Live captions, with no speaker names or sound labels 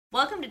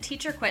Welcome to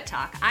Teacher Quit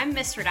Talk. I'm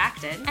Miss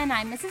Redacted. And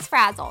I'm Mrs.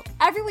 Frazzled.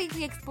 Every week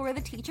we explore the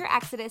teacher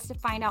exodus to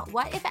find out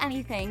what, if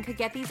anything, could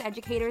get these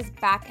educators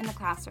back in the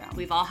classroom.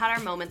 We've all had our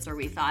moments where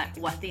we thought,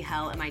 what the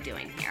hell am I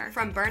doing here?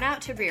 From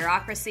burnout to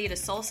bureaucracy to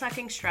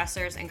soul-sucking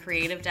stressors and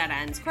creative dead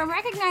ends. From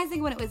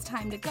recognizing when it was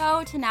time to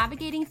go to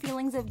navigating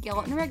feelings of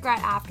guilt and regret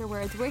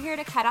afterwards, we're here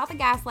to cut out the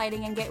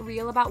gaslighting and get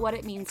real about what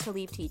it means to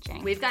leave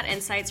teaching. We've got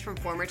insights from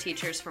former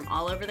teachers from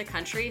all over the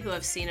country who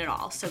have seen it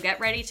all. So get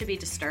ready to be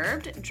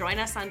disturbed. Join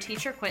us on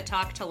Teacher Quit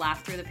Talk to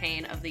laugh through the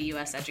pain of the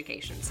U.S.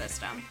 education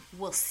system.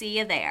 We'll see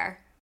you there.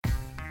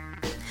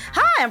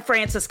 Hi, I'm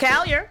Frances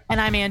Callier.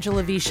 And I'm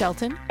Angela V.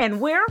 Shelton.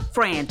 And we're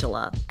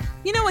Frangela.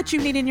 You know what you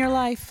need in your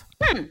life?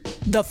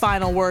 The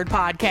Final Word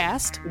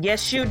podcast.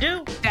 Yes, you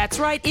do. That's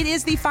right. It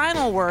is the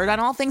final word on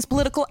all things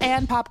political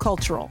and pop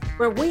cultural.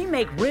 Where we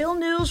make real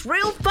news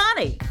real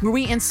funny. Where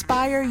we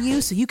inspire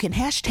you so you can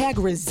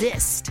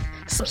 #resist.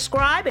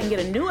 Subscribe and get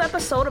a new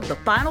episode of the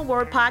Final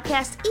Word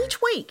podcast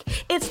each week.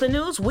 It's the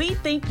news we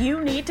think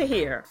you need to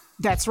hear.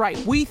 That's right.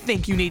 We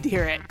think you need to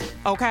hear it.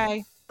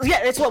 Okay?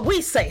 Yeah, it's what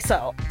we say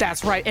so.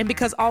 That's right. And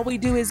because all we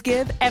do is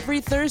give, every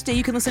Thursday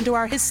you can listen to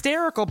our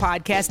hysterical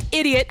podcast,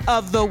 Idiot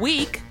of the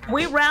Week.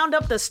 We round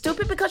up the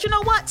stupid because you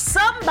know what?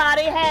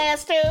 Somebody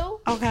has to.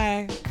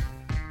 Okay.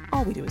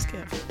 All we do is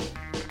give.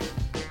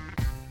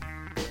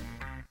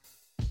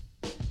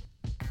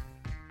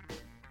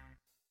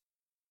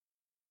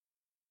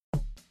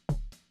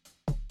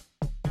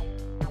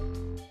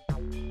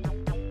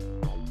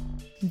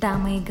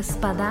 Дамы и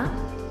господа,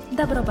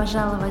 добро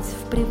пожаловать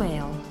в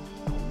Prevail.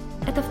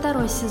 Это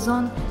второй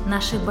сезон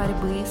нашей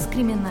борьбы с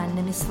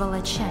криминальными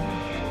сволочами.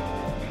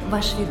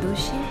 Ваш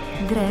ведущий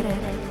Грег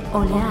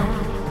О'Леари.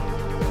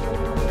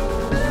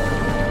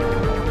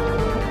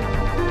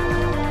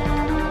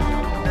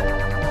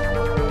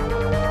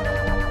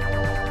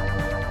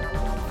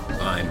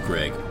 I'm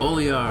Greg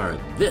Olear.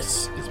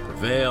 This is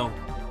Prevail.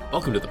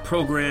 Welcome to the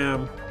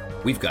program.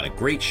 We've got a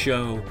great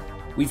show.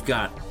 We've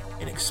got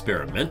an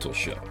experimental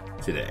show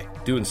today,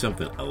 doing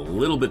something a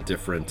little bit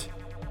different.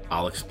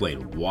 I'll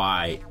explain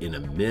why in a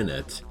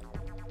minute.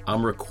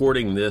 I'm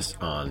recording this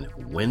on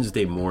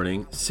Wednesday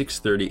morning,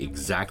 6:30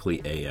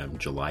 exactly a.m.,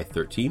 July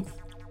 13th,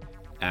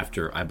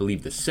 after, I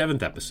believe, the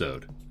 7th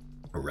episode,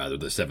 or rather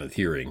the 7th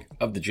hearing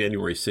of the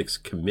January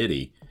 6th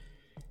committee.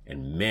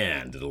 And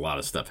man, did a lot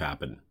of stuff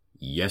happen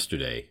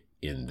yesterday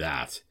in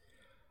that.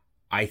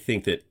 I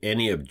think that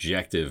any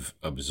objective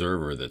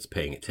observer that's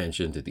paying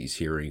attention to these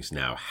hearings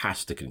now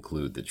has to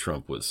conclude that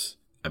Trump was,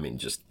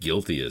 just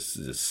guilty as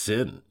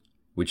sin,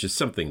 which is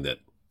something that,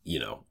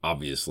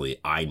 obviously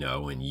I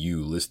know and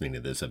you listening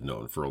to this have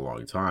known for a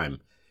long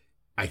time.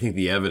 I think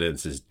the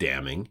evidence is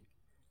damning.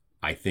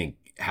 I think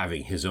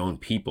having his own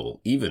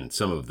people, even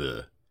some of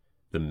the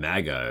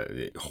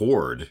MAGA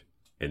horde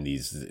and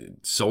these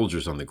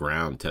soldiers on the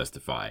ground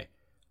testify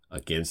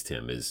against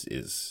him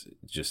is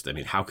just,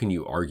 how can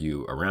you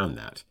argue around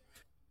that?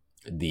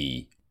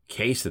 The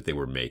case that they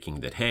were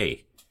making that,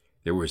 hey,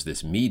 there was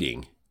this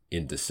meeting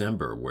in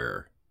December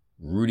where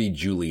Rudy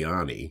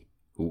Giuliani,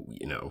 who,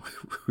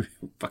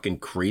 fucking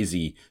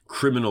crazy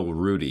criminal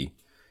Rudy,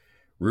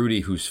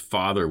 whose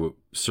father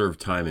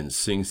served time in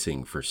Sing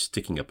Sing for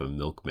sticking up a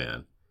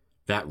milkman,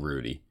 that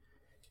Rudy,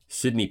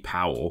 Sidney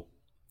Powell,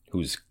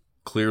 who's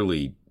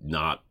clearly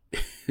not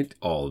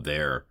all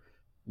there,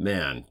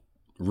 man,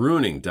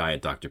 ruining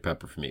Diet Dr.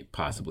 Pepper for me,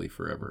 possibly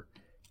forever.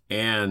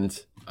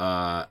 And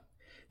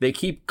they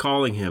keep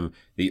calling him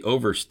the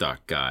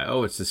Overstock guy.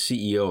 Oh, it's the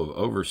CEO of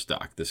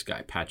Overstock, this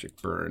guy, Patrick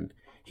Byrne.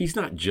 He's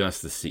not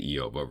just the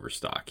CEO of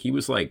Overstock. He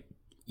was like,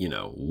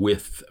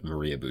 with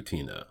Maria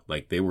Butina.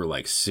 Like, they were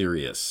like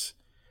serious.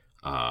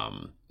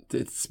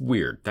 It's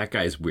weird. That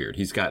guy's weird.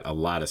 He's got a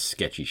lot of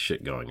sketchy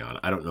shit going on.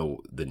 I don't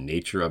know the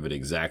nature of it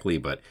exactly,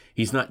 but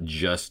he's not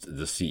just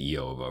the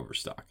CEO of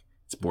Overstock.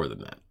 It's more than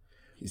that.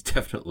 He's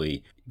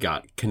definitely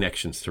got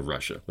connections to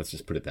Russia. Let's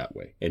just put it that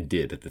way. And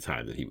did at the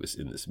time that he was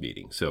in this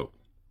meeting. So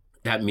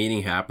that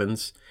meeting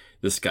happens.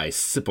 This guy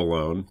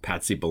Cipollone,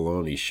 Patsy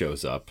Baloney,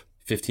 shows up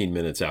 15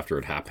 minutes after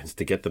it happens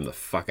to get them the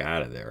fuck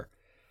out of there.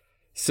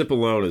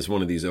 Cipollone is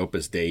one of these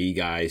Opus Dei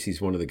guys.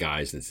 He's one of the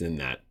guys that's in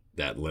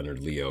that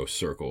Leonard Leo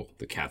circle,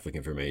 the Catholic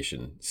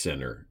Information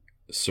Center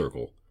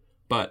circle.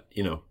 But,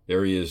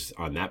 there he is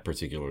on that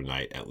particular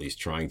night, at least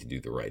trying to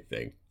do the right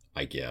thing,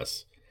 I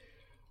guess.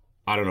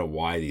 I don't know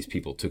why these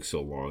people took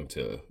so long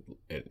to,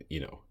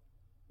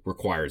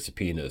 required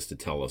subpoenas to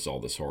tell us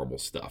all this horrible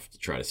stuff to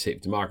try to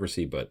save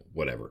democracy, but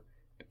whatever.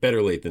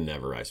 Better late than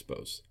never, I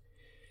suppose.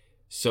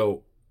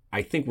 So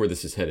I think where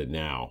this is headed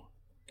now,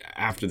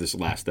 after this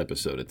last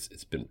episode,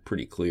 it's been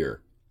pretty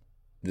clear.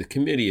 The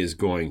committee is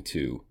going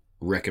to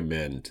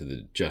recommend to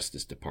the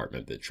Justice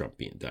Department that Trump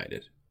be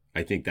indicted.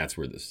 I think that's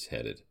where this is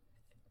headed.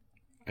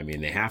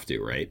 They have to,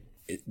 right?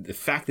 The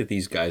fact that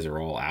these guys are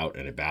all out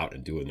and about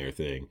and doing their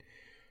thing,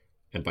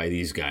 and by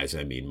these guys,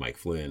 I mean Mike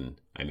Flynn,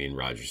 I mean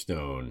Roger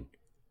Stone,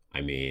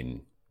 I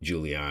mean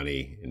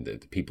Giuliani, and the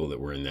people that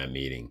were in that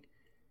meeting.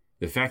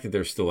 The fact that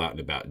they're still out and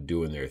about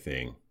doing their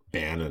thing,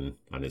 Bannon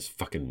on his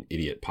fucking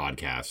idiot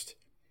podcast,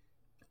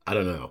 I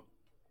don't know.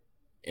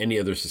 any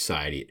other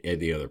society at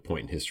any other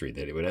point in history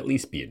that it would at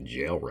least be in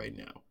jail right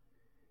now.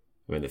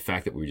 I mean, the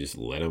fact that we just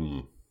let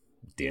him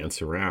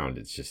dance around,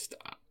 it's just,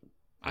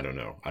 I don't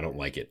know. I don't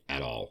like it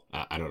at all.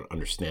 I don't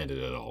understand it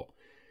at all.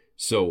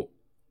 So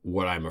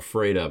what I'm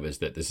afraid of is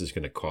that this is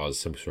going to cause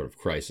some sort of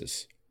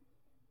crisis.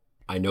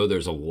 I know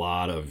there's a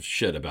lot of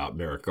shit about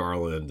Merrick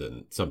Garland,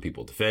 and some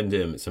people defend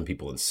him, and some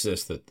people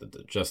insist that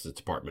the Justice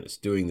Department is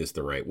doing this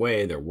the right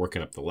way. They're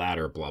working up the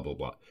ladder, blah, blah,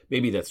 blah.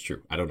 Maybe that's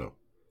true. I don't know.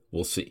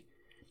 We'll see.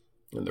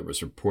 And there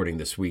was reporting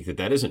this week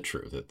that isn't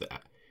true, that the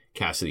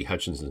Cassidy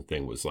Hutchinson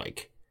thing was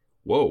like,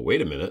 whoa,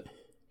 wait a minute.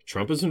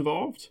 Trump is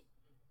involved?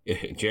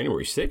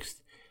 January 6th?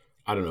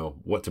 I don't know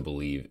what to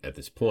believe at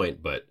this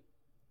point, but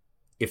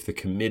if the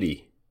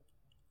committee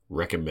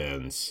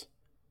recommends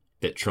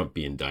that Trump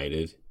be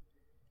indicted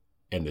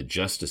and the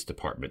Justice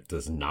Department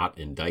does not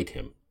indict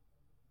him,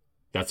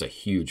 that's a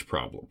huge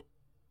problem.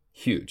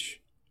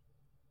 Huge.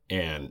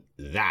 And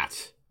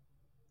that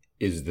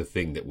is the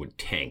thing that would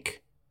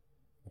tank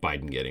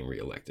Biden getting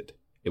reelected.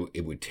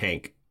 It would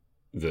tank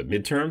the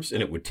midterms,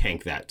 and it would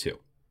tank that too.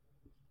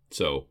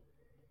 So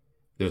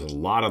there's a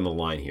lot on the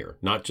line here,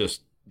 not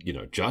just,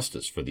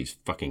 justice for these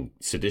fucking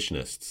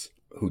seditionists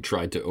who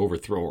tried to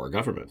overthrow our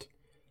government,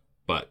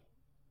 but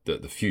the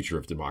future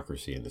of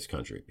democracy in this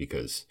country.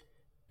 Because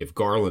if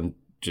Garland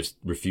just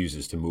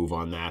refuses to move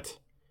on that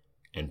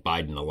and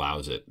Biden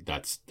allows it,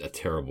 that's a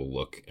terrible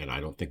look, and I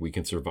don't think we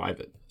can survive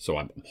it. So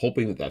I'm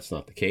hoping that that's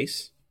not the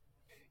case.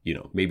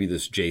 Maybe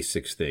this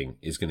J6 thing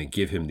is going to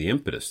give him the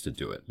impetus to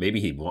do it. Maybe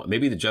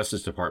the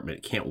Justice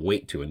Department can't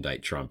wait to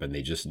indict Trump, and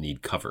they just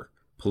need cover,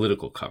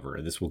 political cover,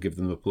 and this will give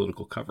them the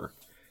political cover.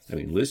 I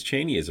mean, Liz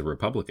Cheney is a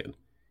Republican,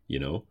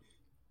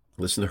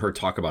 Listen to her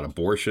talk about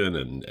abortion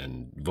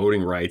and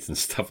voting rights and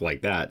stuff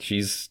like that.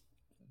 She's,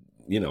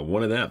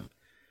 one of them.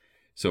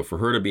 So for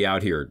her to be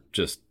out here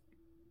just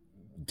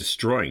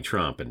destroying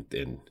Trump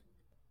and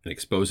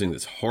exposing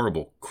this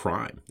horrible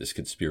crime, this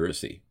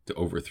conspiracy to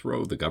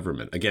overthrow the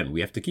government. Again,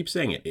 we have to keep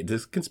saying it.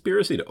 This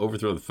conspiracy to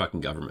overthrow the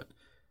fucking government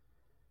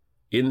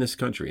in this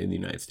country, in the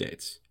United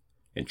States.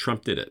 And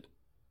Trump did it.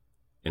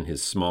 And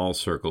his small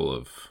circle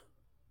of,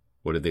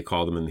 what did they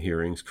call them in the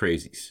hearings?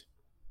 Crazies.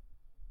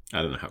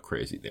 I don't know how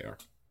crazy they are.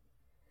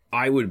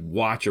 I would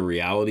watch a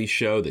reality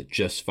show that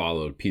just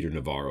followed Peter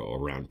Navarro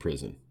around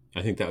prison.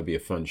 I think that would be a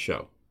fun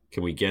show.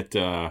 Can we get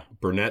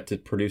Burnett to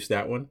produce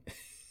that one?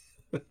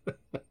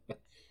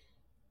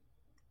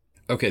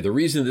 Okay, the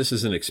reason this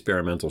is an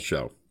experimental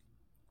show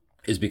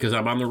is because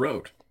I'm on the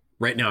road.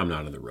 Right now, I'm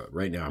not on the road.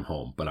 Right now, I'm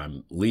home. But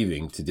I'm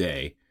leaving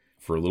today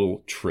for a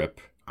little trip.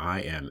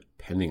 I am,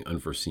 pending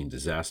unforeseen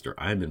disaster,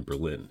 I'm in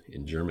Berlin,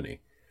 in Germany,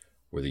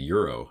 where the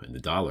euro and the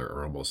dollar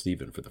are almost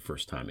even for the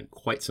first time in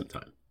quite some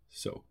time.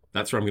 So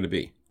that's where I'm going to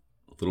be.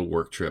 A little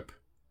work trip.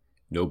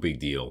 No big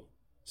deal.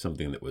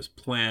 Something that was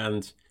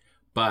planned.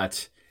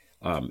 But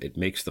it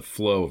makes the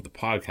flow of the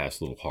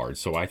podcast a little hard.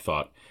 So I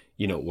thought,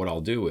 what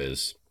I'll do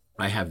is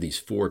I have these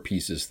 4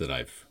 pieces that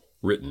I've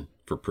written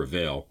for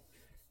Prevail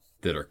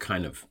that are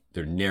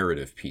they're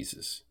narrative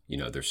pieces.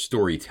 They're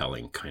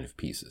storytelling kind of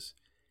pieces.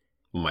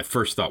 Well, my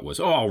first thought was,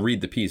 I'll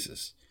read the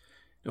pieces.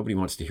 Nobody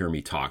wants to hear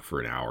me talk for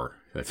an hour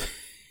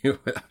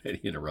without any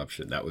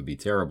interruption. That would be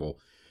terrible.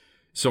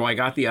 So I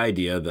got the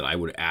idea that I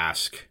would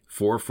ask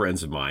 4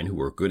 friends of mine who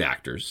are good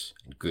actors,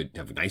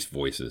 have nice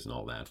voices and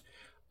all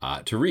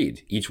that, to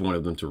read, each one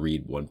of them to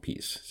read one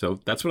piece. So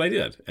that's what I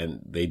did.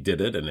 And they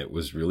did it, and it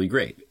was really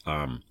great.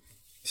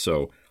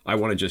 So I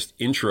want to just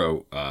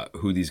intro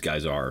who these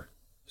guys are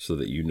so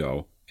that you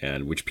know,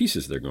 and which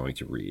pieces they're going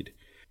to read.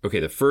 Okay,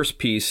 the first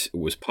piece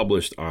was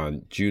published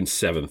on June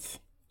 7th.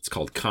 It's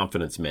called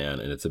Confidence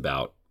Man, and it's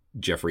about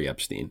Jeffrey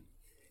Epstein.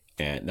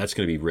 And that's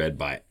going to be read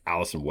by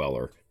Allison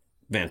Weller,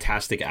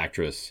 fantastic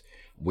actress,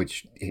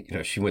 which,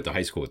 she went to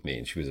high school with me,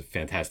 and she was a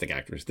fantastic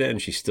actress then.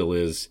 She still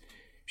is.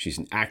 She's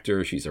an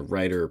actor. She's a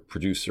writer,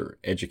 producer,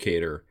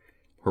 educator.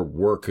 Her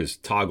work has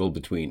toggled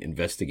between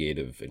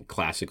investigative and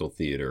classical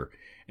theater.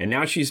 And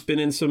now she's been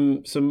in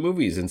some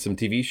movies and some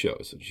TV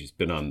shows. She's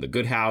been on The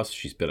Good House.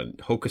 She's been on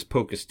Hocus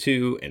Pocus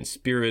 2 and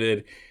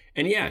Spirited.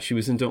 And yeah, she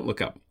was in Don't Look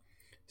Up.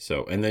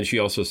 So, and then she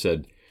also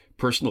said,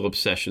 personal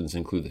obsessions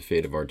include the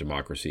fate of our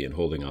democracy and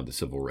holding on to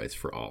civil rights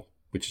for all,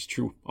 which is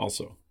true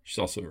also. She's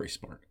also very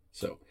smart.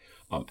 So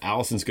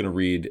Allison's going to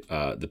read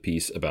the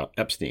piece about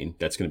Epstein.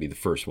 That's going to be the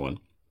first one.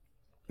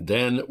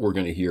 Then we're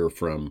going to hear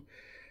from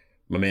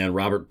my man,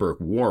 Robert Burke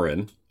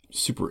Warren.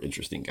 Super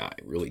interesting guy,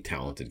 really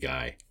talented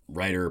guy,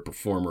 writer,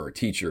 performer,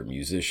 teacher,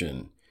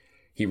 musician.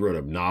 He wrote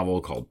a novel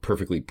called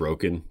Perfectly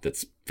Broken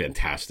that's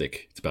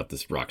fantastic. It's about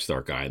this rock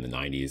star guy in the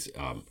 90s.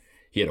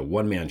 He had a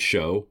one-man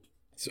show.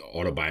 It's an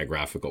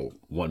autobiographical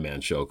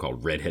one-man show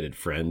called Redheaded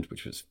Friend,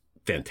 which was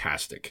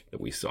fantastic,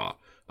 that we saw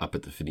up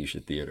at the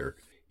Phoenicia Theater.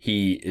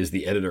 He is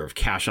the editor of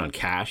Cash on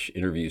Cash,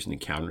 Interviews and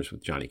Encounters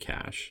with Johnny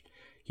Cash.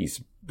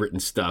 He's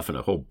written stuff in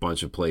a whole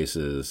bunch of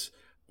places.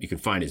 You can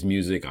find his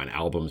music on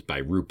albums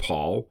by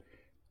RuPaul,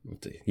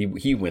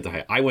 He went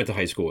to I went to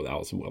high school with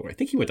Allison Weller. I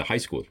think he went to high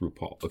school with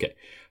RuPaul. Okay.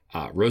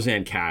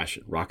 Roseanne Cash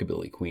and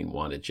rockabilly queen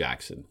Wanda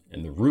Jackson.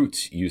 And the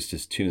Roots used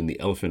his tune The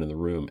Elephant in the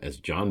Room as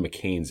John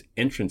McCain's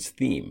entrance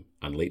theme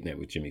on Late Night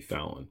with Jimmy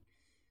Fallon.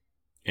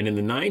 And in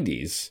the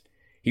 90s,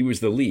 he was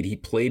the lead. He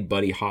played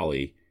Buddy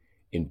Holly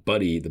in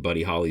Buddy, the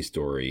Buddy Holly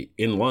story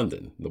in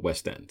London, the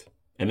West End.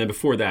 And then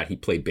before that, he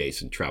played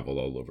bass and traveled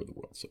all over the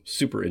world. So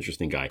super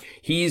interesting guy.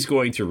 He's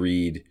going to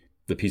read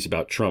the piece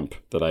about Trump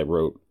that I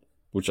wrote,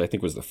 which I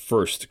think was the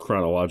first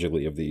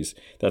chronologically of these.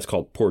 That's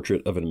called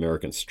Portrait of an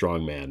American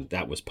Strongman.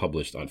 That was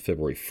published on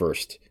February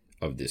 1st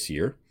of this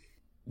year.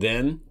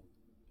 Then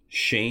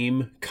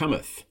Shame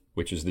Cometh,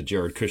 which is the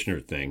Jared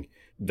Kushner thing.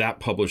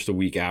 That published a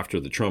week after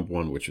the Trump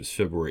one, which was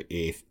February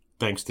 8th.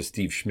 Thanks to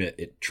Steve Schmidt,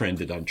 it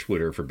trended on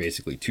Twitter for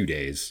basically 2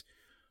 days,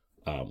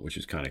 which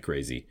is kind of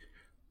crazy.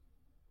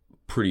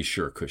 Pretty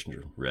sure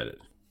Kushner read it.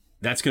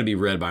 That's going to be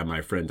read by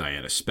my friend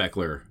Diana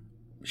Speckler.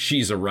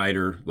 She's a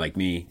writer like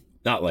me.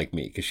 Not like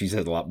me, because she's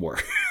had a lot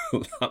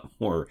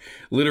more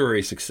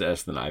literary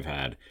success than I've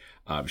had.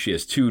 She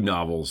has 2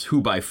 novels,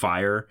 Who by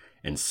Fire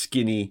and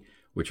Skinny,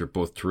 which are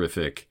both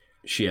terrific.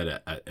 She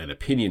had an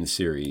opinion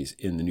series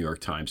in the New York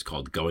Times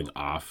called Going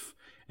Off,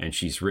 and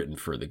she's written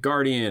for The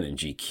Guardian and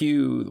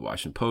GQ, The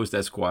Washington Post,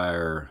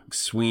 Esquire,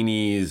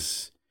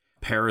 Sweeney's,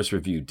 Paris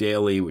Review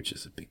Daily, which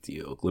is a big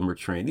deal, Glimmer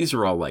Train. These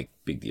are all like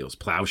big deals.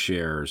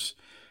 Plowshares.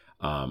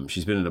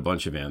 She's been in a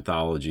bunch of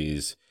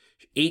anthologies.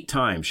 8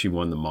 times she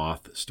won the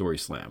Moth Story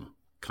Slam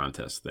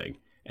contest thing.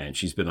 And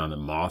she's been on the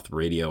Moth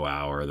Radio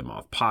Hour, the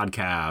Moth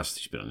Podcast.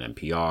 She's been on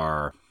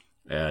NPR.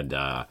 And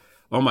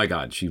oh my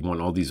God, she won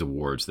all these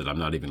awards that I'm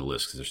not even going to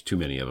list because there's too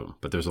many of them.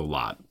 But there's a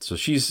lot. So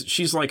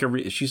she's like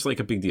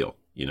a big deal.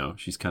 You know,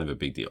 she's kind of a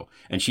big deal.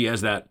 And she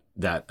has that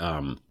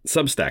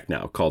Substack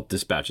now called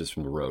Dispatches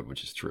from the Road,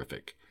 which is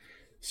terrific.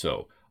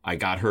 So I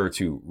got her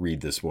to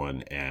read this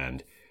one,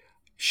 and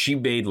she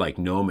made like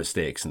no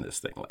mistakes in this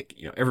thing. Like,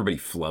 you know, everybody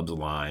flubs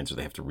lines or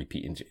they have to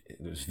repeat.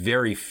 There's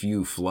very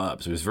few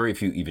flubs. There was very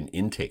few even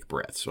intake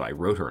breaths. So I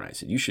wrote her and I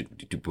said, you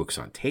should do books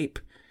on tape.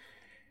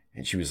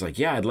 And she was like,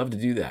 yeah, I'd love to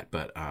do that.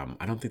 But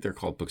I don't think they're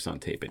called books on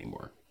tape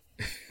anymore.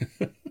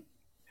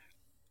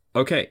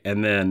 Okay.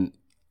 And then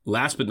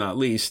last but not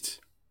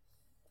least,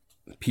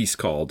 a piece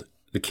called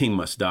The King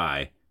Must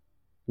Die,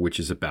 which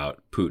is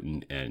about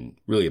Putin and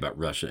really about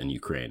Russia and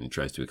Ukraine, and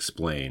tries to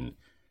explain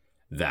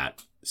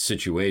that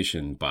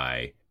situation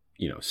by,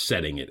 you know,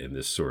 setting it in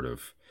this sort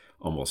of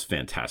almost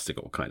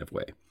fantastical kind of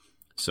way.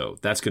 So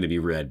that's going to be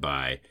read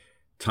by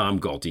Tom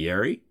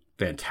Gualtieri,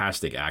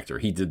 fantastic actor.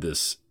 He did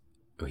this,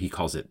 he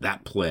calls it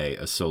That Play,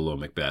 a Solo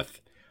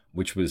Macbeth,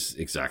 which was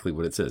exactly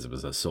what it says. It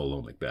was a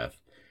solo Macbeth.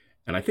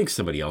 And I think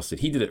somebody else did.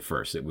 He did it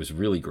first. It was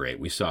really great.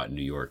 We saw it in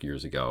New York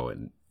years ago.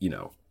 And, you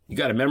know, you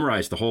got to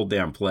memorize the whole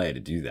damn play to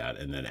do that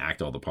and then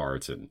act all the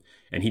parts. And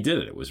he did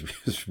it. It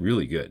was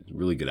really good.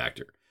 Really good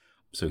actor.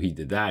 So he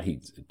did that.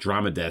 He's a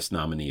Drama Desk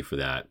nominee for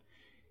that.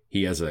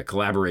 He has a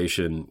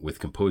collaboration with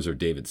composer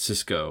David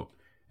Sisko,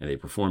 and they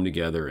perform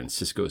together in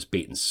Sisko's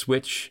Bait and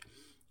Switch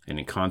and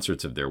in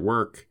concerts of their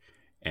work.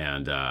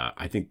 And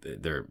I think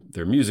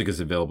their music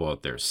is available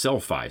at their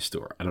Selfie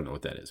store. I don't know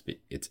what that is, but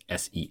it's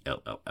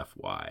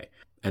SELLFY.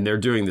 And they're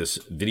doing this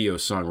video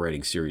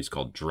songwriting series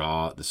called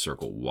Draw the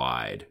Circle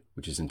Wide,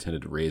 which is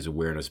intended to raise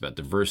awareness about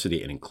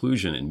diversity and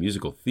inclusion in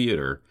musical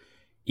theater.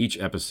 Each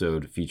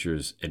episode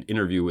features an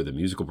interview with a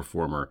musical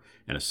performer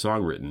and a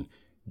song written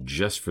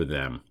just for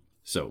them.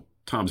 So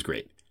Tom's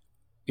great,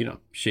 you know,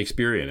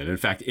 Shakespearean. And in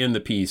fact, in the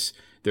piece,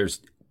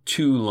 there's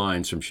 2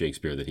 lines from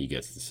Shakespeare that he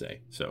gets to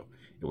say. So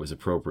it was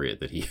appropriate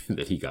that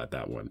he got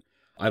that one.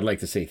 I'd like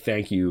to say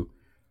thank you,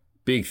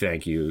 big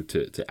thank you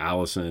to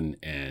Allison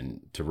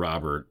and to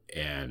Robert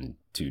and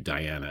to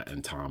Diana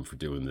and Tom for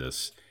doing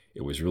this.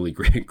 It was really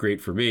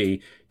great for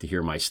me to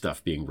hear my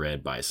stuff being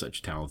read by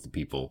such talented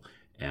people.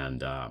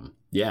 And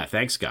yeah,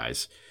 thanks,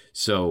 guys.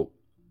 So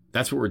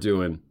that's what we're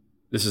doing.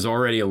 This is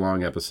already a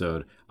long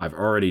episode. I've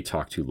already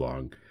talked too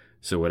long.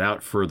 So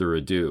without further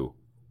ado,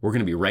 we're going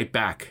to be right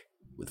back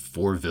with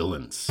 4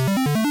 villains.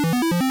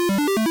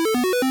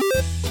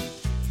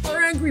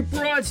 Are angry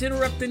broads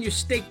interrupting your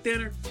steak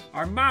dinner?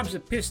 Are mobs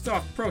of pissed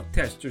off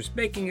protesters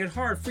making it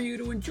hard for you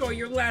to enjoy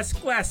your last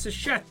glass of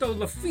Chateau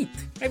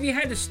Lafite? Have you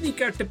had to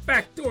sneak out the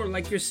back door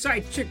like your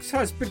side chick's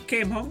husband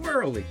came home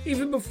early,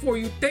 even before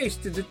you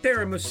tasted the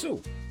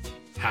tiramisu?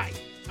 Hi,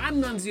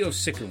 I'm Nunzio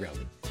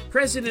Ciccarelli,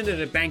 president of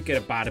the Banquet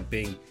of Bada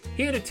Bing,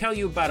 here to tell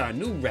you about our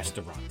new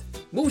restaurant,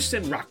 Moose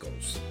and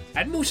Rocco's.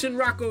 At Moose and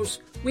Rocco's,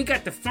 we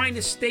got the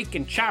finest steak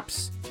and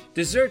chops,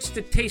 desserts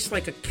that taste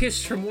like a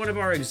kiss from one of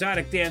our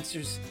exotic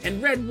dancers,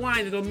 and red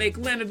wine that'll make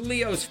Leonard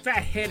Leo's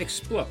fat head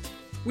explode.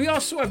 We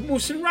also have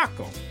Moose and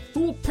Rocco,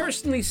 who will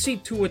personally see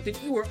to it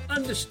that you are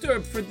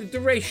undisturbed for the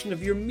duration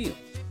of your meal.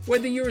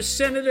 Whether you're a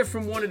senator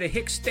from one of the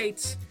Hick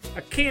states,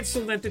 a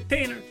canceled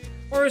entertainer,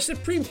 or a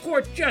Supreme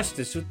Court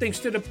justice who thinks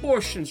that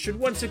abortion should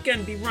once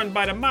again be run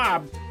by the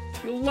mob,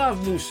 you'll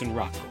love Moose and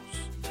Rocco's.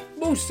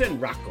 Moose and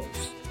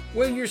Rocco's,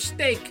 where your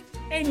steak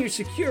and your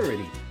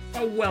security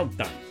are well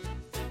done.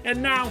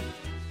 And now,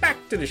 back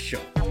to the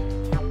show.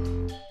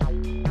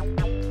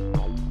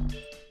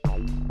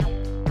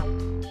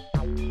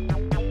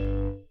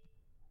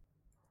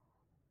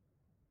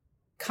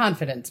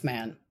 Confidence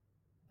Man,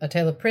 a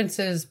tale of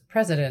princes,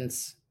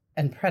 presidents,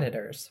 and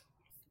predators.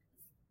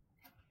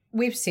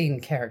 We've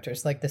seen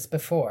characters like this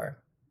before.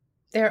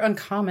 They're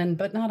uncommon,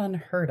 but not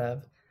unheard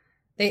of.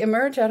 They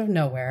emerge out of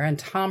nowhere and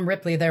Tom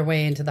Ripley their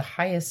way into the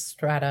highest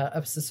strata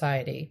of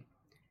society.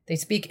 They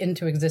speak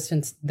into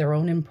existence their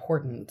own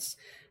importance.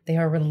 They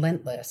are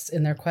relentless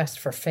in their quest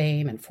for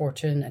fame and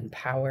fortune and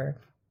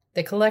power.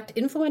 They collect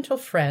influential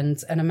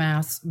friends and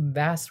amass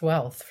vast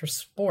wealth for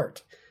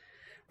sport.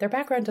 Their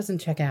background doesn't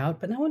check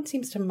out, but no one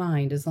seems to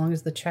mind as long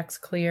as the checks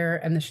clear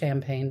and the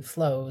champagne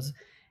flows.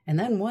 And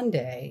then one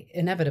day,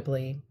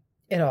 inevitably,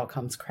 it all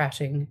comes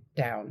crashing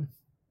down.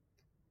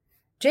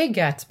 Jay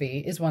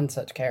Gatsby is one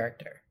such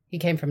character. He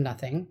came from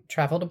nothing,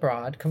 traveled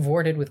abroad,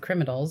 cavorted with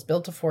criminals,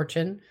 built a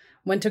fortune,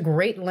 went to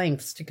great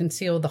lengths to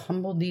conceal the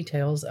humble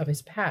details of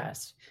his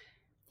past.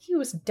 He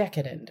was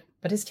decadent,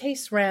 but his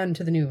tastes ran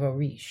to the nouveau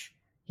riche.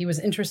 He was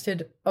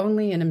interested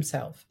only in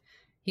himself.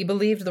 He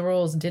believed the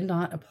rules did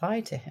not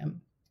apply to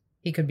him.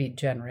 He could be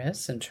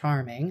generous and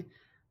charming,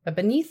 but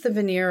beneath the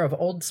veneer of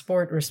old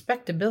sport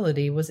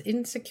respectability was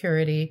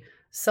insecurity,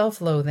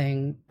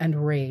 self-loathing,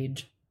 and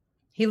rage.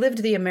 He lived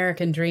the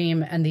American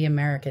dream and the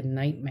American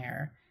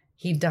nightmare.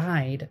 He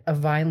died a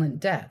violent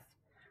death.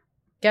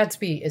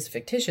 Gatsby is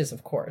fictitious,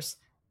 of course,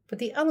 but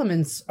the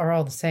elements are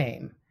all the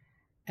same.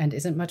 And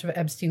isn't much of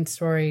Epstein's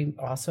story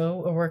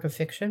also a work of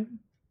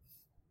fiction?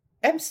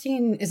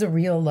 Epstein is a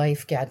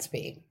real-life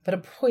Gatsby, but a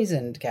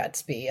poisoned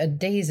Gatsby, a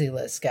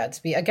daisyless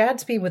Gatsby, a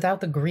Gatsby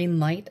without the green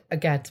light, a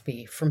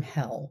Gatsby from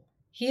hell.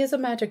 He is a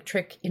magic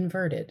trick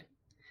inverted.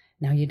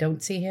 Now you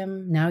don't see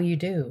him, now you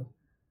do.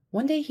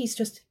 One day he's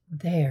just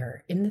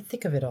there, in the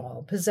thick of it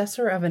all,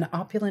 possessor of an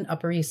opulent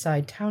Upper East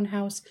Side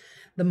townhouse,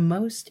 the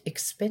most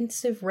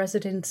expensive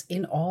residence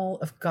in all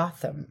of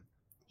Gotham.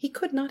 He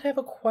could not have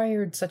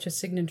acquired such a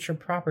signature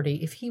property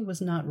if he was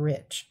not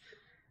rich.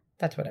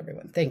 That's what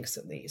everyone thinks,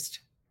 at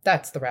least.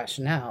 That's the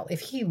rationale. If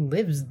he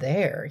lives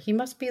there, he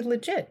must be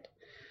legit.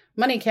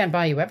 Money can't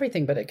buy you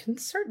everything, but it can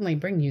certainly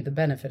bring you the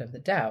benefit of the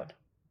doubt.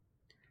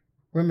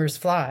 Rumors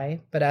fly,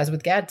 but as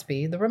with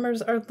Gatsby, the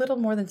rumors are little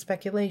more than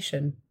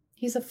speculation.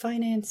 He's a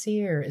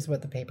financier, is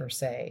what the papers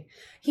say.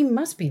 He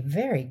must be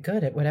very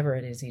good at whatever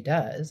it is he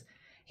does.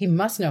 He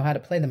must know how to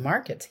play the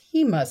markets.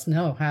 He must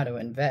know how to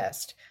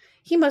invest.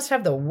 He must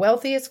have the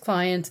wealthiest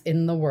clients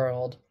in the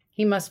world.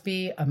 He must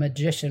be a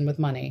magician with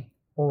money.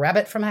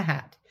 Rabbit from a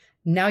hat.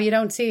 Now you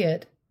don't see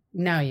it.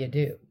 Now you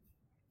do.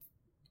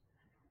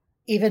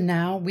 Even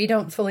now, we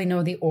don't fully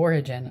know the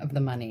origin of the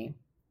money.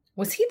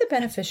 Was he the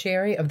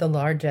beneficiary of the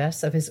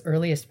largesse of his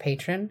earliest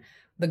patron,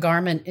 the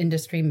garment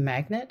industry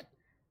magnate?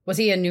 Was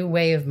he a new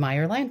way of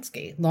Meyer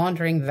Lansky,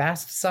 laundering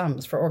vast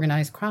sums for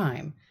organized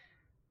crime?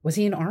 Was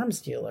he an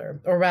arms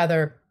dealer, or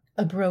rather,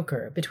 a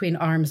broker between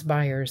arms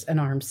buyers and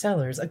arms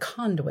sellers, a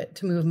conduit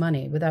to move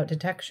money without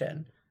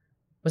detection?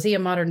 Was he a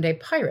modern-day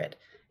pirate,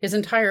 his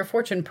entire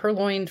fortune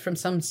purloined from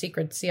some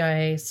secret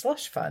CIA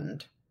slush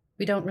fund?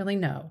 We don't really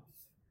know.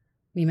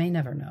 We may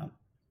never know.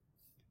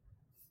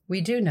 We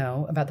do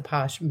know about the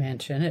posh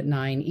mansion at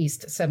 9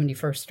 East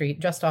 71st Street,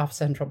 just off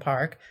Central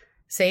Park,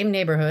 same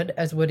neighborhood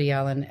as Woody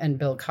Allen and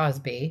Bill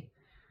Cosby.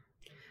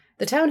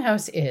 The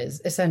townhouse is,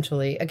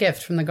 essentially, a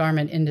gift from the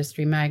garment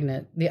industry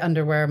magnate, the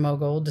underwear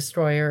mogul,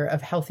 destroyer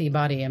of healthy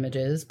body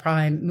images,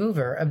 prime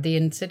mover of the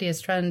insidious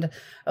trend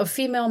of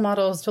female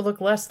models to look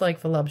less like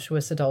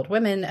voluptuous adult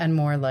women and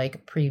more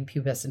like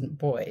prepubescent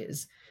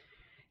boys.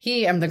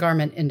 He and the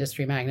garment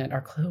industry magnate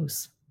are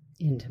close.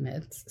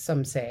 Intimates,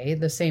 some say,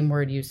 the same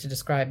word used to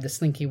describe the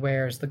slinky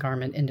wares the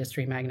garment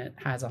industry magnate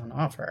has on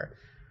offer.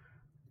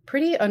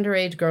 Pretty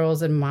underage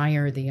girls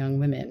admire the young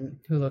women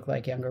who look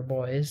like younger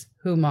boys,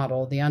 who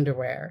model the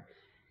underwear.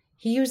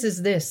 He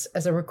uses this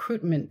as a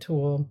recruitment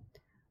tool.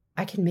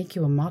 I can make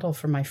you a model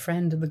for my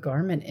friend, the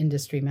garment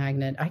industry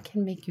magnate. I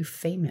can make you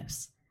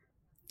famous.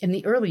 In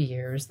the early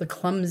years, the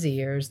clumsy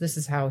years, this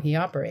is how he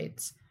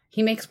operates.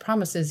 He makes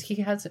promises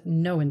he has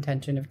no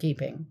intention of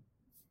keeping.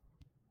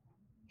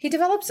 He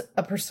develops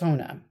a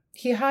persona.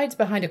 He hides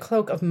behind a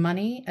cloak of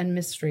money and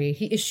mystery.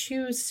 He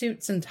eschews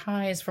suits and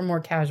ties for more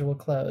casual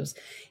clothes.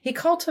 He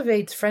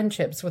cultivates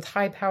friendships with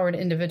high-powered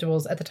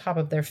individuals at the top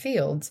of their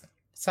fields,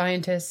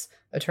 scientists,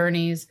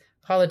 attorneys,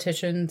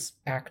 politicians,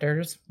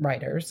 actors,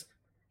 writers.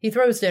 He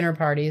throws dinner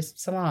parties,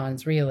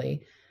 salons,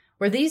 really,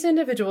 where these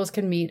individuals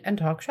can meet and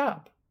talk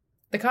shop.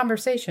 The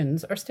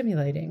conversations are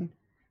stimulating.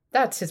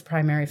 That's his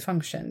primary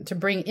function, to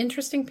bring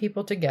interesting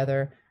people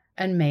together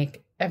and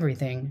make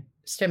everything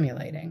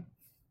stimulating.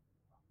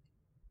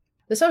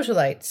 The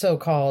socialite,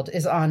 so-called,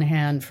 is on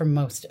hand for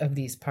most of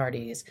these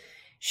parties.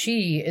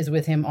 She is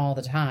with him all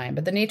the time,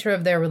 but the nature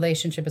of their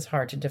relationship is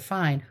hard to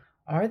define.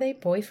 Are they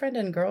boyfriend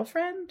and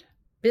girlfriend?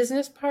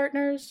 Business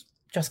partners?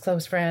 Just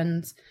close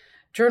friends?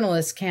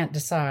 Journalists can't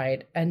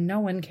decide, and no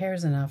one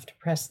cares enough to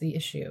press the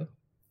issue.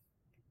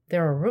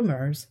 There are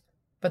rumors,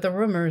 but the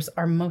rumors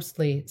are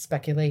mostly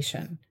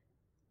speculation.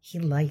 He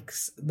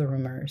likes the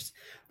rumors.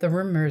 The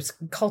rumors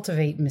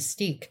cultivate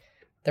mystique.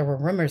 There were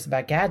rumors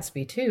about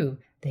Gatsby, too.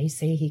 They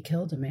say he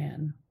killed a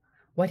man.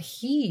 What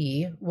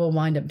he will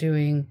wind up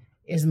doing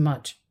is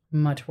much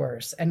much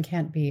worse, and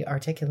can't be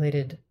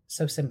articulated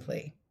so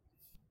simply.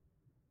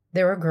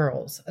 There are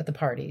girls at the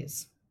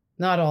parties.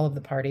 Not all of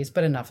the parties,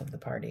 but enough of the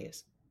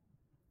parties.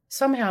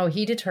 Somehow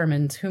he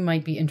determines who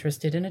might be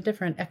interested in a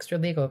different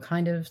extra-legal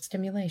kind of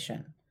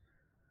stimulation.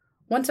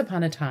 Once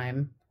upon a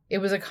time, it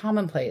was a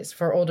commonplace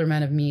for older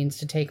men of means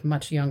to take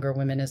much younger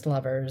women as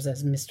lovers,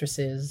 as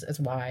mistresses, as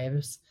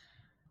wives.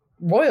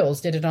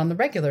 Royals did it on the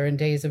regular in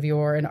days of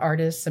yore, and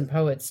artists and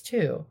poets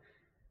too.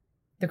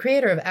 The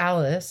creator of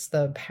Alice,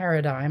 the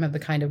paradigm of the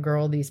kind of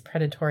girl these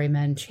predatory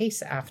men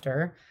chase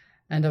after,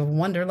 and of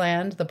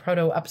Wonderland, the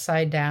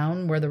proto-upside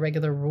down, where the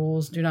regular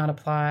rules do not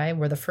apply,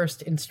 where the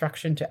first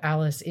instruction to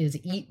Alice is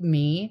eat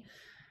me,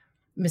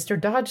 Mr.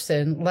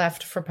 Dodgson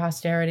left for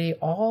posterity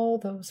all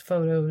those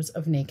photos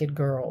of naked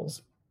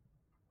girls.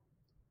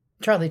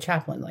 Charlie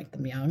Chaplin liked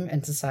them young,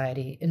 and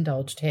society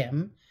indulged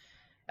him.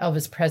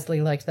 Elvis Presley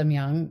liked them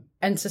young,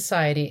 and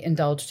society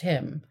indulged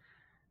him.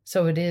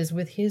 So it is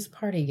with his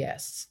party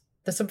guests,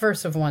 the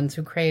subversive ones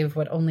who crave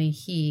what only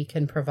he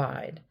can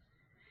provide.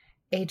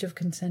 Age of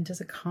consent is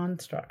a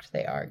construct,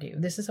 they argue.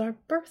 This is our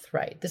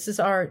birthright. This is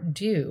our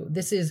due.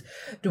 This is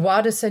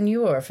droit de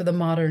seigneur for the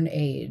modern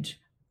age.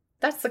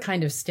 That's the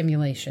kind of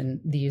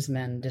stimulation these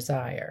men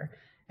desire,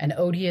 an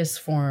odious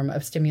form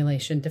of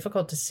stimulation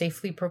difficult to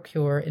safely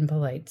procure in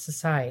polite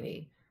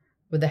society.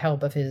 With the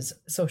help of his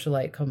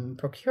socialite cum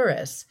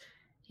procurus,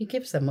 he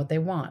gives them what they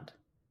want,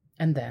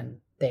 and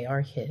then they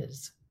are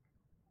his.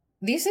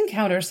 These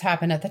encounters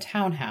happen at the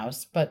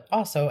townhouse, but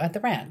also at the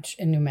ranch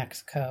in New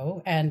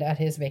Mexico, and at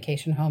his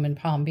vacation home in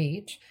Palm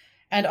Beach,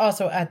 and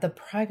also at the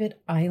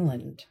private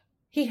island.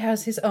 He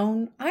has his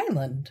own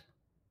island.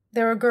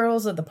 There are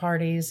girls at the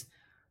parties,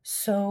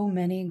 so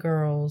many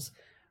girls.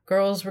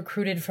 Girls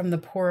recruited from the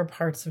poorer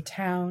parts of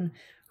town,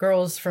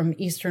 girls from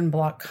Eastern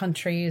Bloc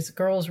countries,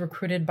 girls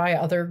recruited by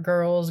other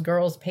girls,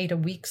 girls paid a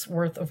week's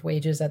worth of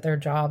wages at their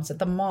jobs at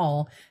the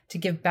mall to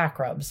give back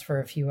rubs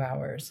for a few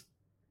hours.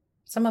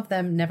 Some of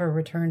them never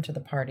return to the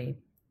party.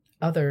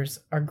 Others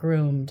are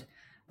groomed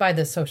by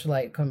the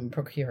socialite cum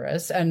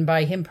procurus and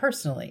by him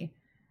personally.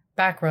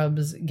 Back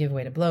rubs give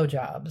way to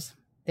blowjobs.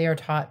 They are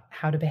taught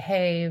how to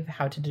behave,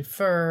 how to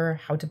defer,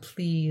 how to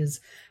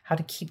please, how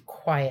to keep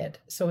quiet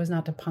so as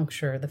not to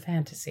puncture the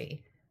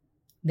fantasy.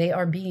 They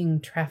are being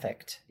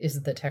trafficked,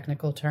 is the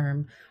technical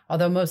term,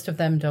 although most of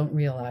them don't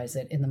realize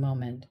it in the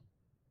moment.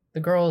 The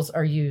girls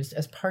are used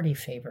as party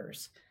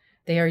favors.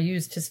 They are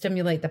used to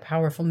stimulate the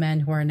powerful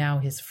men who are now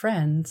his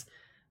friends,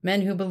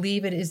 men who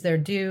believe it is their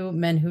due,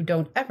 men who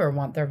don't ever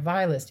want their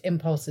vilest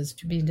impulses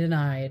to be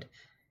denied.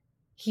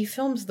 He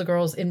films the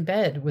girls in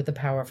bed with the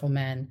powerful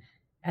men,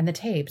 and the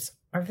tapes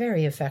are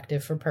very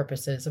effective for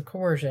purposes of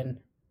coercion.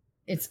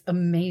 It's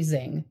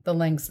amazing the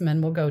lengths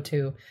men will go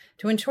to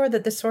ensure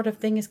that this sort of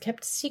thing is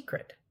kept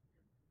secret.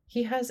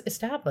 He has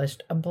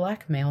established a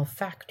blackmail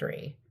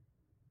factory.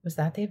 Was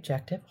that the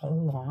objective all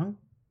along?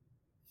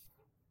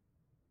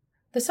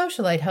 The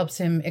socialite helps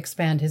him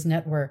expand his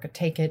network,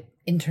 take it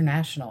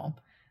international.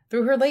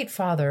 Through her late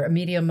father, a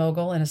media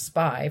mogul and a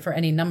spy for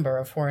any number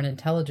of foreign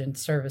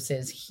intelligence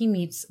services, he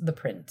meets the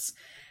prince.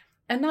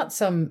 And not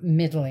some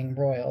middling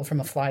royal from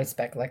a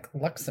flyspeck like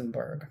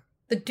Luxembourg.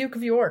 The Duke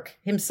of York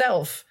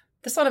himself,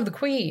 the son of the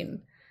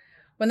Queen.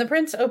 When the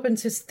prince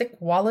opens his thick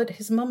wallet,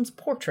 his mum's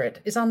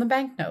portrait is on the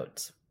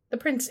banknotes. The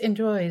prince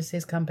enjoys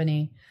his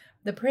company.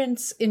 The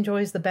prince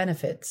enjoys the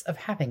benefits of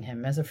having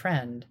him as a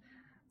friend.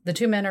 The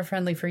two men are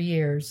friendly for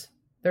years.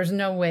 There's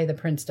no way the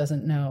prince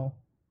doesn't know.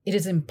 It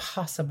is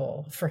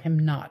impossible for him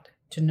not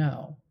to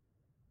know.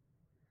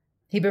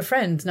 He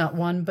befriends not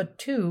one but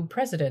two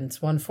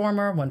presidents, one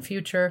former, one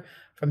future,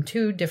 from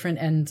two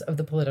different ends of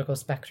the political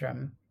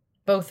spectrum.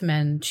 Both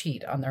men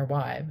cheat on their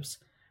wives.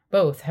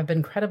 Both have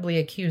been credibly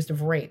accused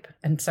of rape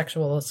and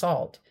sexual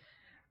assault.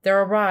 There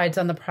are rides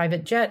on the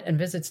private jet and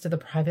visits to the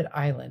private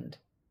island.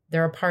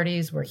 There are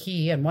parties where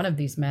he and one of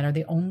these men are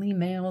the only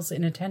males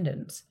in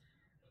attendance.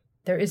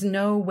 There is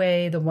no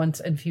way the once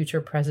and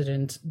future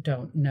presidents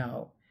don't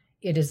know.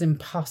 It is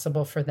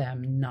impossible for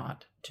them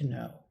not to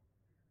know.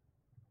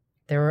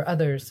 There are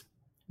others,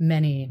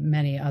 many,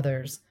 many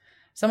others.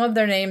 Some of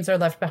their names are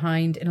left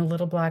behind in a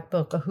little black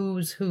book, a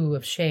who's who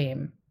of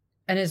shame.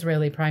 An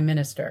Israeli prime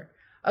minister,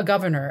 a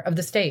governor of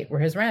the state where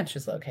his ranch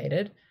is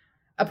located,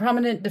 a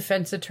prominent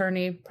defense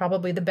attorney,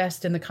 probably the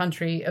best in the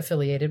country,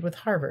 affiliated with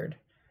Harvard,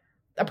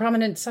 a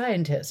prominent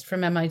scientist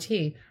from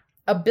MIT,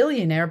 a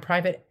billionaire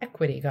private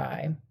equity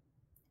guy.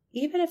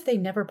 Even if they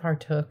never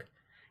partook,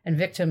 and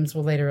victims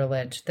will later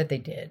allege that they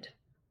did,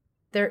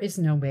 there is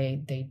no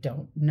way they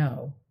don't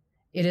know.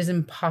 It is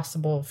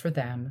impossible for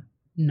them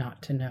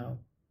not to know.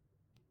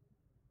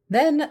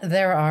 Then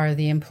there are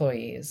the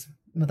employees.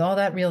 With all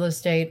that real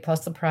estate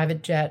plus the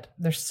private jet,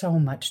 there's so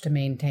much to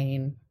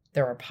maintain.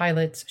 There are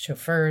pilots,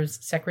 chauffeurs,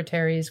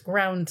 secretaries,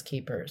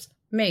 groundskeepers,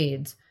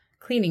 maids,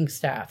 cleaning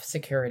staff,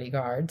 security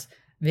guards,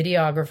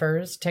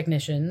 videographers,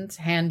 technicians,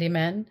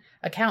 handymen,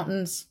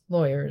 accountants,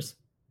 lawyers.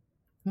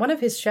 One of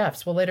his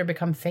chefs will later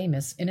become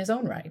famous in his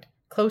own right,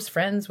 close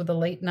friends with a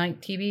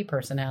late-night TV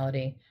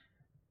personality.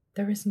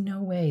 There is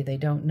no way they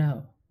don't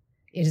know.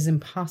 It is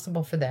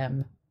impossible for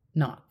them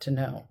not to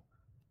know.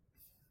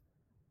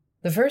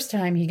 The first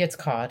time he gets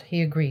caught,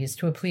 he agrees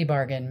to a plea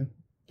bargain.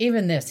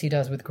 Even this he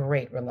does with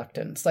great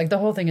reluctance, like the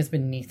whole thing is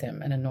beneath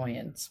him, an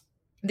annoyance.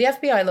 The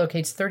FBI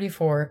locates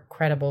 34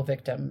 credible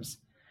victims.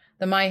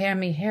 The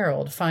Miami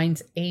Herald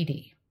finds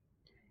 80.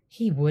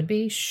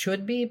 He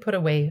should be put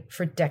away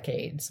for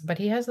decades, but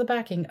he has the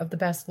backing of the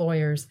best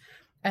lawyers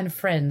and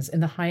friends in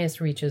the highest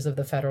reaches of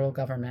the federal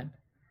government.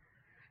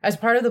 As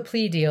part of the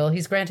plea deal,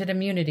 he's granted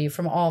immunity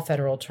from all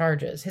federal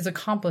charges. His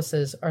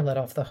accomplices are let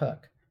off the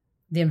hook.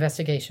 The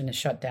investigation is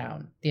shut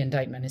down. The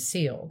indictment is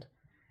sealed.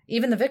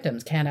 Even the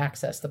victims can't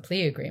access the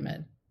plea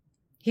agreement.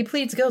 He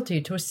pleads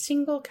guilty to a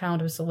single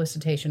count of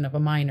solicitation of a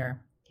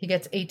minor. He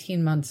gets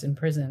 18 months in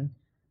prison.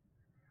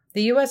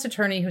 The U.S.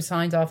 attorney who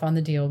signs off on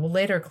the deal will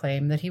later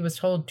claim that he was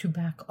told to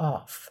back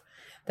off,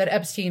 that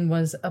Epstein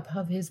was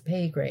above his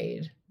pay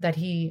grade, that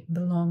he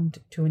belonged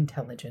to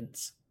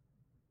intelligence.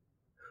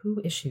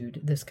 Who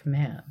issued this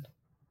command?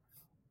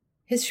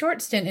 His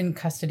short stint in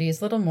custody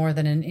is little more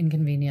than an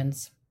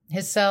inconvenience.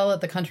 His cell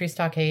at the country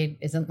stockade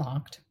isn't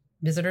locked.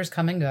 Visitors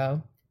come and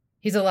go.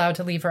 He's allowed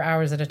to leave for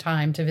hours at a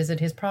time to visit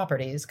his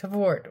properties,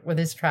 cavort with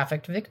his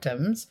trafficked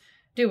victims,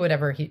 do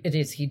whatever it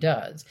is he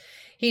does.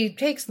 He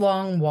takes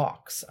long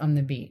walks on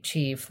the beach.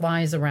 He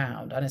flies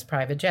around on his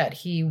private jet.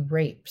 He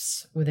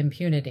rapes with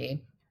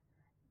impunity.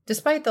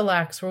 Despite the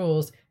lax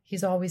rules,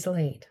 he's always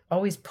late,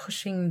 always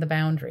pushing the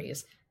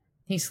boundaries.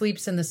 He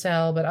sleeps in the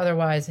cell, but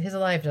otherwise his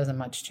life doesn't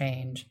much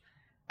change.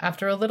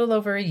 After a little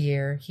over a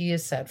year, he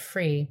is set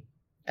free.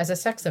 As a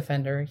sex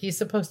offender, he's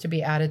supposed to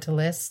be added to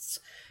lists,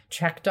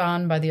 checked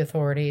on by the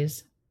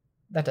authorities.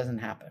 That doesn't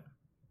happen.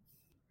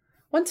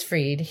 Once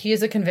freed, he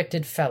is a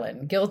convicted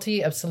felon,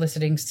 guilty of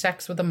soliciting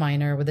sex with a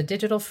minor with a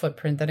digital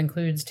footprint that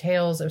includes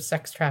tales of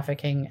sex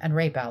trafficking and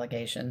rape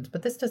allegations,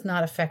 but this does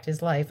not affect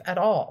his life at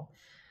all.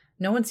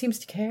 No one seems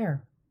to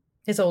care.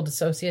 His old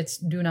associates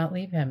do not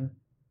leave him.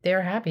 They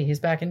are happy he's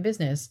back in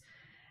business,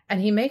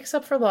 and he makes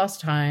up for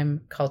lost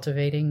time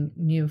cultivating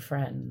new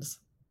friends.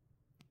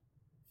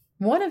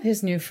 One of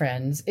his new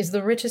friends is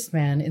the richest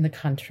man in the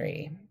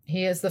country.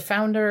 He is the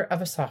founder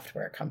of a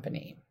software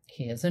company.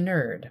 He is a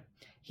nerd.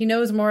 He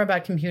knows more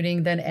about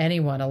computing than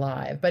anyone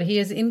alive, but he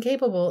is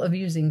incapable of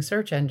using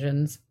search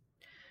engines.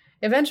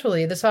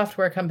 Eventually, the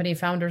software company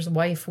founder's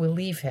wife will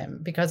leave him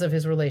because of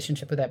his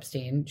relationship with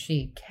Epstein.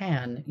 She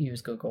can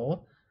use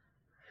Google.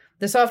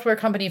 The software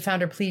company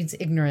founder pleads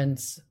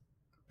ignorance,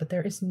 but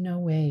there is no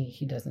way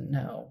he doesn't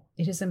know.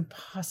 It is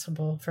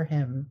impossible for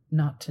him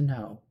not to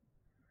know.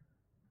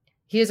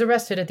 He is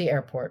arrested at the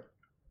airport.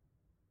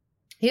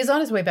 He is on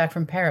his way back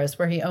from Paris,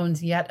 where he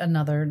owns yet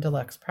another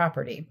deluxe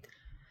property.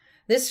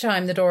 This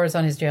time, the doors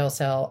on his jail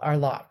cell are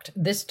locked.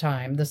 This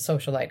time, the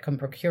socialite cum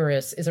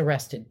procuris is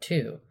arrested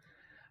too.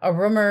 A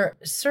rumor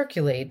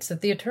circulates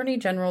that the Attorney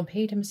General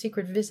paid him a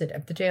secret visit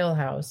at the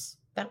jailhouse.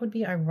 That would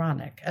be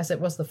ironic, as it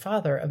was the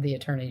father of the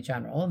Attorney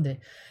General, the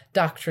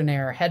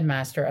doctrinaire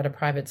headmaster at a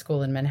private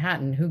school in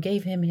Manhattan, who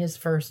gave him his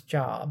first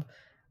job.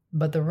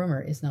 But the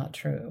rumor is not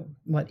true.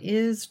 What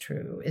is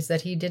true is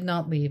that he did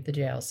not leave the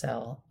jail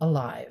cell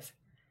alive.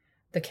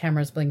 The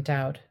cameras blinked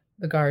out.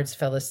 The guards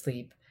fell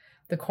asleep.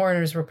 The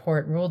coroner's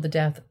report ruled the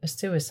death a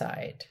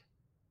suicide.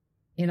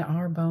 In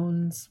our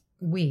bones,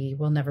 we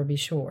will never be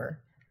sure.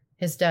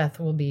 His death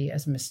will be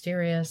as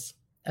mysterious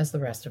as the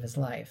rest of his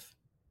life.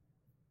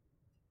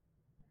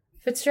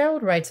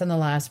 Fitzgerald writes on the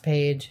last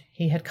page,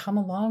 he had come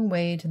a long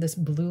way to this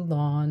blue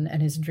lawn,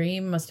 and his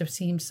dream must have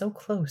seemed so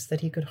close that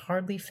he could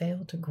hardly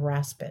fail to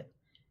grasp it.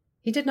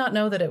 He did not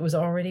know that it was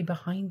already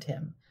behind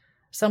him,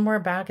 somewhere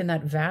back in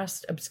that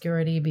vast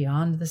obscurity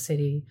beyond the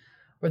city,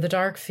 where the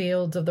dark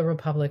fields of the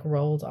Republic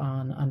rolled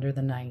on under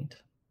the night.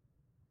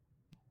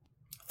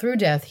 Through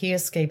death, he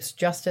escapes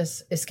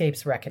justice,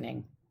 escapes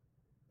reckoning.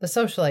 The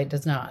socialite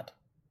does not.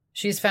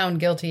 She is found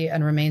guilty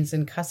and remains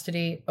in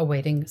custody,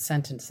 awaiting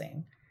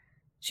sentencing.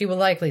 She will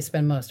likely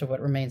spend most of what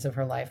remains of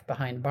her life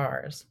behind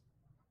bars.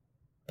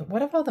 But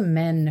what of all the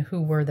men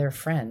who were their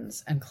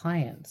friends and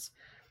clients?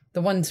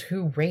 The ones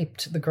who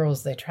raped the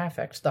girls they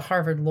trafficked, the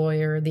Harvard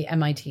lawyer, the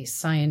MIT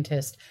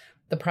scientist,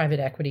 the private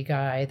equity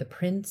guy, the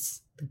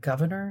prince, the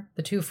governor,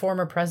 the 2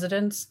 former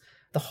presidents,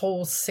 the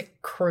whole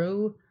sick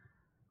crew.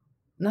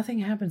 Nothing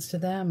happens to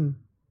them.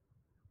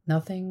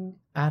 Nothing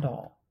at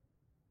all.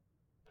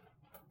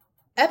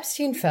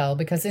 Epstein fell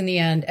because in the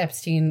end,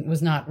 Epstein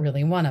was not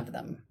really one of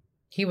them.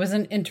 He was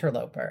an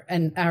interloper,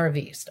 an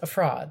arriviste, a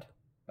fraud,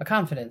 a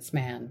confidence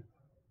man.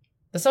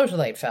 The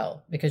socialite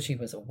fell because she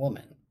was a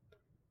woman.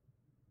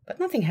 But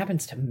nothing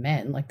happens to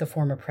men like the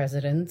former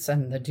presidents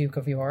and the Duke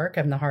of York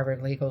and the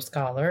Harvard legal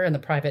scholar and the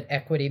private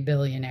equity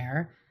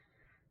billionaire.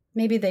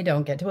 Maybe they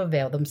don't get to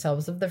avail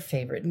themselves of their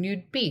favorite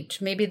nude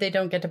beach. Maybe they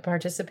don't get to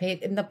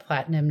participate in the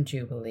Platinum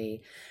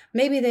Jubilee.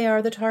 Maybe they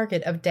are the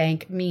target of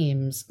dank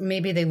memes.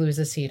 Maybe they lose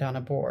a seat on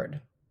a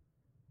board.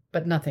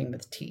 But nothing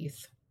with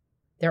teeth.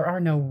 There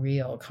are no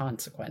real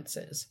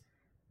consequences.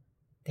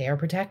 They are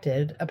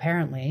protected,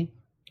 apparently,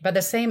 by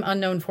the same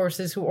unknown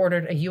forces who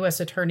ordered a U.S.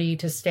 attorney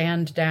to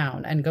stand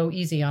down and go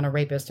easy on a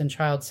rapist and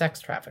child sex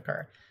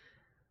trafficker.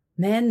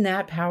 Men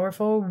that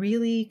powerful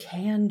really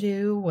can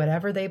do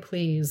whatever they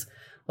please,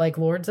 like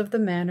lords of the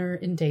manor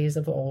in days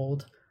of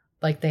old,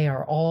 like they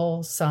are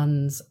all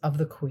sons of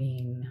the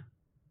queen.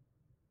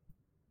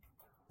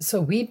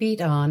 So we beat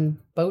on,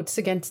 boats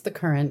against the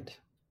current,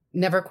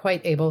 never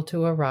quite able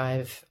to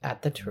arrive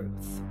at the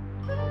truth.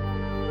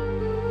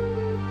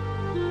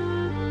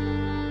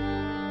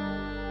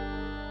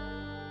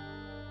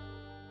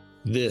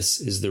 This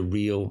is the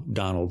real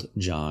Donald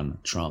John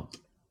Trump.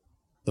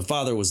 The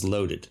father was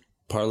loaded,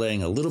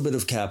 parlaying a little bit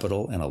of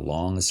capital and a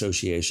long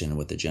association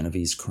with the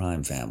Genovese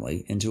crime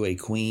family into a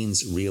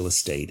Queens real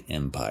estate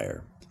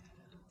empire.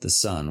 The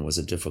son was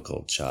a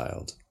difficult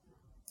child.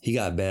 He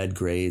got bad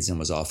grades and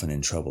was often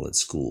in trouble at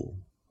school.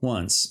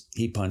 Once,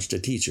 he punched a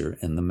teacher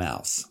in the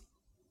mouth.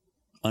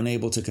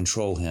 Unable to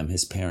control him,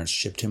 his parents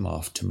shipped him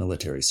off to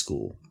military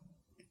school.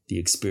 The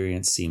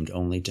experience seemed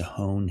only to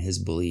hone his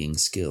bullying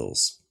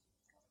skills.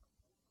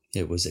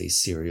 It was a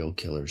serial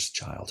killer's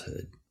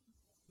childhood.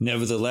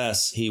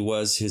 Nevertheless, he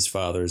was his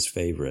father's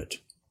favorite.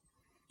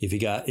 If he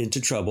got into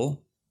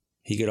trouble,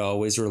 he could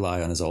always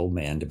rely on his old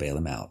man to bail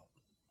him out.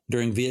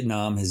 During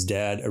Vietnam, his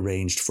dad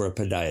arranged for a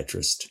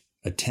podiatrist,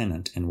 a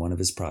tenant in one of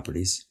his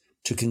properties,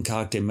 to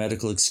concoct a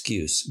medical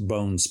excuse,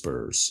 bone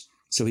spurs,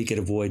 so he could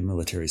avoid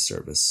military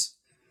service.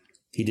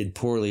 He did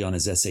poorly on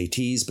his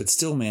SATs, but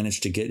still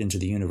managed to get into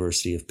the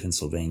University of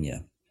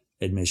Pennsylvania.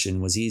 Admission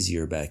was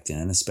easier back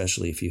then,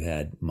 especially if you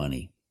had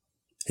money.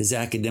 His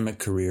academic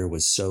career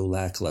was so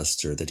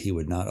lackluster that he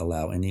would not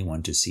allow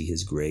anyone to see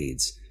his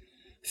grades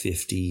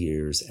 50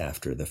 years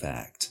after the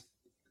fact.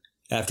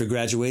 After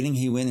graduating,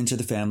 he went into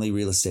the family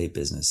real estate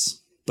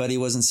business. But he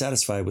wasn't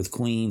satisfied with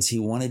Queens. He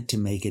wanted to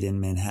make it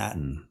in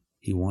Manhattan.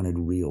 He wanted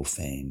real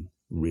fame,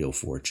 real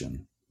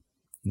fortune.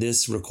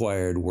 This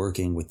required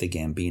working with the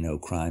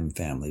Gambino crime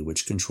family,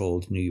 which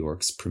controlled New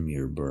York's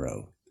premier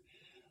borough.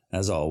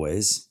 As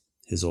always,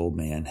 his old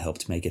man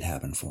helped make it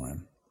happen for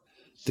him.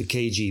 The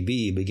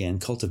KGB began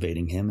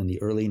cultivating him in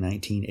the early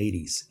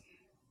 1980s.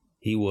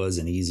 He was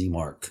an easy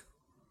mark.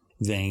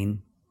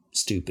 Vain,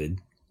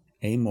 stupid,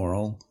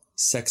 amoral,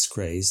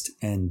 sex-crazed,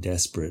 and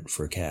desperate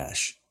for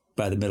cash.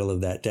 By the middle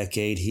of that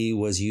decade, he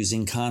was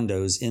using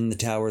condos in the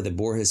tower that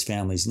bore his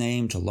family's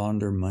name to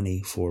launder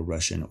money for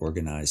Russian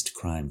organized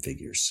crime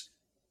figures.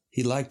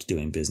 He liked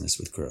doing business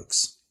with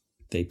crooks.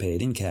 They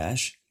paid in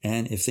cash,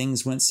 and if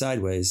things went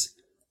sideways,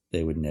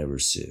 they would never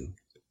sue.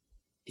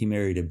 He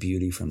married a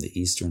beauty from the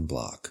Eastern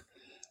Bloc,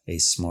 a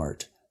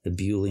smart,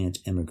 ebullient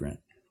immigrant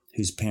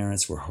whose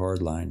parents were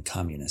hardline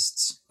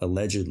communists,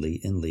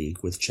 allegedly in league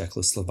with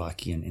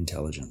Czechoslovakian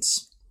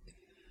intelligence.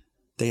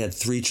 They had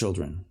 3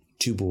 children,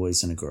 2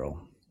 boys and a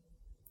girl.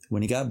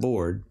 When he got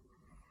bored,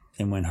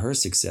 and when her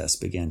success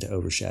began to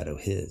overshadow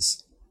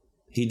his,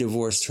 he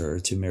divorced her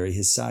to marry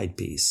his side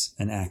piece,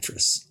 an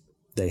actress.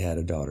 They had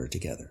a daughter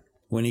together.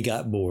 When he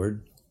got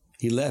bored,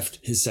 he left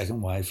his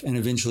second wife and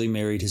eventually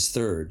married his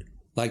third,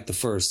 like the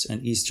first, an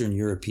Eastern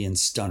European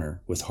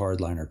stunner with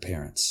hardliner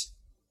parents.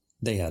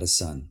 They had a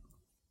son.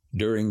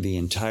 During the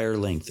entire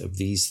length of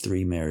these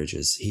 3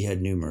 marriages, he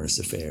had numerous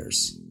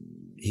affairs.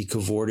 He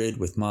cavorted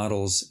with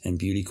models and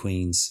beauty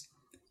queens.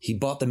 He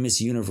bought the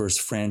Miss Universe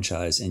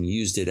franchise and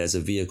used it as a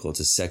vehicle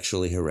to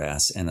sexually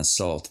harass and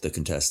assault the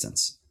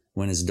contestants.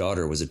 When his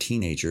daughter was a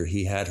teenager,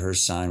 he had her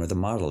sign with a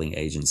modeling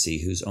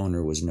agency whose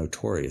owner was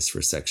notorious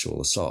for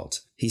sexual assault.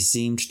 He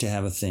seemed to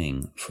have a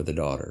thing for the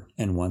daughter,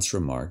 and once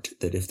remarked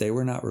that if they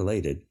were not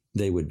related,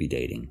 they would be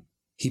dating.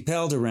 He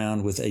palled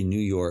around with a New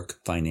York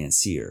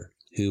financier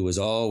who was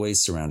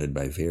always surrounded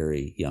by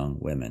very young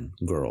women,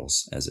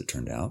 girls, as it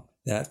turned out.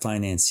 That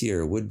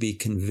financier would be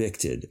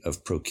convicted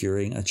of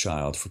procuring a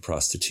child for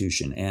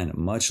prostitution and,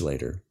 much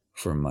later,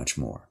 for much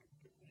more.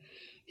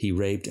 He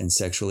raped and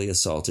sexually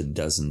assaulted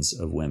dozens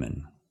of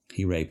women.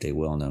 He raped a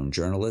well-known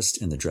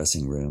journalist in the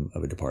dressing room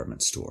of a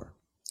department store.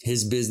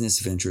 His business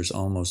ventures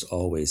almost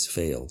always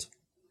failed.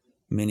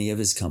 Many of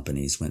his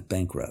companies went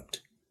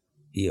bankrupt.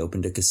 He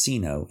opened a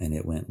casino and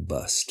it went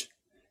bust.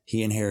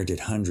 He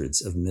inherited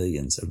hundreds of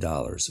millions of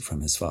dollars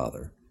from his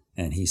father,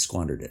 and he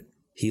squandered it.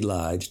 He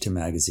lied to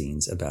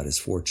magazines about his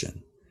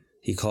fortune.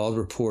 He called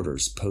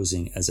reporters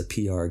posing as a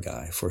PR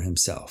guy for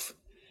himself.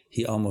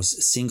 He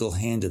almost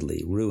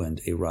single-handedly ruined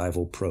a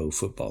rival pro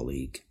football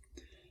league.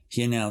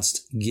 He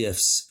announced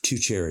gifts to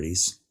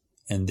charities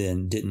and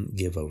then didn't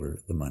give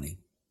over the money.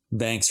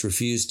 Banks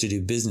refused to do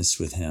business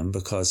with him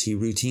because he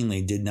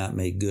routinely did not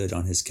make good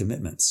on his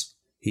commitments.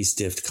 He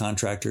stiffed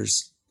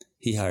contractors.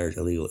 He hired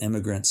illegal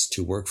immigrants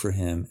to work for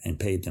him and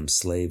paid them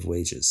slave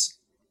wages.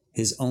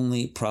 His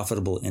only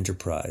profitable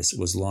enterprise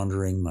was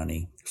laundering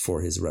money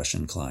for his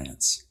Russian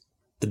clients.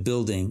 The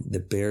building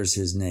that bears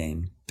his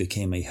name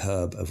became a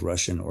hub of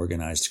Russian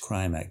organized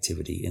crime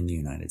activity in the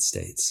United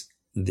States.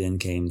 Then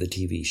came the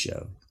TV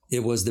show.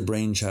 It was the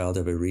brainchild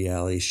of a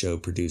reality show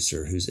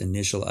producer whose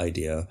initial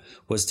idea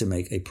was to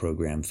make a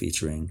program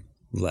featuring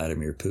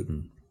Vladimir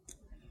Putin.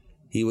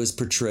 He was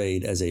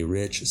portrayed as a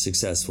rich,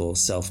 successful,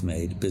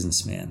 self-made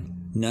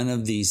businessman. None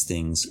of these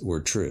things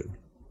were true,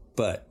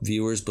 but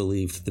viewers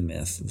believed the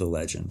myth, the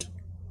legend.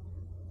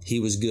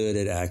 He was good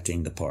at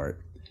acting the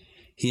part.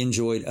 He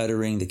enjoyed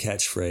uttering the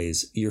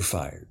catchphrase, "You're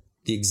fired."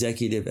 The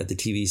executive at the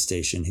TV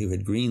station who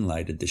had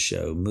green-lighted the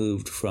show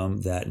moved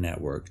from that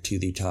network to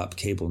the top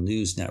cable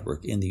news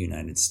network in the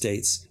United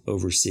States,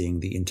 overseeing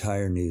the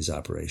entire news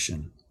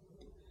operation.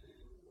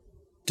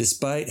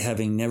 Despite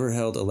having never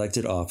held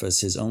elected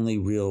office, his only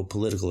real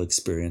political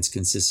experience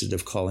consisted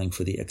of calling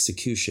for the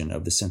execution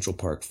of the Central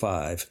Park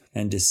Five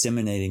and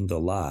disseminating the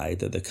lie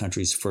that the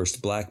country's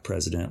first black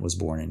president was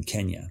born in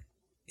Kenya.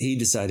 He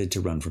decided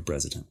to run for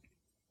president.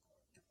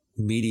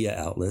 Media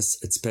outlets,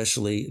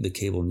 especially the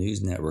cable news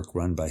network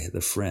run by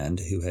the friend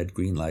who had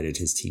greenlighted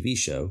his TV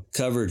show,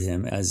 covered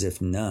him as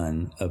if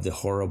none of the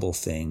horrible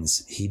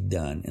things he'd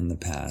done in the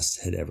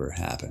past had ever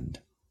happened.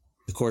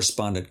 The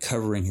correspondent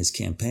covering his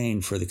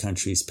campaign for the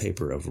country's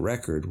paper of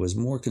record was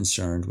more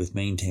concerned with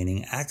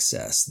maintaining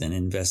access than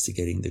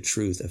investigating the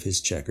truth of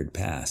his checkered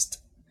past,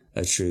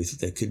 a truth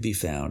that could be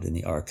found in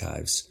the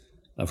archives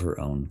of her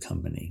own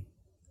company.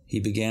 He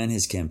began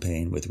his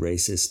campaign with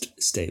racist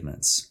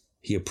statements.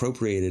 He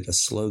appropriated a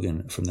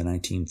slogan from the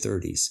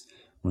 1930s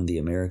when the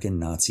American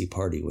Nazi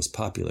Party was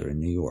popular in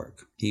New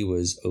York. He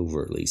was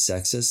overtly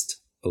sexist,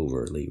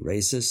 overtly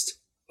racist,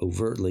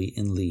 overtly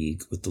in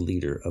league with the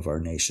leader of our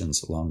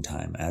nation's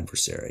longtime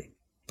adversary.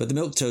 But the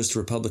milquetoast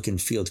Republican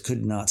field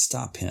could not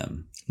stop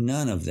him.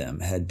 None of them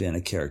had been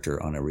a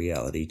character on a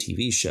reality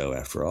TV show,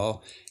 after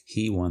all.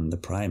 He won the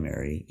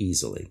primary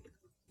easily.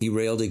 He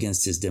railed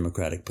against his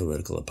Democratic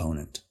political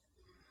opponent.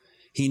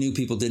 He knew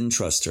people didn't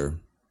trust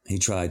her. He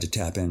tried to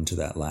tap into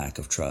that lack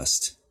of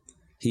trust.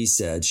 He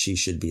said she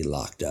should be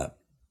locked up.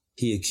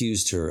 He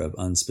accused her of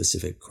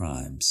unspecific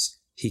crimes.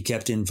 He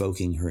kept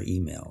invoking her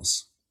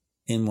emails.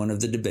 In one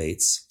of the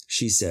debates,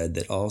 she said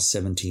that all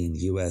 17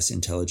 U.S.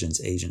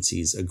 intelligence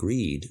agencies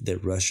agreed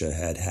that Russia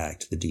had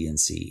hacked the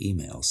DNC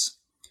emails.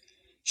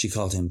 She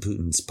called him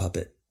Putin's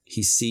puppet.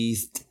 He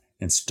seethed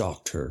and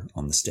stalked her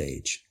on the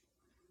stage.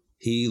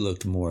 He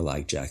looked more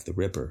like Jack the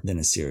Ripper than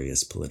a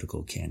serious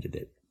political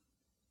candidate.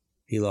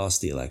 He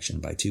lost the election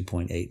by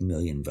 2.8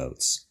 million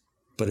votes.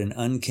 But an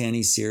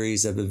uncanny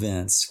series of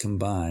events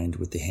combined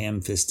with the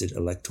ham-fisted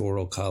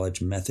electoral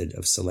college method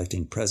of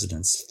selecting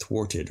presidents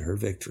thwarted her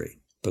victory.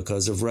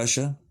 Because of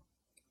Russia,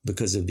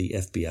 because of the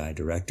FBI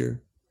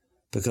director,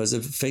 because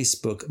of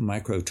Facebook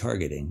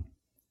micro-targeting,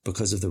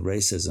 because of the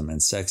racism and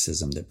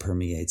sexism that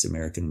permeates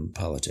American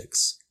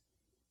politics,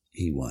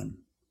 he won.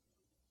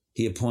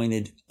 He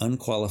appointed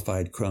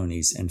unqualified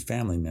cronies and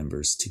family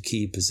members to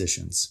key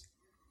positions.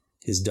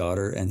 His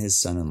daughter and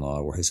his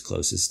son-in-law were his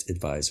closest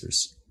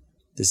advisors.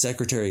 The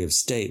Secretary of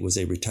State was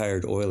a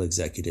retired oil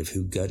executive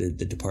who gutted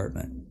the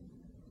department.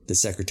 The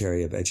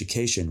Secretary of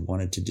Education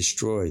wanted to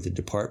destroy the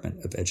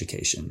Department of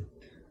Education.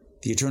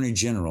 The Attorney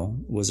General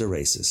was a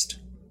racist.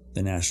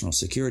 The National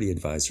Security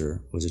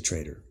Advisor was a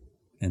traitor,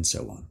 and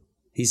so on.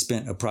 He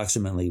spent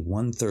approximately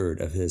one-third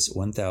of his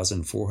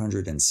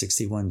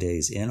 1,461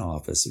 days in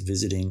office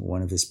visiting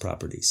one of his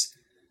properties,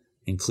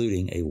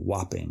 including a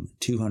whopping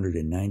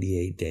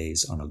 298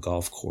 days on a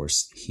golf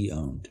course he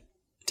owned.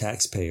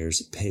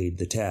 Taxpayers paid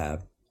the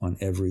tab on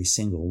every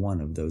single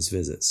one of those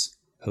visits.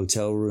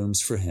 Hotel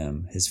rooms for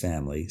him, his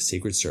family,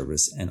 Secret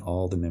Service, and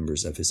all the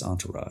members of his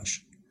entourage.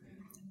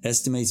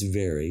 Estimates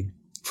vary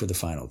for the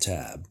final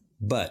tab,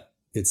 but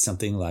it's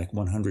something like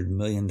 $100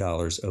 million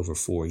over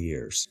 4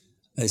 years,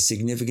 a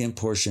significant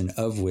portion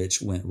of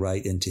which went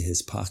right into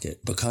his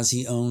pocket because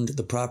he owned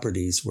the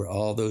properties where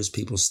all those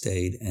people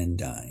stayed and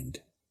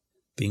dined.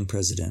 Being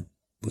president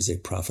was a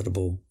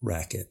profitable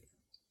racket.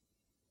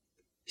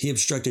 He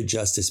obstructed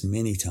justice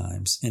many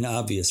times in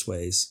obvious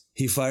ways.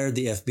 He fired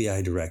the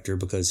FBI director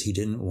because he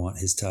didn't want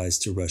his ties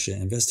to Russia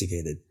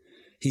investigated.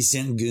 He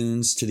sent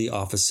goons to the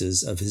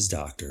offices of his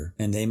doctor,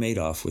 and they made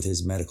off with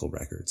his medical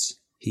records.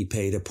 He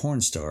paid a porn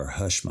star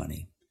hush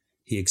money.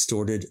 He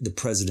extorted the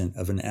president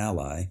of an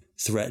ally,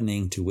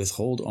 threatening to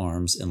withhold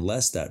arms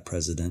unless that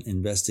president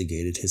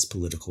investigated his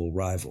political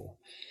rival.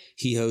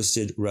 He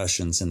hosted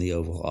Russians in the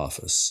Oval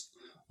Office.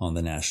 On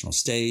the national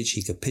stage,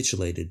 he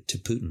capitulated to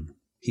Putin.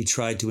 He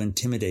tried to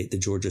intimidate the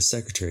Georgia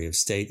Secretary of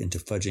State into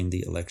fudging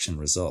the election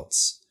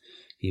results.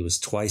 He was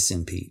twice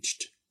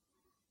impeached.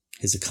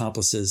 His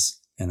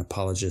accomplices and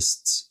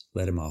apologists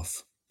let him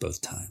off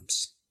both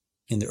times.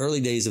 In the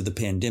early days of the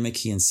pandemic,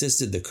 he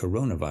insisted the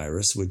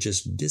coronavirus would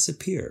just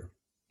disappear.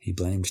 He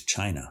blamed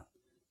China.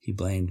 He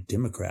blamed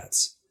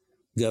Democrats,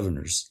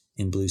 governors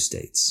in blue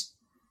states.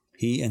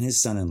 He and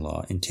his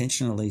son-in-law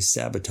intentionally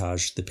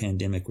sabotaged the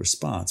pandemic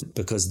response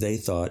because they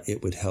thought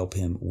it would help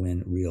him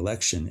win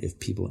re-election if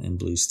people in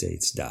blue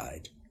states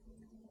died.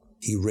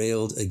 He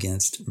railed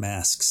against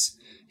masks.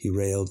 He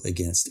railed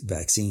against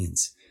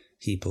vaccines.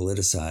 He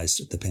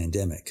politicized the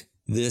pandemic.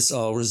 This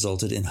all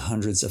resulted in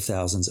hundreds of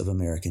thousands of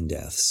American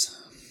deaths,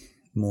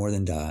 more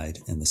than died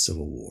in the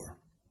Civil War.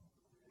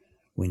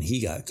 When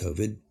he got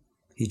COVID,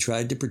 he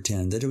tried to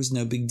pretend that it was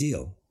no big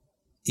deal.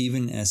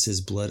 Even as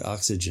his blood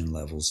oxygen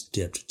levels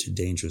dipped to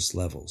dangerous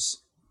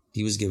levels,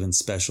 he was given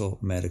special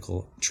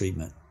medical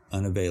treatment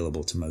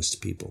unavailable to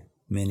most people.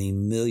 Many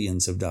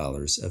millions of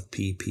dollars of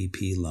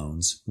PPP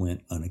loans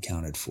went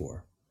unaccounted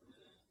for.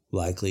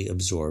 likely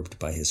absorbed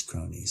by his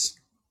cronies.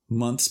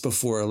 Months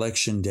before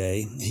Election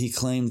Day, he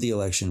claimed the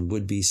election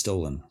would be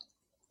stolen.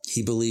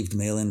 He believed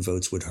mail-in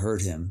votes would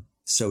hurt him,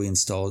 so he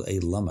installed a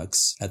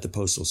lummox at the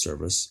Postal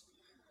Service,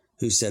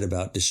 who set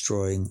about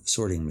destroying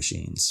sorting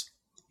machines.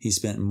 He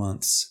spent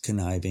months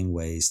conniving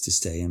ways to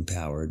stay in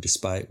power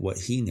despite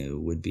what he knew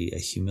would be a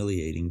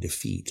humiliating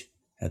defeat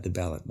at the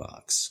ballot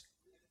box.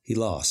 He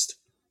lost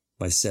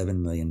by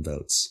 7 million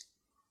votes.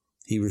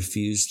 He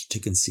refused to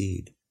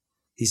concede.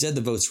 He said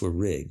the votes were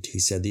rigged. He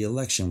said the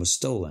election was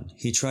stolen.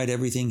 He tried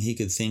everything he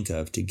could think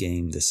of to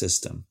game the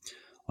system.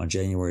 On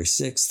January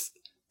 6th,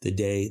 the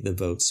day the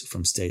votes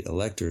from state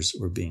electors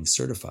were being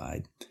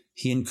certified,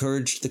 he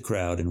encouraged the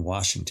crowd in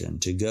Washington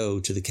to go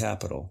to the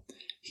Capitol.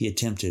 He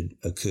attempted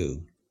a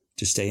coup.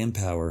 To stay in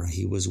power,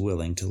 he was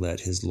willing to let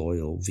his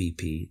loyal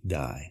VP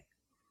die.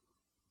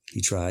 He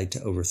tried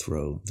to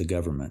overthrow the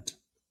government.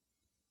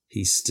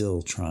 He's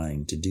still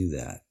trying to do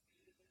that.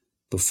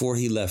 Before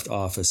he left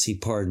office, he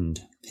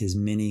pardoned his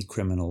many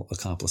criminal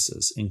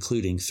accomplices,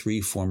 including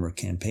 3 former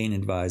campaign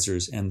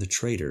advisors and the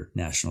traitor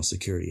National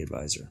Security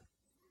Advisor.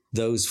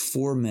 Those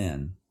 4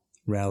 men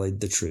rallied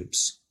the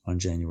troops on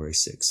January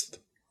 6th.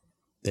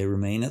 They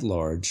remain at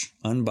large,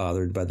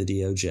 unbothered by the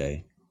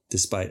DOJ,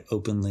 despite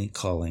openly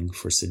calling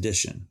for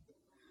sedition.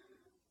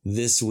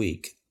 This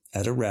week,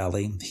 at a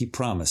rally, he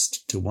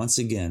promised to once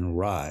again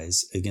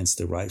rise against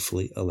the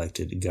rightfully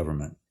elected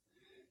government.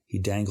 He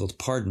dangled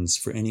pardons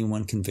for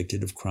anyone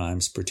convicted of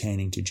crimes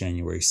pertaining to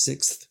January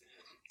 6th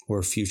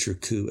or future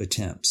coup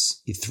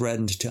attempts. He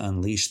threatened to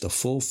unleash the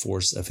full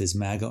force of his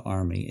MAGA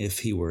army if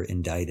he were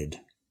indicted.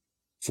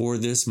 For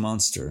this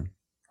monster,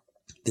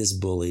 this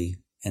bully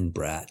and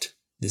brat,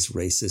 this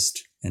racist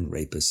and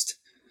rapist,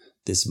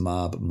 this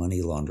mob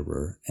money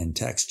launderer and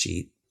tax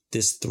cheat,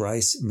 this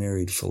thrice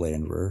married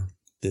philanderer,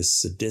 this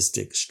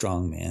sadistic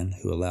strongman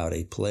who allowed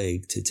a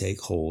plague to take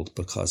hold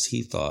because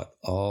he thought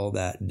all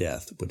that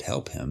death would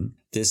help him,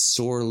 this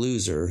sore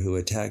loser who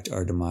attacked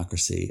our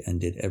democracy and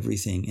did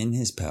everything in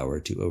his power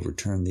to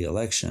overturn the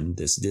election,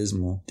 this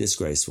dismal,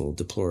 disgraceful,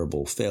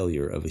 deplorable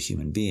failure of a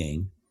human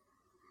being,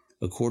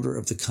 a quarter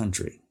of the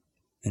country,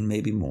 and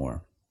maybe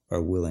more,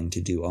 are willing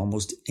to do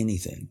almost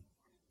anything,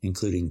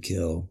 including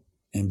kill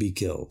and be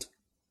killed.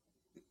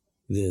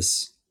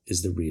 This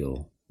is the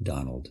real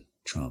Donald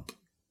Trump.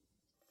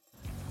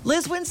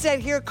 Liz Winstead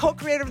here,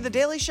 co-creator of The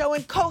Daily Show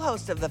and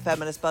co-host of the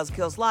Feminist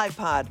Buzzkills Live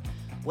Pod.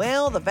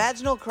 Well, the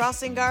vaginal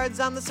crossing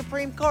guards on the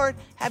Supreme Court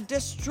have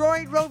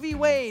destroyed Roe v.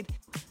 Wade.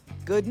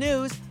 Good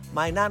news,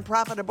 my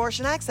nonprofit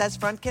Abortion Access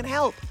Front can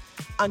help.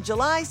 On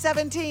July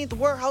 17th,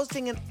 we're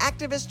hosting an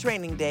activist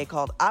training day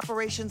called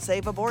Operation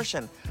Save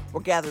Abortion.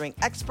 We're gathering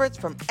experts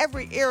from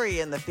every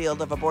area in the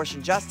field of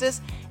abortion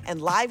justice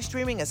and live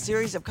streaming a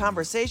series of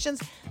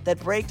conversations that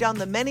break down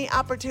the many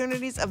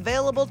opportunities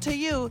available to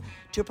you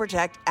to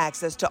protect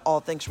access to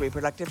all things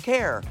reproductive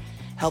care.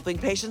 Helping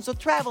patients with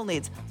travel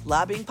needs,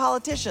 lobbying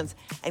politicians,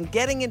 and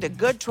getting into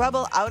good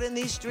trouble out in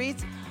these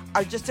streets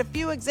are just a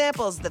few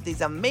examples that these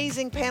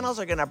amazing panels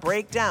are going to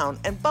break down,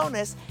 and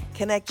bonus,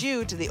 connect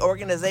you to the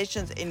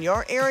organizations in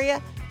your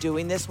area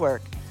doing this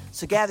work.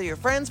 So gather your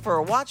friends for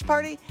a watch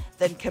party,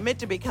 then commit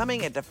to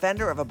becoming a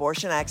defender of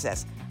abortion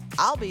access.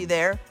 I'll be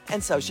there,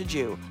 and so should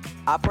you.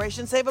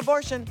 Operation Save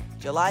Abortion,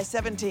 July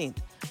 17th.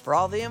 For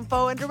all the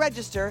info and to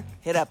register,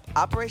 hit up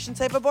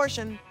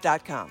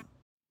OperationSaveAbortion.com.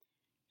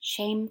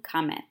 Shame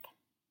Cometh,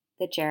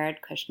 the Jared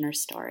Kushner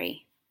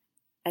story.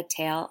 A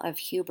tale of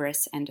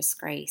hubris and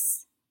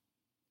disgrace.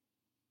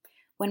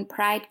 When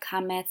pride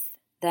cometh,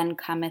 then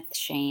cometh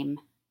shame,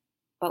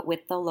 but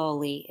with the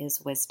lowly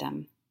is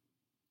wisdom.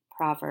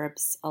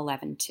 Proverbs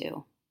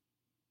 11:2.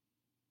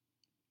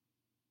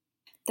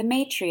 The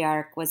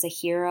matriarch was a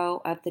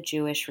hero of the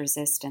Jewish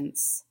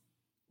resistance,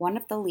 one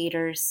of the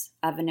leaders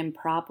of an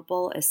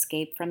improbable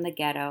escape from the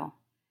ghetto.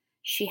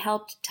 She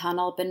helped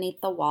tunnel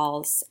beneath the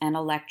walls and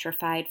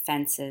electrified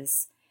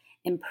fences,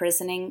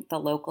 imprisoning the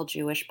local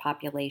Jewish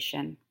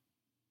population.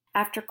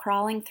 After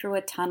crawling through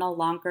a tunnel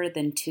longer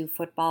than 2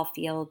 football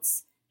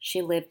fields,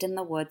 she lived in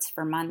the woods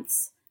for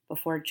months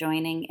before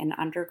joining an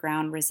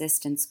underground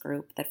resistance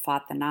group that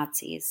fought the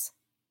Nazis.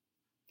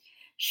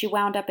 She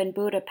wound up in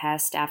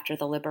Budapest after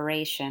the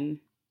liberation.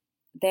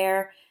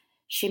 There,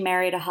 she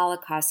married a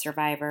Holocaust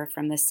survivor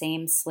from the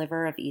same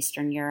sliver of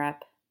Eastern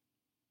Europe.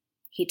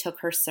 He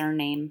took her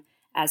surname,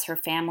 as her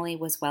family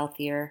was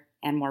wealthier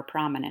and more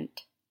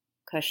prominent,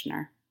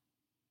 Kushner.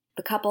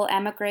 The couple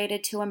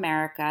emigrated to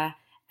America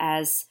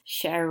as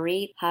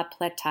She'erit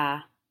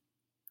HaPleta,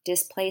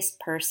 displaced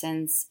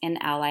persons in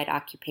Allied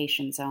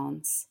occupation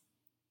zones.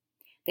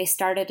 They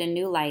started a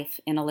new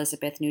life in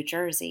Elizabeth, New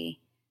Jersey.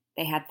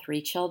 They had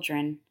 3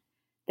 children.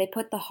 They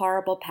put the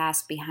horrible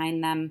past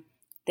behind them.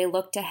 They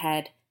looked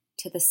ahead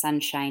to the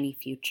sunshiny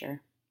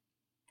future.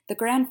 The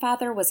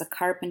grandfather was a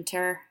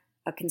carpenter,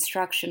 a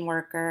construction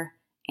worker,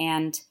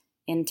 and,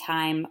 in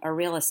time, a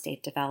real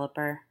estate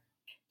developer.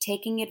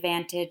 Taking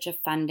advantage of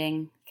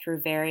funding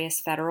through various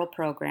federal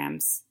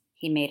programs,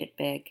 he made it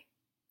big.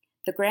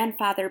 The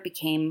grandfather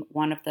became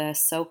one of the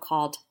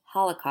so-called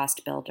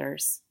Holocaust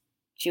builders,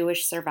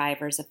 Jewish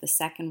survivors of the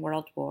Second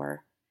World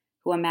War,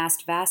 who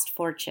amassed vast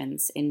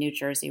fortunes in New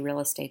Jersey real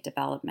estate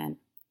development.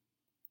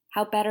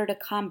 How better to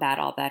combat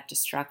all that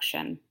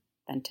destruction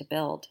than to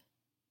build?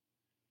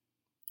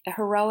 A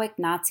heroic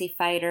Nazi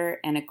fighter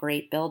and a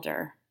great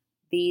builder.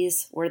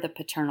 These were the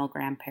paternal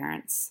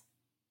grandparents.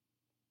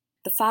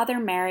 The father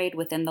married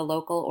within the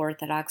local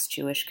Orthodox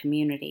Jewish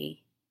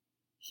community.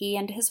 He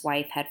and his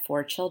wife had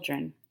 4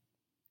 children,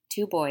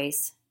 2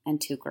 boys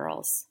and 2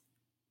 girls.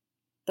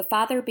 The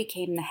father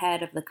became the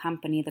head of the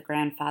company the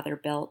grandfather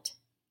built.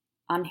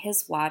 On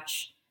his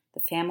watch, the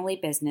family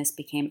business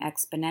became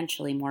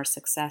exponentially more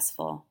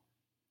successful.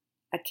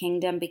 A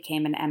kingdom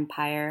became an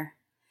empire.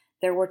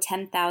 There were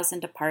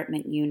 10,000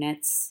 apartment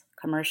units,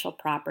 commercial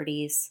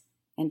properties,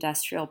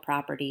 industrial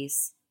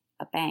properties,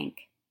 a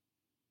bank.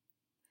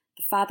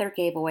 The father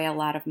gave away a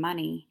lot of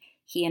money.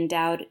 He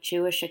endowed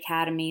Jewish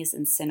academies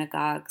and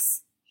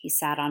synagogues. He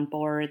sat on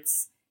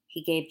boards.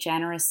 He gave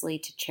generously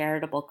to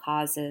charitable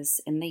causes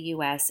in the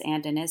U.S.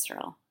 and in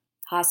Israel,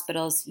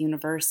 hospitals,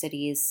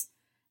 universities,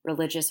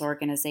 religious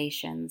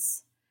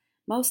organizations.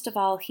 Most of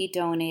all, he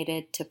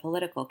donated to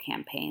political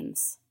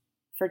campaigns,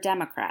 for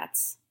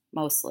Democrats,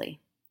 mostly.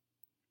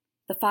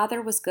 The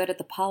father was good at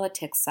the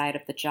politics side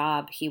of the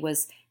job. He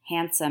was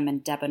handsome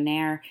and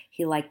debonair.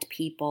 He liked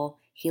people.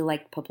 He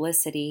liked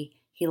publicity.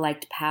 He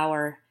liked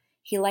power.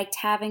 He liked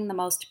having the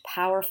most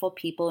powerful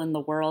people in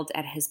the world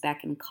at his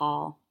beck and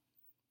call.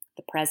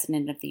 The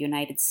President of the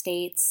United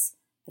States,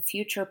 the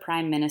future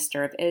Prime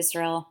Minister of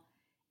Israel,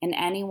 and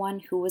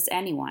anyone who was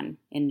anyone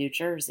in New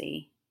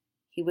Jersey.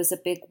 He was a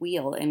big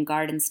wheel in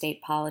Garden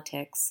State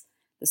politics,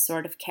 the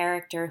sort of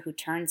character who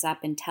turns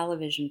up in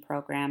television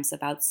programs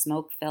about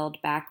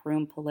smoke-filled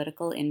backroom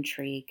political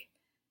intrigue,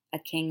 a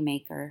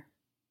kingmaker.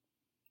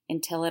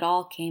 Until it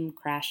all came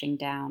crashing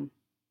down.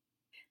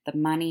 The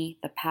money,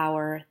 the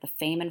power, the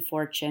fame and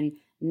fortune,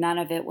 none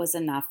of it was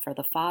enough for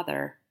the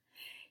father.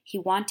 He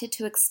wanted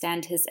to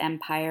extend his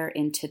empire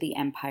into the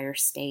Empire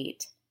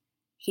State.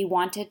 He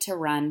wanted to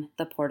run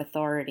the Port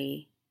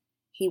Authority.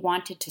 He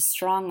wanted to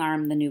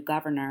strong-arm the new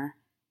governor.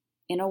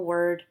 In a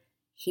word,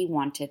 he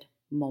wanted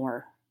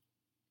more.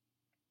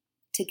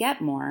 To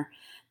get more,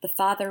 the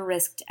father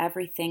risked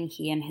everything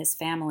he and his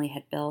family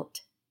had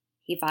built.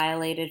 He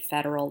violated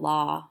federal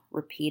law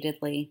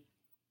repeatedly.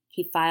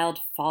 He filed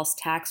false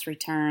tax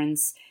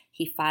returns.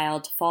 He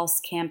filed false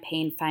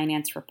campaign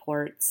finance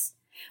reports.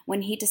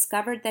 When he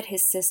discovered that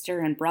his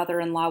sister and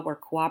brother-in-law were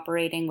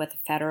cooperating with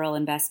a federal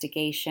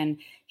investigation,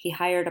 he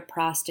hired a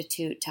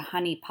prostitute to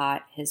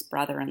honeypot his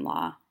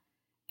brother-in-law,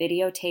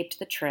 videotaped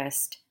the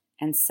tryst,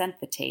 and sent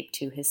the tape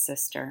to his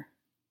sister.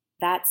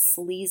 That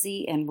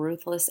sleazy and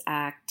ruthless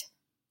act,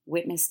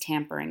 witness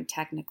tampering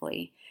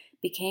technically,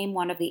 became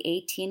one of the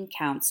 18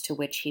 counts to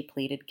which he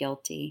pleaded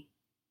guilty.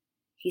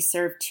 He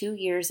served 2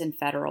 years in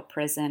federal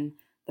prison,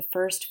 the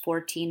first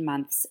 14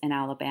 months in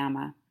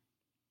Alabama.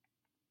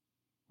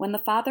 When the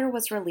father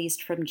was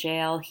released from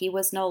jail, he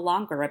was no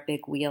longer a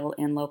big wheel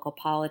in local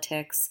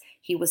politics.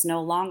 He was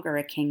no longer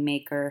a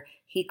kingmaker.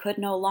 He could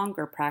no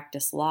longer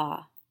practice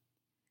law.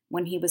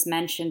 When he was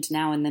mentioned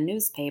now in the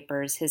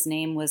newspapers, his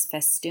name was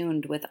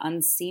festooned with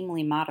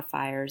unseemly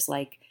modifiers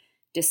like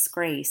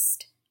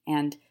disgraced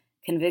and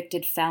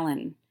convicted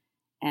felon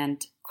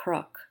and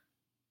crook.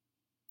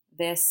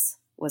 This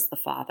was the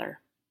father.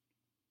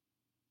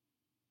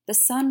 The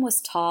son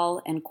was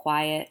tall and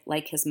quiet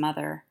like his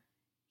mother.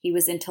 He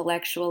was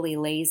intellectually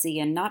lazy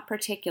and not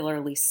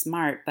particularly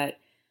smart, but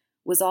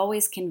was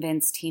always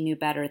convinced he knew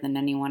better than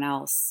anyone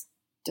else,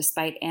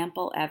 despite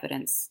ample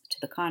evidence to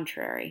the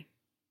contrary.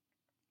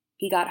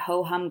 He got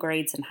ho-hum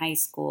grades in high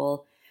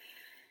school.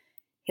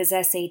 His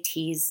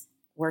SATs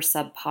were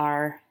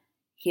subpar.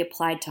 He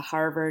applied to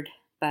Harvard,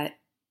 but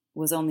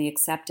was only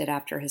accepted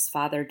after his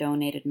father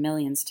donated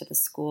millions to the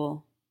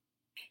school.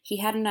 He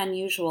had an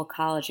unusual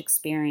college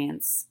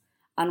experience.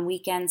 On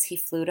weekends, he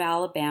flew to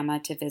Alabama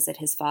to visit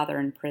his father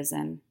in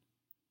prison.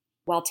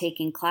 While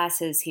taking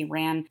classes, he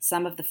ran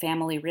some of the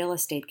family real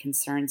estate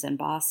concerns in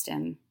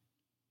Boston.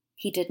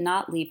 He did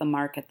not leave a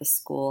mark at the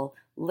school.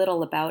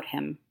 Little about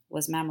him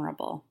was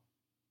memorable.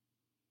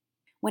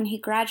 When he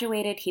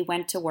graduated, he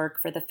went to work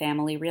for the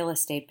family real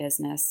estate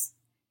business.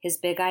 His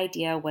big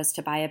idea was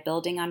to buy a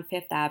building on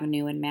Fifth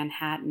Avenue in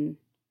Manhattan.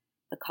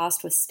 The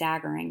cost was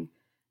staggering,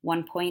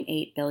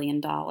 $1.8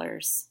 billion.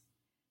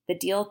 The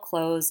deal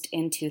closed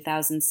in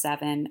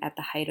 2007 at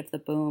the height of the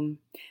boom.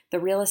 The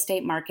real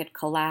estate market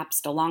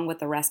collapsed along with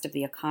the rest of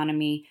the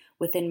economy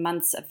within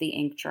months of the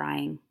ink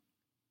drying.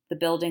 The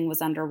building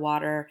was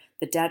underwater.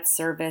 The debt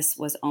service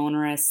was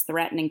onerous,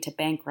 threatening to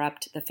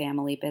bankrupt the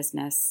family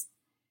business.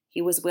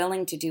 He was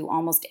willing to do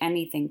almost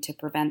anything to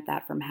prevent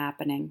that from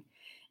happening.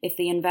 If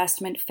the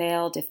investment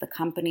failed, if the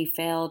company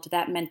failed,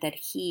 that meant that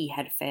he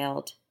had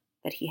failed,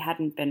 that he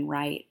hadn't been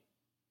right.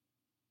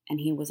 And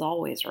he was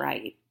always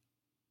right.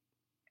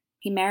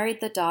 He married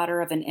the daughter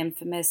of an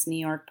infamous New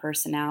York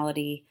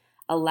personality,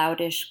 a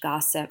loutish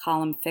gossip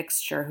column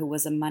fixture who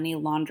was a money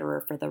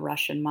launderer for the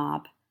Russian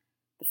mob.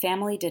 The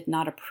family did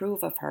not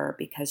approve of her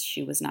because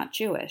she was not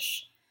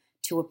Jewish.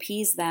 To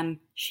appease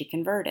them, she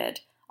converted,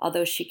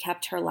 although she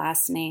kept her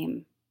last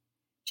name,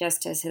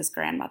 just as his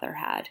grandmother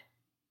had.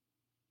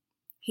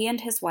 He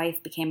and his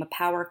wife became a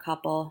power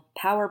couple,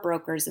 power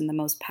brokers in the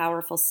most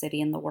powerful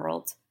city in the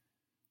world.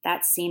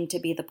 That seemed to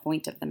be the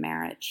point of the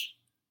marriage.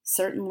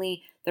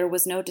 Certainly, there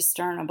was no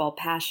discernible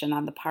passion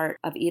on the part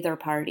of either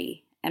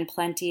party, and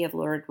plenty of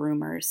lurid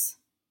rumors.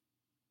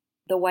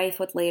 The wife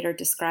would later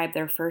describe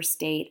their first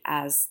date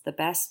as the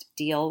best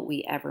deal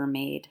we ever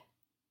made.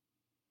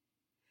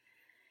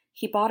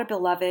 He bought a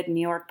beloved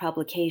New York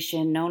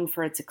publication known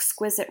for its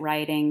exquisite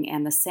writing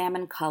and the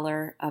salmon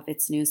color of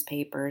its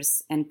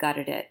newspapers and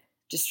gutted it,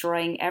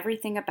 destroying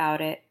everything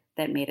about it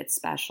that made it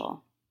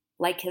special.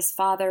 Like his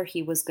father,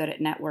 he was good at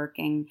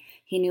networking.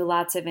 He knew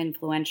lots of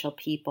influential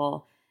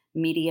people,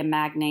 media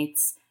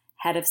magnates,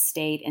 head of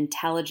state,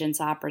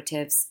 intelligence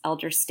operatives,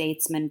 elder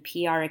statesmen,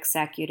 PR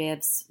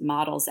executives,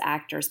 models,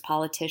 actors,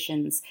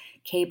 politicians,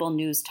 cable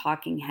news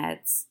talking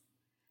heads.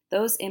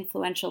 Those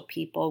influential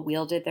people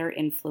wielded their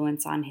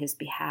influence on his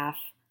behalf,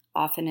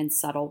 often in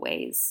subtle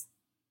ways.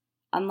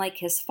 Unlike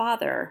his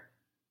father,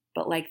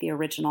 but like the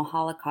original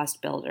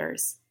Holocaust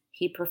builders,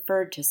 he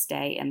preferred to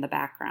stay in the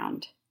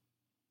background.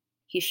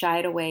 He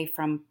shied away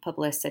from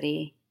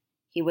publicity.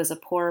 He was a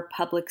poor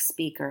public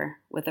speaker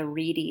with a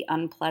reedy,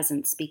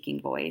 unpleasant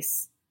speaking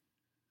voice.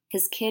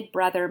 His kid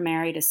brother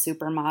married a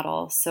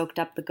supermodel, soaked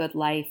up the good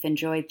life,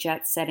 enjoyed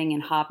jet-setting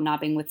and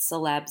hobnobbing with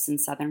celebs in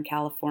Southern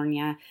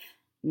California.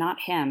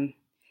 Not him.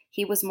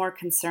 He was more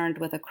concerned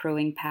with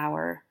accruing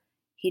power.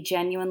 He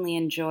genuinely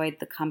enjoyed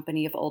the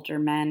company of older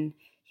men.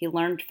 He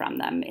learned from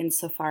them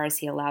insofar as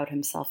he allowed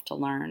himself to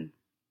learn.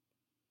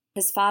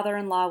 His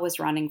father-in-law was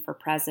running for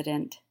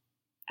president.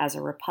 As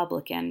a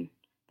Republican,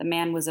 the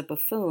man was a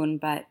buffoon,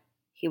 but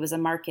he was a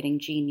marketing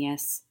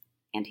genius,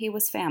 and he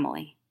was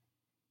family.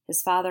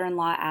 His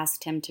father-in-law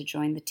asked him to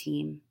join the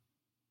team,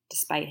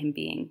 despite him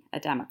being a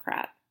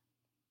Democrat.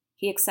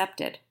 He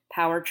accepted.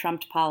 Power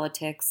trumped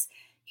politics.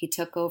 He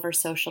took over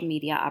social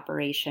media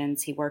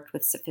operations. He worked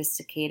with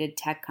sophisticated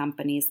tech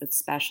companies that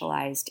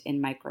specialized in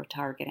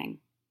micro-targeting.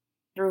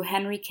 Through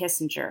Henry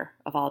Kissinger,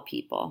 of all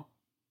people,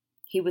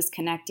 he was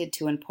connected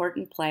to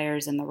important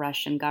players in the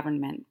Russian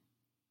government.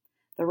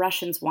 The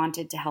Russians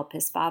wanted to help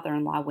his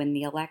father-in-law win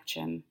the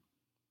election.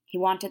 He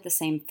wanted the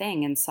same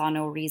thing and saw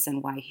no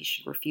reason why he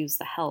should refuse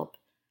the help.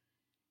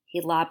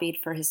 He lobbied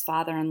for his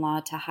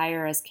father-in-law to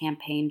hire as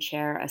campaign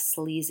chair a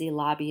sleazy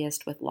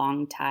lobbyist with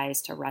long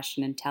ties to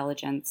Russian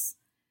intelligence.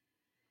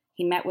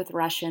 He met with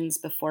Russians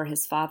before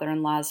his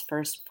father-in-law's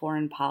first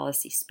foreign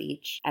policy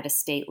speech at a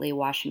stately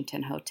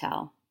Washington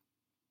hotel.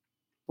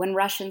 When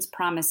Russians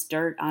promised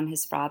dirt on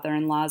his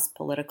father-in-law's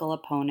political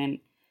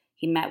opponent,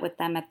 he met with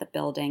them at the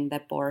building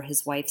that bore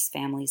his wife's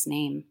family's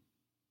name.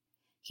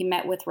 He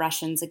met with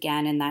Russians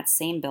again in that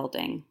same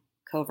building,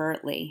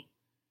 covertly,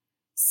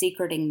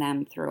 secreting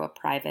them through a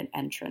private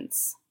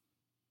entrance.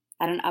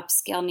 At an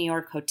upscale New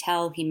York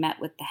hotel, he met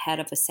with the head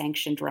of a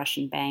sanctioned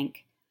Russian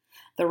bank.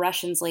 The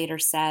Russians later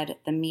said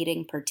the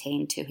meeting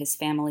pertained to his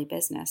family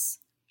business.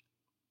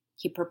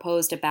 He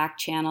proposed a back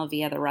channel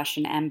via the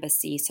Russian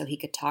embassy so he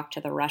could talk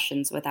to the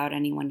Russians without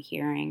anyone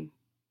hearing.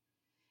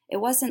 It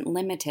wasn't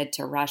limited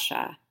to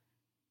Russia.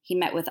 He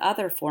met with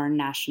other foreign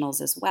nationals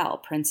as well,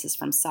 princes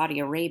from Saudi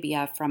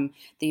Arabia, from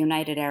the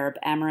United Arab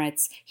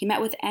Emirates. He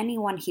met with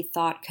anyone he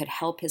thought could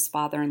help his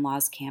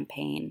father-in-law's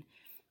campaign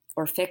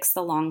or fix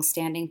the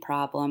long-standing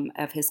problem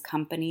of his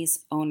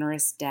company's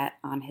onerous debt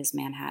on his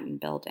Manhattan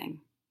building.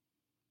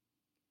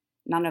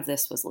 None of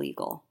this was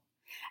legal.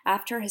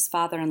 After his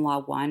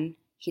father-in-law won,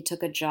 he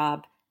took a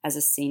job as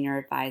a senior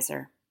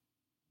advisor.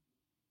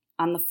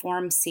 On the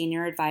form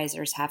senior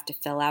advisors have to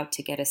fill out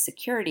to get a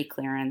security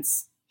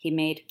clearance, he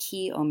made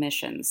key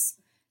omissions,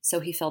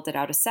 so he filled it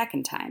out a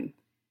second time.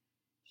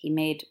 He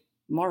made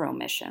more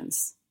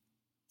omissions,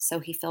 so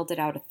he filled it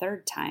out a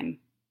third time.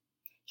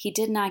 He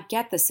did not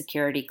get the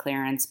security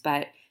clearance,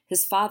 but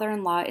his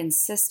father-in-law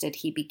insisted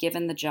he be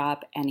given the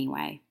job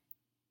anyway.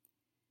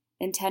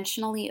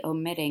 Intentionally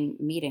omitting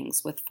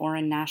meetings with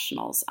foreign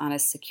nationals on a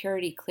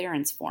security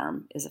clearance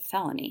form is a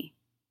felony,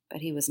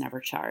 but he was never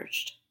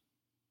charged.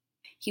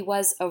 He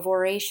was a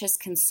voracious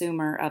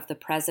consumer of the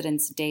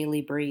president's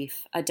daily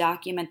brief, a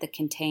document that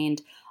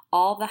contained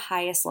all the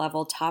highest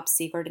level top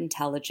secret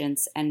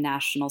intelligence and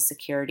national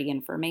security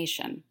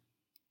information.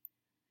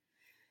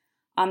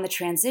 On the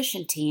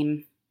transition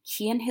team,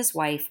 he and his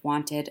wife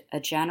wanted a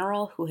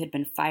general who had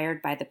been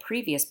fired by the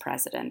previous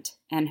president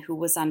and who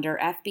was under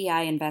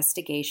FBI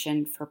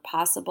investigation for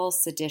possible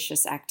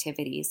seditious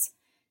activities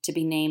to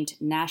be named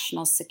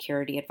National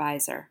Security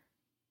Advisor.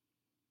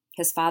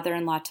 His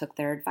father-in-law took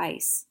their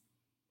advice.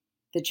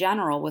 The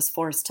general was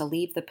forced to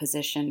leave the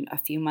position a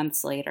few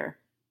months later,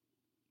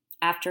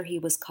 after he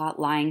was caught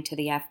lying to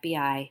the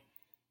FBI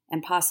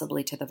and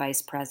possibly to the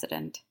vice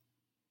president.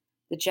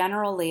 The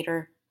general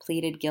later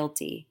pleaded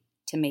guilty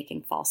to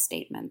making false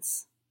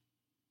statements.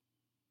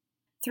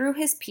 Through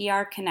his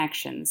PR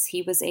connections,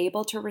 he was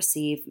able to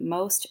receive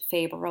most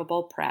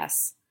favorable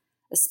press,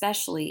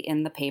 especially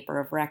in the paper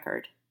of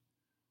record.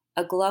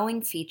 A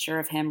glowing feature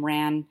of him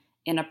ran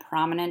in a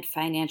prominent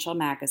financial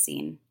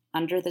magazine,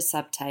 under the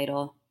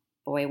subtitle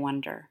Boy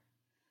Wonder.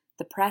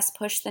 The press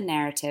pushed the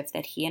narrative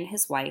that he and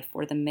his wife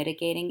were the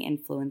mitigating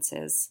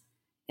influences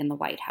in the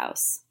White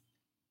House.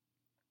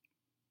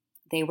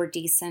 They were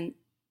decent,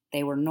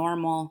 they were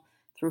normal.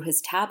 Through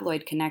his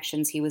tabloid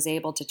connections, he was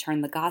able to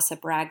turn the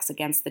gossip rags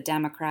against the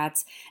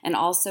Democrats and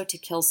also to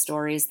kill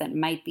stories that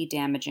might be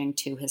damaging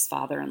to his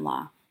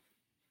father-in-law.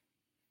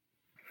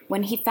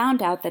 When he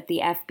found out that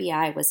the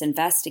FBI was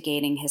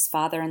investigating his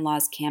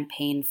father-in-law's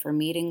campaign for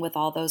meeting with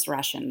all those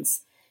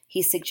Russians,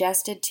 he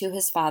suggested to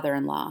his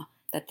father-in-law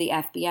that the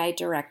FBI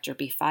director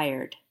be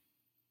fired.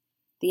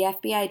 The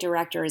FBI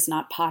director is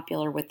not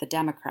popular with the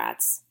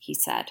Democrats, he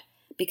said,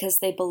 because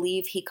they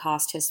believe he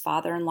cost his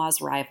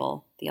father-in-law's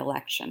rival the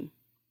election.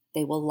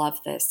 They will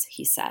love this,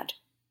 he said.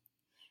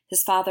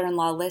 His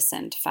father-in-law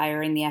listened,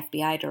 firing the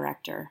FBI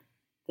director.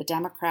 The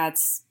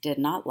Democrats did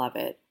not love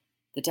it.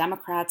 The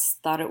Democrats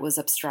thought it was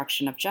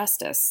obstruction of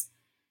justice.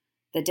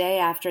 The day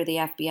after the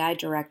FBI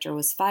director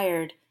was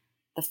fired,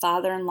 the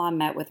father-in-law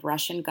met with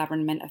Russian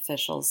government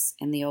officials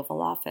in the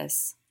Oval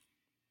Office.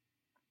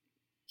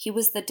 He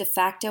was the de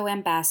facto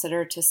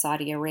ambassador to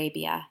Saudi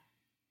Arabia.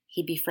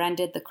 He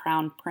befriended the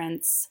crown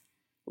prince,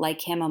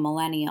 like him a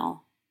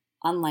millennial,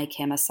 unlike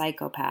him a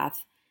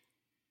psychopath.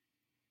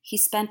 He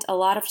spent a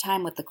lot of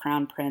time with the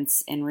crown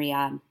prince in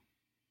Riyadh,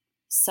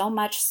 so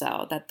much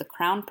so that the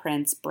crown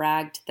prince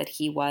bragged that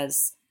he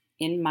was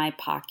in my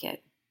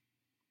pocket.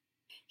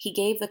 He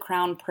gave the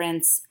crown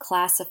prince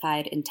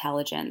classified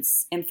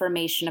intelligence,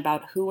 information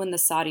about who in the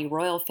Saudi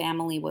royal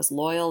family was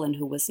loyal and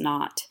who was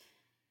not.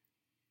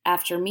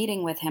 After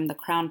meeting with him, the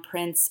crown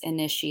prince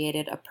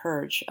initiated a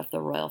purge of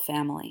the royal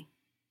family.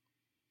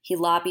 He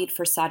lobbied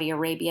for Saudi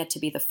Arabia to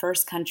be the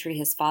first country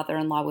his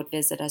father-in-law would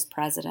visit as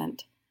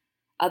president.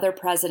 Other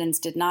presidents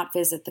did not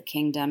visit the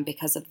kingdom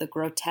because of the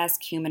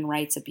grotesque human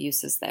rights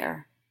abuses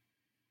there.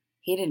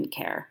 He didn't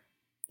care.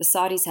 The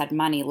Saudis had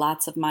money,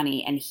 lots of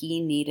money, and he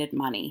needed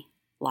money,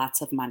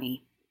 lots of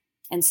money.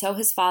 And so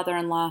his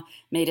father-in-law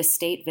made a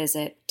state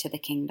visit to the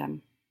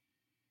kingdom.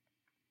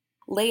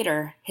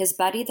 Later, his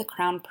buddy the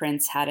crown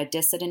prince had a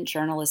dissident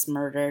journalist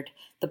murdered,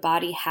 the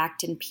body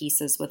hacked in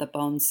pieces with a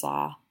bone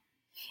saw.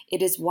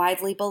 It is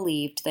widely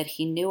believed that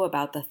he knew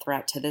about the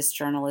threat to this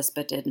journalist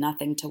but did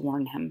nothing to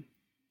warn him.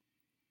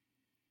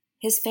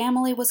 His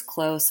family was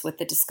close with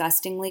the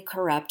disgustingly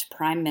corrupt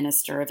Prime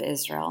Minister of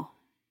Israel.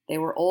 They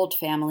were old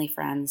family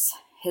friends.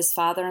 His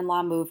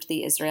father-in-law moved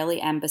the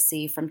Israeli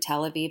embassy from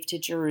Tel Aviv to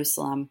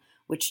Jerusalem,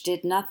 which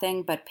did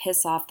nothing but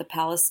piss off the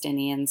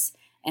Palestinians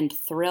and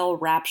thrill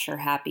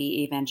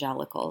rapture-happy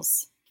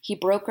evangelicals. He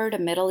brokered a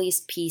Middle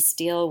East peace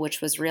deal,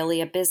 which was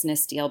really a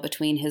business deal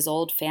between his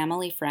old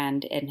family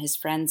friend and his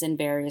friends in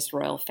various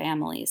royal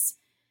families.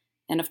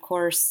 And of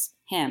course,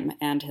 him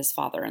and his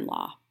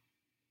father-in-law.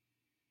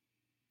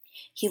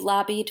 He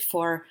lobbied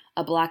for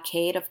a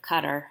blockade of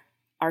Qatar,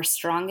 our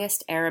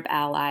strongest Arab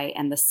ally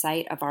and the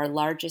site of our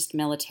largest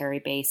military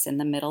base in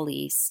the Middle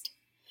East,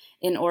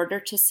 in order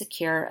to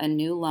secure a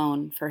new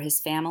loan for his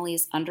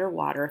family's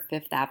underwater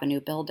Fifth Avenue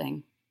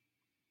building.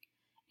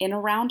 In a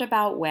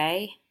roundabout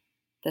way,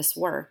 this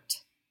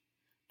worked.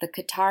 The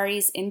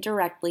Qataris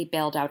indirectly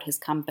bailed out his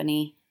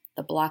company.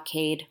 The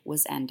blockade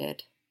was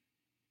ended.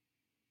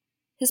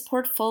 His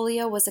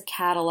portfolio was a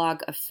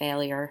catalog of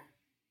failure.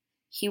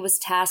 He was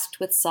tasked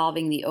with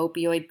solving the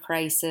opioid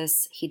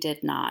crisis. He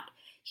did not.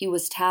 He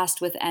was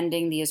tasked with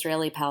ending the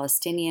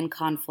Israeli-Palestinian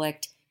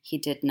conflict. He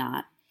did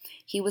not.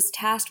 He was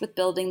tasked with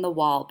building the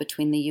wall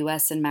between the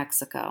U.S. and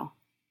Mexico.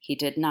 He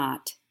did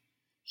not.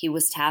 He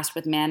was tasked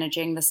with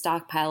managing the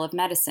stockpile of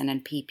medicine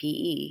and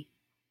PPE.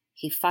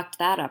 He fucked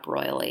that up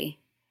royally,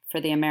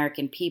 for the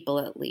American people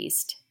at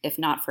least, if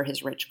not for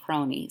his rich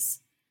cronies.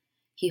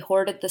 He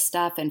hoarded the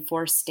stuff and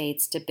forced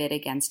states to bid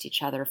against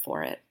each other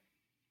for it.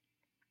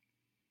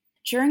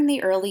 During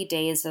the early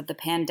days of the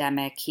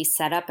pandemic, he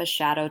set up a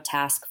shadow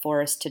task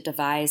force to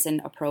devise an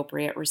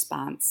appropriate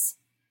response.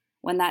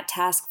 When that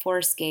task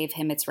force gave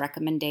him its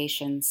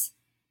recommendations,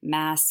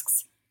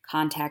 masks,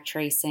 contact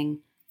tracing,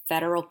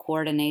 federal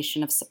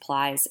coordination of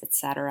supplies,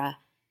 etc.,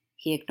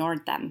 he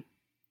ignored them.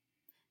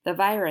 The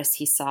virus,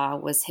 he saw,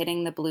 was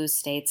hitting the blue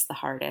states the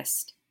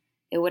hardest.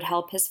 It would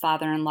help his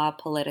father-in-law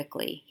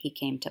politically, he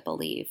came to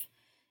believe,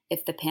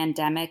 if the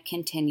pandemic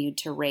continued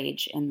to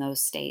rage in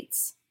those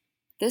states.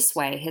 This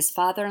way, his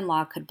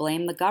father-in-law could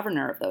blame the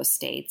governor of those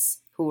states,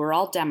 who were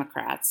all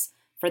Democrats,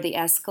 for the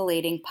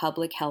escalating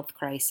public health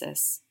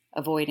crisis,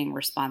 avoiding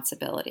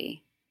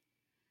responsibility.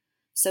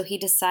 So he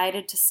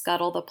decided to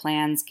scuttle the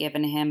plans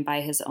given him by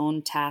his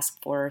own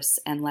task force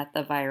and let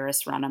the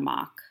virus run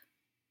amok.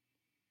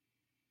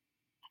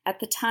 At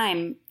the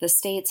time, the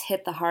states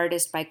hit the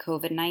hardest by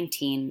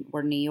COVID-19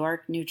 were New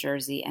York, New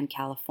Jersey, and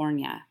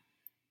California.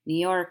 New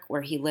York,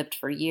 where he lived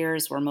for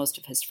years, where most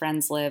of his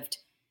friends lived.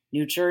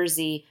 New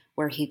Jersey,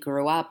 where he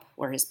grew up,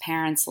 where his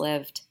parents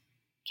lived.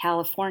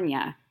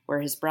 California,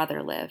 where his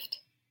brother lived.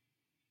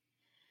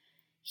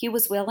 He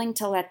was willing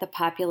to let the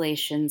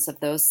populations of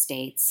those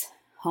states,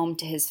 home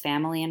to his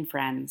family and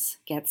friends,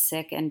 get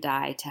sick and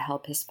die to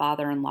help his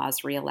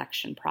father-in-law's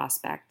re-election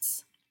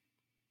prospects.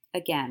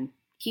 Again,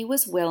 He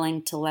was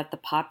willing to let the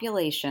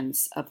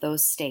populations of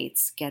those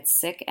states get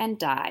sick and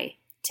die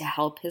to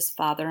help his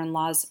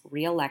father-in-law's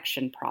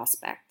re-election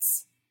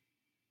prospects.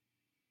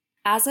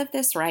 As of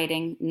this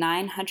writing,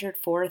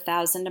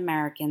 904,000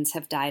 Americans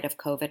have died of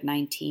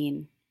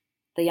COVID-19.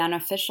 The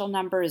unofficial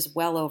number is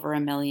well over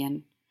 1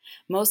 million.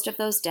 Most of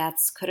those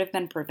deaths could have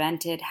been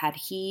prevented had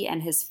he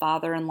and his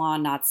father-in-law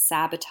not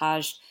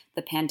sabotaged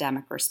the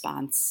pandemic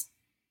response.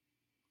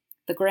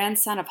 The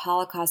grandson of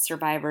Holocaust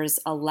survivors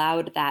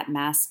allowed that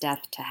mass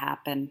death to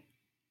happen.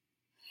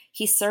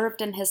 He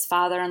served in his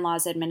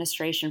father-in-law's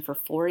administration for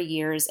 4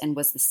 years and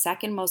was the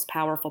second most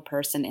powerful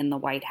person in the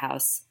White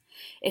House.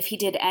 If he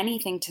did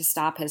anything to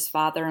stop his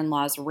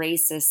father-in-law's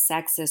racist,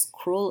 sexist,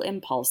 cruel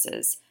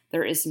impulses,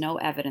 there is no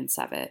evidence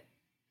of it.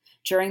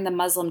 During the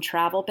Muslim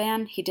travel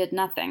ban, he did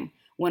nothing.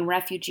 When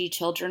refugee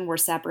children were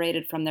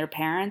separated from their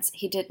parents,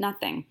 he did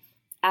nothing.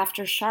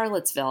 After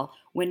Charlottesville,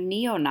 when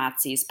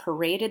neo-Nazis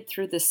paraded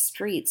through the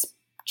streets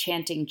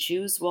chanting,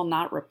 "Jews will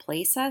not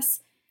replace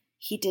us,"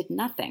 he did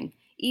nothing,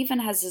 even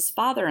as his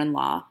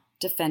father-in-law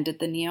defended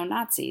the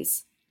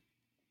neo-Nazis.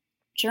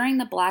 During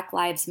the Black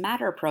Lives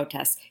Matter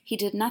protests, he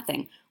did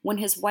nothing. When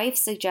his wife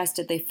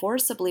suggested they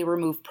forcibly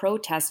remove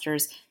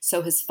protesters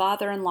so his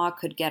father-in-law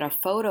could get a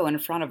photo in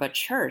front of a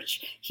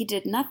church, he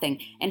did nothing.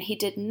 And he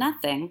did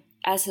nothing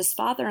as his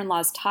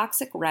father-in-law's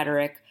toxic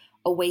rhetoric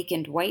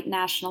awakened white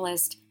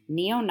nationalist,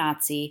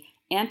 neo-Nazi,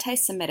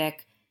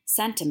 anti-Semitic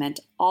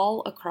sentiment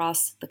all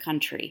across the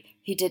country.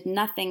 He did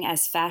nothing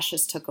as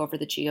fascists took over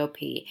the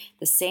GOP,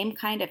 the same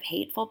kind of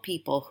hateful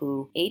people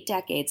who, 8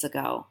 decades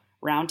ago,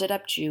 rounded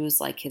up Jews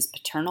like his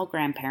paternal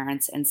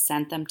grandparents and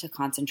sent them to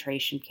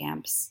concentration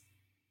camps.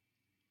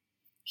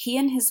 He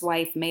and his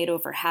wife made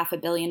over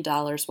 $500 million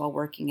while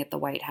working at the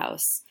White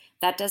House.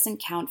 That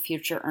doesn't count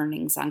future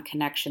earnings on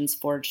connections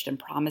forged and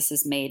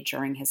promises made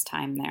during his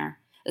time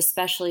there,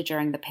 especially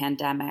during the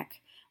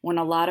pandemic, when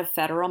a lot of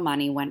federal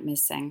money went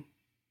missing.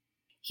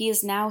 He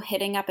is now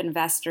hitting up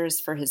investors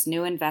for his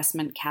new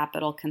investment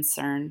capital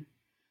concern.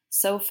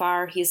 So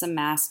far, he's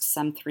amassed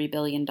some $3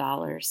 billion.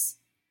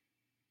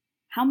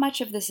 How much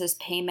of this is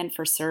payment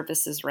for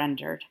services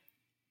rendered?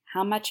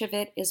 How much of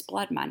it is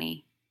blood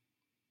money?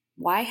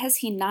 Why has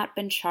he not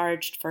been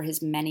charged for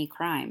his many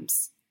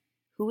crimes?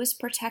 Who is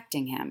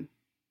protecting him,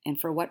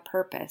 and for what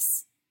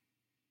purpose?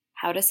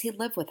 How does he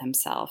live with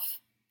himself?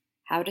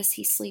 How does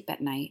he sleep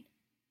at night?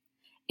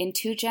 In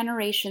 2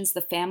 generations,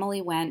 the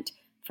family went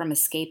from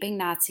escaping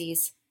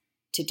Nazis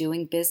to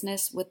doing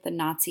business with the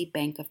Nazi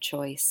bank of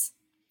choice,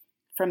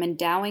 from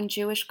endowing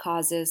Jewish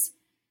causes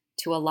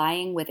to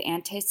allying with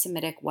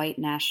anti-Semitic white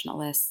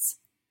nationalists,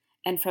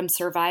 and from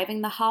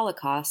surviving the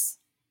Holocaust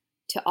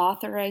to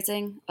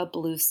authorizing a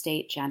blue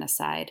state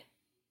genocide.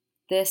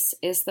 This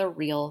is the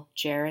real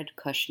Jared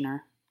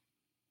Kushner.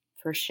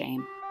 For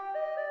shame.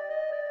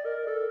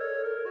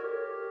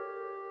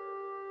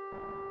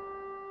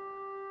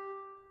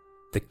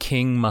 The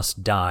King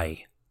Must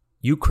Die.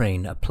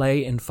 Ukraine, a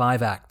play in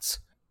 5 acts.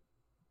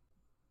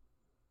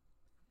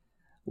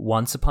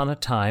 Once upon a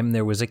time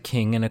there was a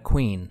king and a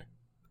queen.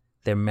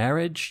 Their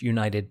marriage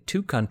united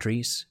 2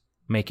 countries,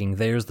 making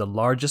theirs the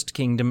largest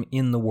kingdom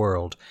in the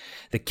world.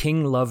 The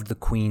king loved the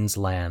queen's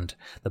land,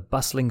 the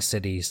bustling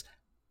cities,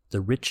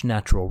 the rich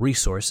natural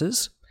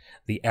resources,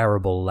 the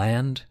arable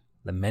land,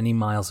 the many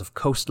miles of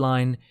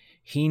coastline.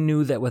 He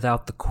knew that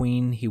without the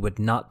queen he would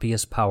not be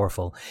as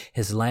powerful.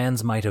 His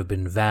lands might have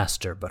been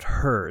vaster, but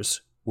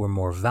hers were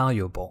more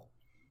valuable.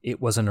 It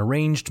was an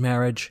arranged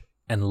marriage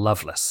and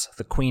loveless.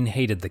 The queen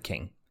hated the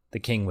king. The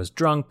king was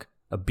drunk,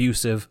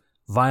 abusive,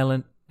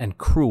 violent, and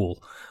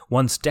cruel.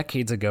 Once,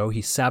 decades ago,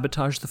 he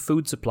sabotaged the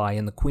food supply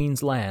in the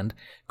queen's land,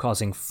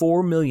 causing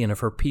 4 million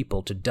of her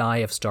people to die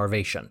of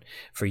starvation.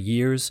 For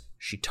years,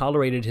 she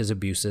tolerated his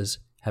abuses,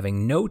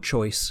 having no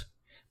choice,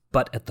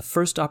 but at the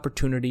first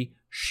opportunity,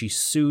 she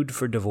sued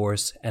for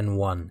divorce and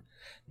won.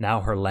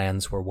 Now her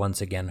lands were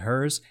once again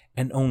hers,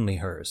 and only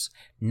hers.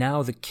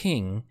 Now the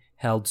king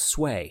held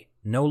sway,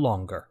 no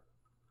longer.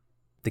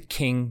 The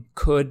king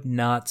could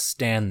not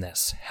stand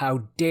this.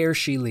 How dare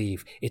she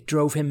leave? It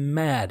drove him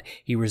mad.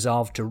 He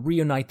resolved to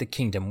reunite the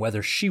kingdom,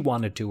 whether she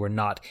wanted to or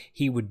not.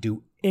 He would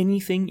do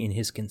anything in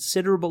his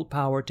considerable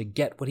power to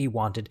get what he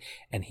wanted,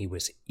 and he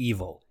was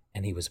evil,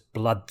 and he was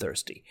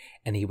bloodthirsty,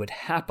 and he would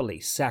happily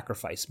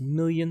sacrifice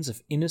millions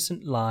of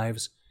innocent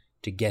lives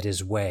to get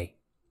his way.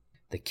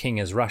 The king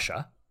is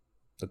Russia.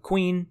 The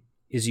queen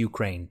is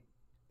Ukraine.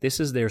 This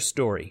is their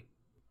story.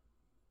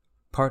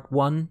 Part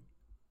 1.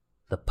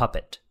 The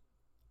Puppet.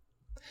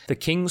 The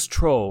king's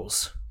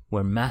trolls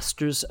were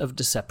masters of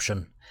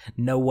deception.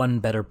 No one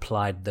better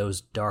plied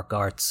those dark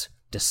arts.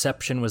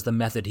 Deception was the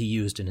method he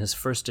used in his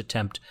first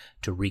attempt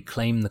to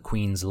reclaim the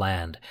queen's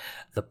land.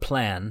 The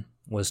plan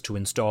was to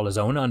install his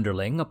own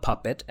underling, a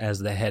puppet, as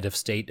the head of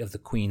state of the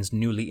queen's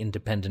newly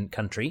independent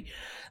country.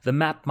 The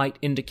map might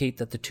indicate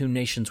that the 2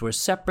 nations were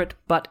separate,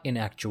 but in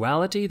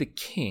actuality the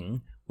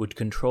king would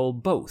control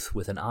both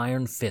with an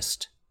iron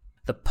fist.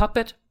 The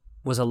puppet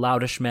was a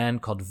loutish man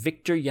called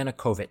Viktor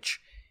Yanukovych.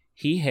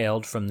 He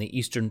hailed from the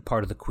eastern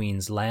part of the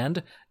Queen's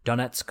land,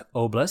 Donetsk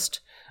Oblast,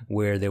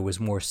 where there was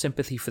more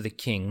sympathy for the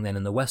king than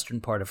in the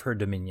western part of her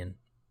dominion.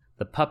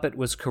 The puppet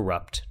was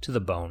corrupt to the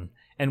bone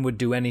and would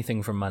do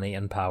anything for money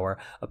and power,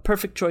 a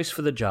perfect choice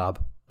for the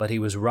job, but he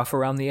was rough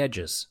around the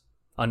edges.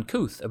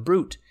 Uncouth, a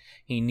brute,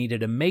 he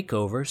needed a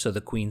makeover so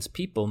the Queen's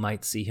people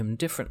might see him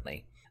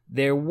differently.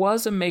 There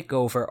was a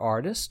makeover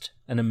artist,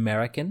 an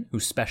American who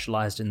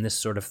specialized in this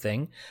sort of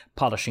thing,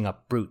 polishing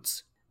up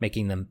brutes,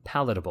 making them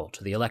palatable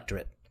to the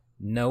electorate.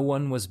 No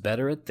one was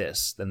better at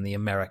this than the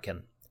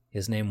American.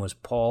 His name was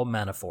Paul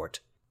Manafort.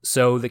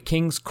 So the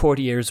king's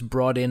courtiers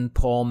brought in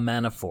Paul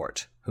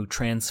Manafort, who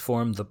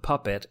transformed the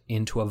puppet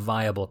into a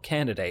viable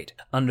candidate.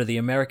 Under the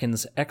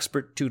Americans'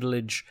 expert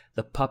tutelage,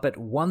 the puppet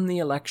won the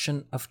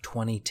election of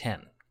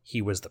 2010.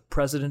 He was the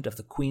president of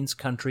the Queen's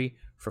country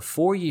for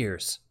 4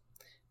 years.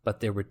 But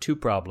there were two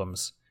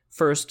problems.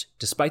 First,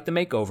 despite the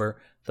makeover,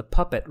 the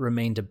puppet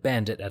remained a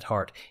bandit at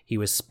heart. He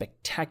was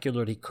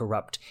spectacularly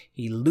corrupt.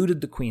 He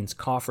looted the Queen's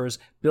coffers,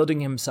 building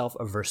himself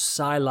a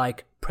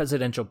Versailles-like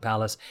presidential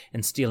palace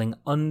and stealing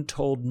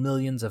untold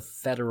millions of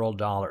federal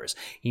dollars.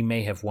 He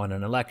may have won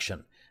an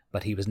election,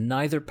 but he was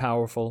neither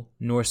powerful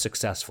nor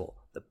successful.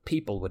 The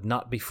people would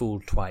not be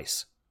fooled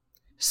twice.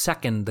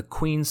 Second, the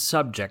Queen's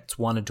subjects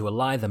wanted to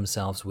ally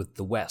themselves with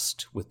the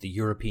West, with the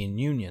European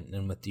Union,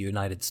 and with the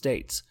United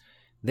States.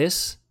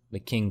 This the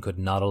king could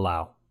not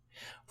allow,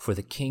 for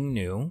the king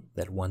knew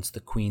that once the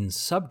Queen's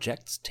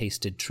subjects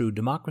tasted true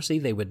democracy,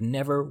 they would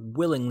never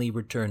willingly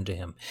return to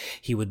him.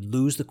 He would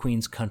lose the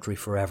Queen's country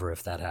forever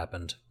if that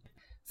happened.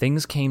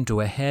 Things came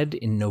to a head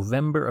in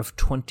November of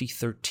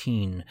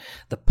 2013.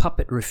 The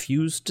puppet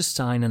refused to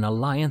sign an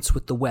alliance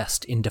with the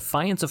West in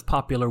defiance of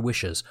popular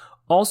wishes.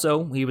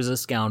 Also, he was a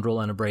scoundrel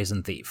and a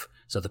brazen thief,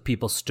 so the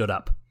people stood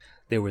up.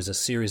 There was a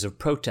series of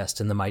protests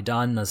in the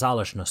Maidan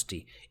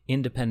Nezalezhnosti,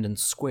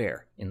 Independence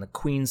Square, in the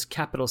Queen's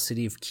capital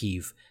city of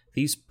Kyiv.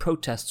 These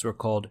protests were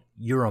called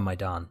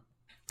Euromaidan.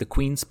 The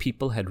Queen's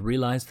people had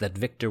realized that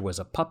Victor was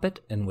a puppet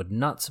and would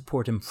not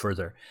support him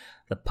further.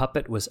 The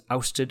puppet was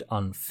ousted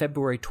on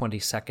February 22,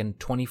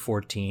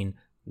 2014,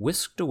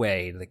 whisked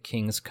away to the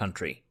king's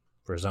country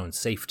for his own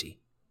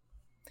safety.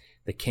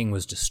 The king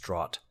was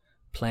distraught.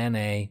 Plan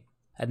A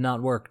had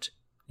not worked.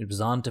 It was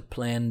on to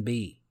Plan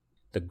B.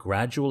 The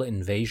gradual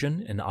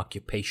invasion and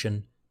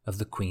occupation of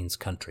the Queen's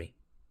country.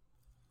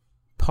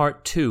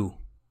 Part 2.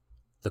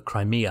 The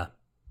Crimea.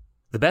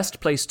 The best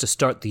place to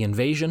start the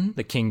invasion,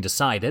 the king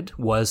decided,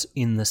 was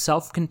in the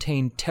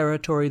self-contained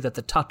territory that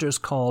the Tatars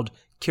called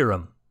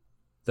Kirim,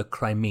 the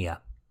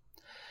Crimea.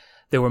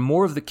 There were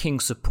more of the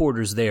king's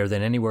supporters there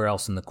than anywhere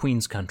else in the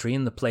Queen's country,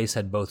 and the place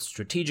had both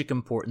strategic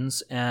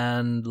importance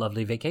and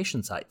lovely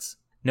vacation sites.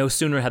 No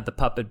sooner had the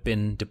puppet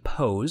been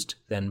deposed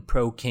than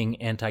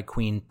pro-king,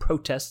 anti-queen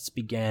protests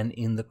began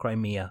in the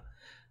Crimea.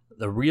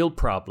 The real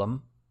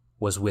problem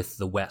was with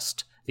the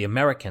West. The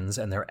Americans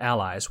and their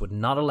allies would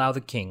not allow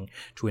the king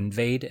to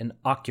invade and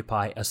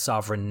occupy a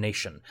sovereign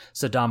nation.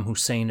 Saddam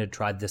Hussein had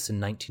tried this in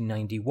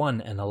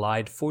 1991, and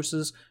allied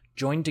forces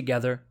joined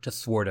together to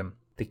thwart him.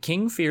 The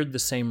king feared the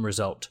same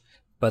result,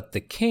 but the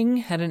king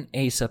had an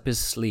ace up his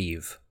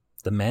sleeve.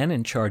 The man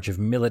in charge of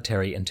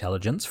military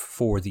intelligence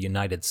for the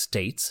United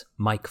States,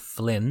 Mike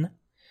Flynn,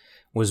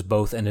 was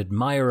both an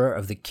admirer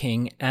of the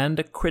king and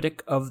a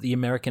critic of the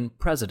American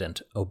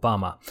president,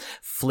 Obama.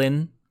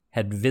 Flynn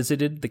had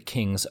visited the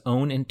king's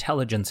own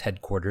intelligence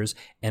headquarters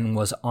and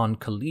was on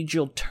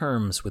collegial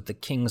terms with the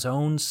king's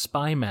own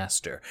spy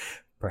master.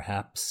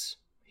 Perhaps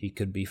he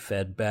could be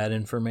fed bad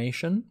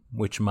information,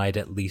 which might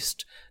at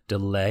least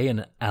delay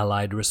an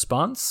Allied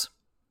response.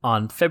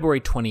 On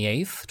February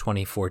 28,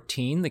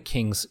 2014, the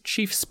king's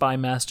chief spy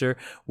master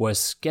was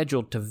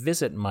scheduled to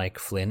visit Mike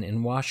Flynn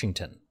in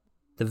Washington.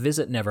 The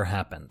visit never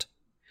happened.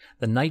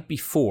 The night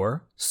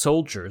before,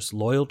 soldiers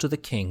loyal to the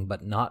king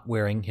but not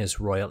wearing his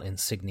royal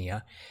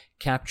insignia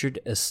captured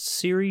a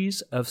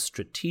series of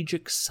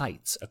strategic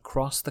sites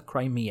across the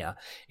Crimea,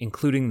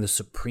 including the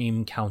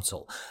Supreme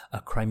Council. A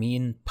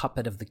Crimean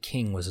puppet of the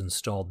king was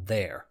installed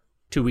there.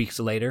 2 weeks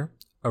later,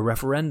 a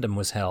referendum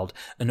was held.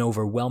 An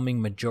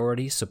overwhelming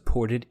majority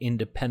supported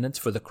independence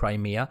for the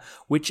Crimea,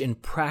 which in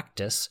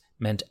practice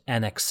meant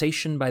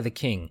annexation by the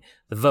king.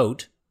 The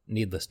vote,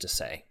 needless to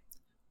say,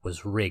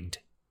 was rigged.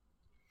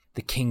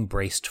 The king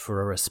braced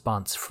for a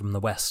response from the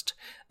West.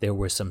 There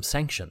were some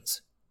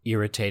sanctions,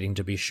 irritating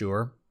to be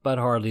sure, but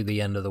hardly the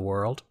end of the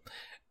world.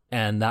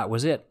 And that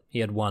was it. He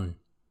had won.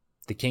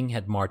 The king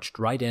had marched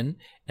right in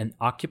and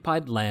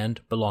occupied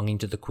land belonging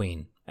to the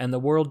queen, and the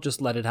world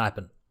just let it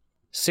happen.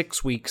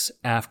 6 weeks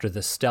after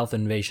the stealth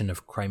invasion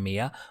of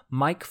Crimea,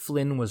 Mike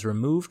Flynn was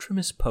removed from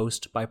his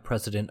post by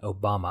President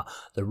Obama.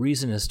 The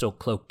reason is still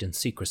cloaked in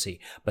secrecy,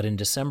 but in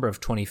December of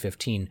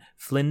 2015,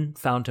 Flynn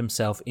found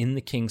himself in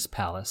the king's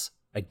palace,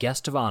 a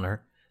guest of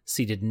honor,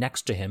 seated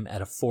next to him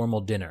at a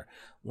formal dinner.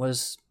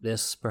 Was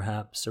this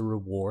perhaps a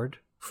reward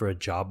for a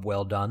job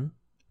well done?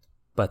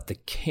 But the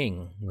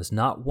king was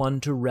not one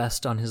to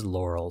rest on his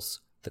laurels.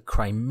 The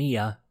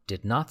Crimea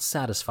did not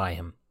satisfy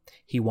him.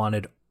 He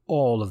wanted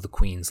all of the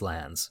Queen's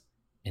lands,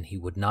 and he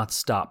would not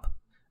stop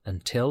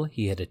until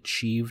he had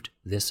achieved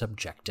this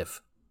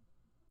objective.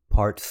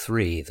 Part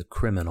 3. The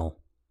Criminal.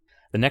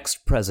 The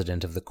next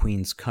president of the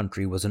Queen's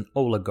country was an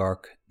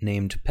oligarch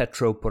named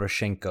Petro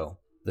Poroshenko,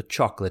 the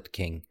Chocolate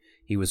King.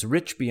 He was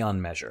rich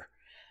beyond measure,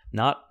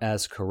 not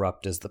as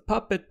corrupt as the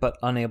puppet, but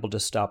unable to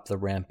stop the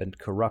rampant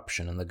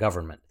corruption in the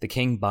government. The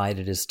king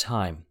bided his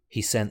time.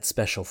 He sent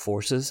special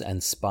forces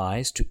and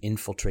spies to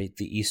infiltrate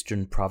the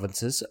eastern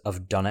provinces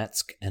of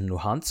Donetsk and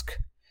Luhansk.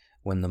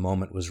 When the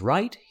moment was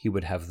right, he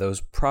would have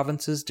those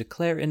provinces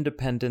declare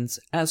independence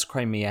as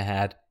Crimea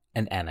had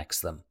and annex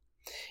them.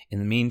 In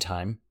the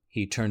meantime,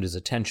 he turned his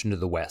attention to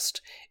the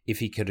West. If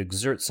he could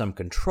exert some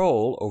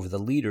control over the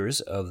leaders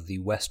of the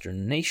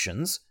Western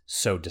nations,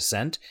 sow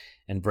dissent,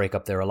 and break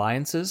up their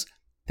alliances,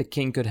 the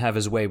king could have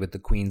his way with the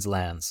Queen's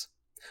lands.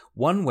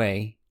 One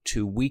way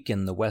to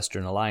weaken the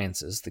Western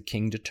alliances, the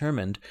king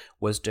determined,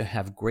 was to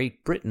have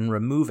Great Britain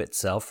remove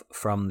itself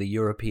from the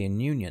European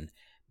Union.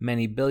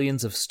 Many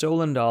billions of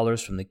stolen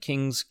dollars from the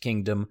king's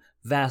kingdom,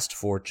 vast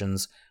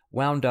fortunes,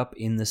 wound up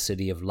in the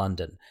city of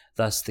London.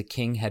 Thus the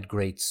king had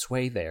great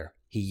sway there.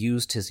 He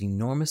used his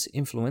enormous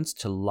influence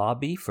to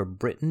lobby for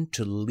Britain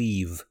to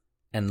leave.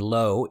 And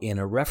lo, in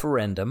a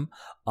referendum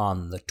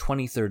on the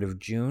 23rd of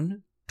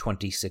June,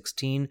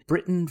 2016,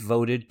 Britain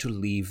voted to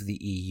leave the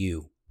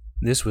EU.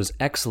 This was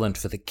excellent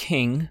for the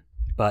king,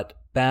 but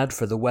bad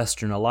for the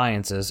Western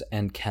alliances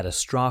and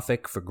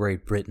catastrophic for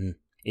Great Britain.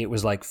 It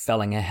was like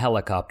felling a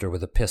helicopter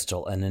with a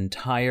pistol. An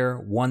entire,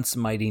 once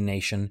mighty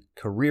nation,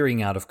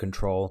 careering out of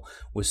control,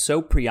 was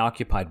so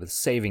preoccupied with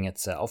saving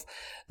itself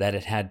that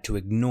it had to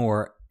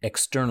ignore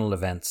external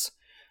events.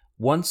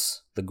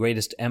 Once the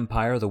greatest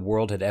empire the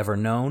world had ever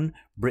known,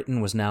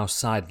 Britain was now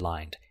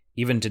sidelined.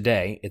 Even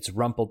today, its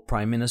rumpled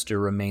prime minister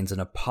remains an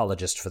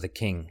apologist for the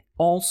king.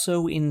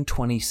 Also in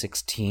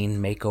 2016,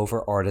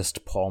 makeover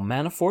artist Paul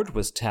Manafort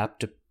was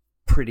tapped to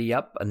pretty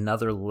up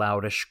another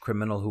loutish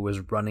criminal who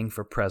was running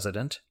for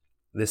president,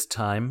 this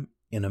time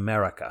in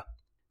America.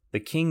 The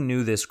king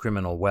knew this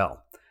criminal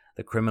well.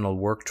 The criminal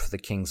worked for the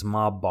king's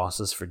mob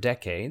bosses for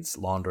decades,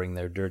 laundering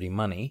their dirty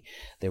money.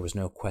 There was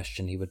no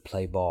question he would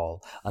play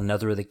ball.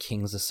 Another of the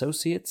king's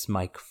associates,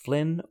 Mike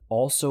Flynn,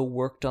 also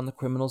worked on the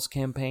criminal's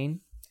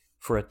campaign.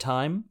 For a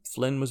time,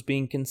 Flynn was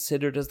being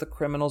considered as the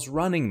criminal's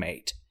running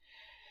mate.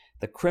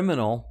 The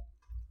criminal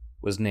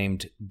was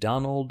named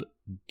Donald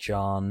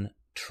John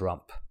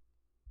Trump.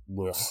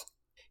 Ugh.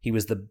 He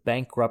was the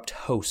bankrupt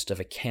host of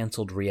a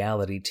canceled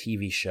reality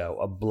TV show,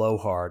 a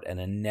blowhard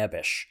and a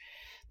nebbish.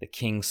 The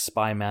king's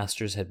spy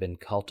masters had been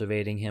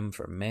cultivating him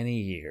for many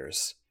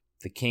years.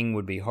 The king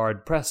would be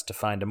hard-pressed to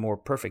find a more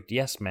perfect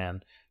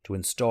yes-man to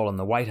install in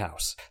the White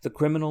House. The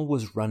criminal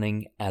was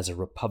running as a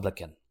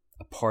Republican,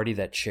 a party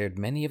that shared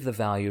many of the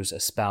values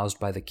espoused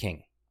by the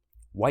king: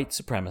 white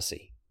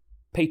supremacy,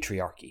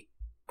 patriarchy,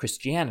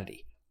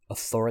 Christianity,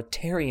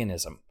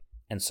 authoritarianism,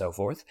 and so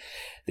forth.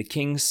 The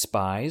king's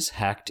spies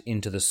hacked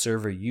into the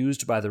server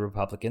used by the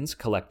Republicans,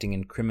 collecting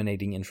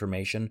incriminating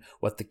information,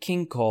 what the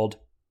king called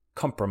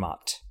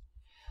compromat.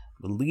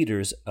 The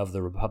leaders of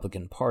the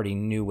Republican Party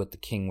knew what the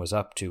king was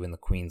up to in the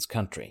Queen's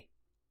country.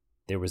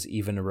 There was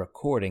even a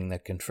recording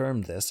that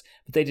confirmed this,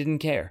 but they didn't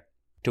care.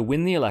 To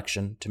win the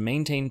election, to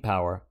maintain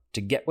power,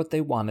 to get what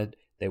they wanted,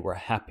 they were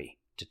happy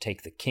to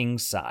take the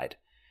king's side,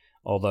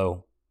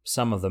 although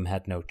some of them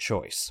had no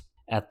choice.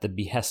 At the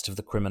behest of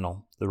the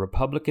criminal, the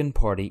Republican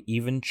Party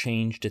even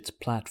changed its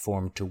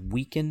platform to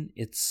weaken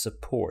its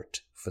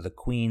support for the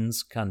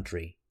Queen's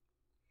country.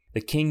 The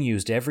king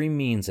used every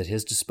means at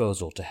his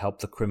disposal to help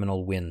the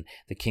criminal win.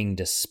 The king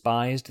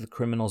despised the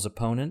criminal's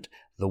opponent,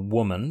 the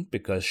woman,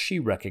 because she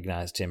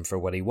recognized him for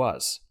what he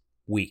was: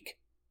 weak,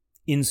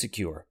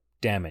 insecure,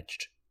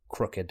 damaged,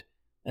 crooked,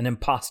 an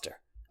imposter,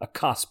 a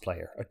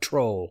cosplayer, a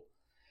troll.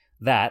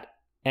 That,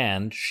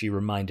 and she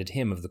reminded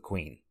him of the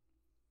Queen.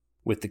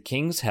 With the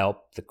king's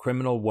help, the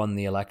criminal won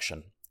the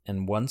election,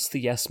 and once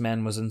the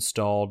yes-man was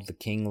installed, the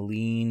king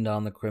leaned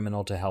on the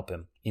criminal to help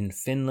him. In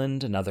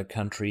Finland, another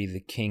country the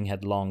king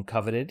had long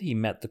coveted, he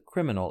met the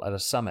criminal at a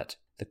summit.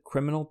 The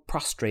criminal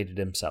prostrated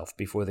himself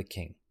before the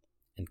king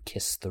and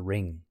kissed the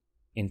ring.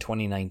 In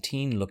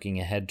 2019, looking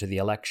ahead to the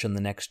election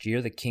the next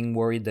year, the king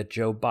worried that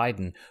Joe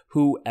Biden,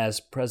 who, as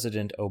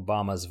President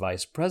Obama's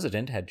vice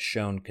president, had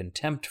shown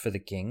contempt for the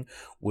king,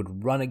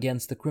 would run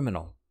against the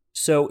criminal.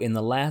 So, in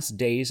the last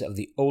days of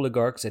the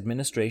oligarch's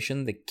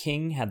administration, the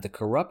king had the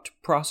corrupt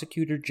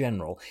prosecutor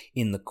general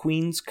in the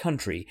Queen's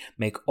country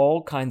make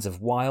all kinds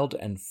of wild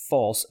and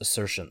false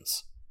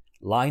assertions.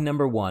 Lie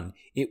number 1,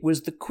 it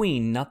was the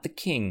Queen, not the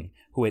king,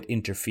 who had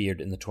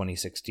interfered in the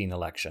 2016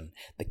 election.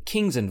 The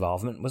king's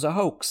involvement was a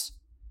hoax.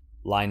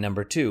 Lie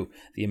number 2,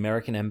 the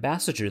American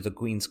ambassador to the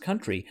Queen's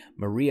country,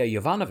 Maria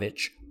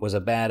Yovanovitch, was a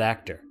bad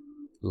actor.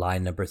 Lie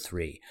number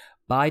 3,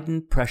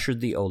 Biden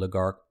pressured the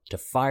oligarch to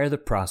fire the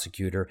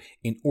prosecutor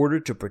in order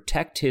to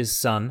protect his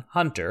son,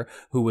 Hunter,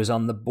 who was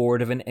on the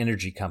board of an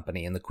energy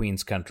company in the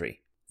Queen's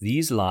country.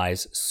 These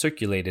lies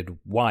circulated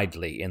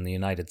widely in the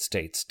United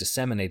States,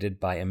 disseminated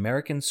by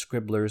American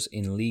scribblers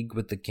in league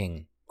with the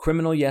king.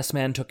 Criminal yes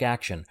man took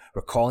action,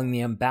 recalling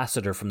the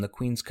ambassador from the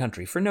Queen's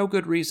country for no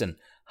good reason.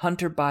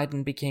 Hunter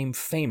Biden became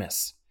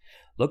famous.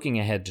 Looking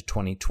ahead to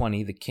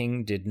 2020, the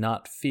king did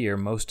not fear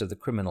most of the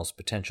criminal's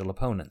potential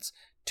opponents.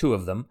 Two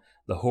of them,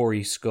 the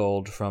hoary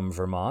scold from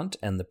Vermont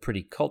and the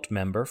pretty cult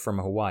member from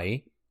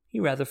Hawaii, he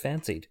rather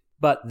fancied.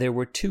 But there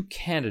were two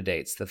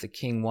candidates that the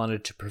king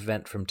wanted to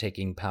prevent from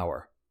taking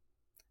power: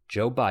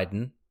 Joe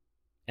Biden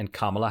and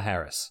Kamala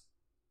Harris.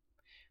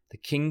 The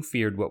king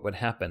feared what would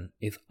happen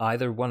if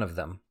either one of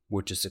them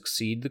were to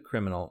succeed the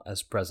criminal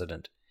as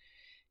president.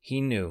 He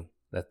knew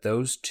that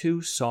those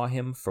two saw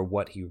him for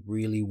what he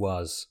really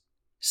was.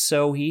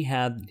 So he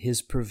had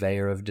his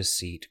purveyor of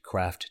deceit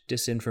craft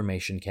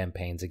disinformation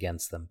campaigns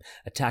against them,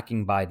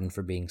 attacking Biden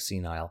for being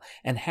senile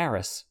and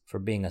Harris for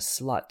being a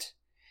slut.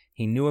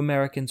 He knew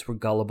Americans were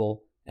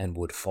gullible and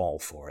would fall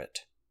for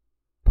it.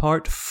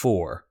 Part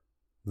 4.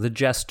 The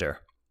Jester.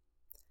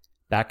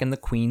 Back in the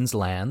Queen's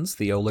lands,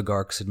 the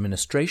oligarch's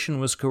administration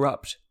was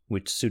corrupt,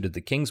 which suited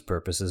the king's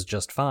purposes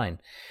just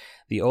fine.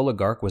 The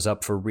oligarch was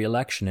up for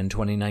re-election in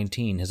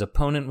 2019. His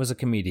opponent was a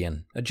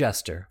comedian, a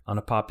jester, on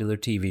a popular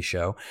TV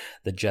show.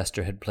 The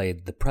jester had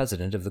played the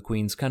president of the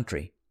Queen's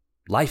country.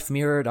 Life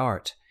mirrored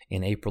art.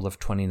 In April of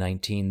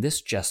 2019,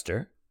 this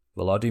jester,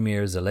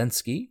 Volodymyr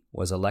Zelensky,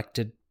 was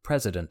elected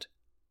president.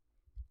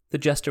 The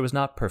jester was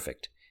not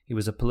perfect. He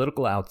was a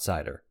political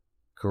outsider.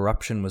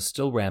 Corruption was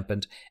still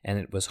rampant, and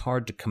it was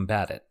hard to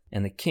combat it.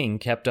 And the king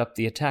kept up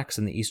the attacks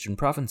in the eastern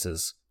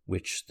provinces,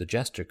 which the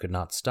jester could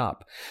not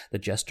stop. The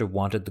jester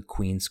wanted the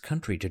Queen's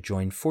country to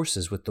join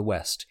forces with the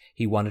West.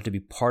 He wanted to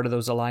be part of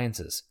those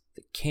alliances.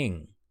 The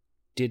king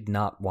did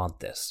not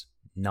want this.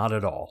 Not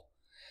at all.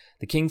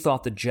 The king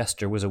thought the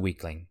jester was a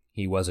weakling.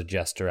 He was a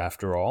jester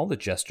after all. The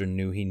jester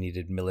knew he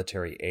needed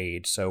military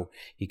aid so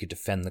he could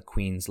defend the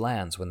Queen's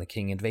lands when the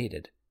king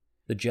invaded.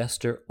 The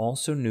jester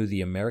also knew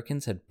the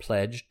Americans had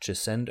pledged to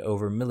send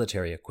over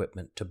military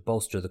equipment to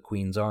bolster the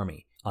Queen's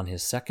army. On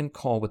his second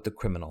call with the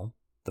criminal,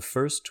 the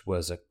first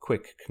was a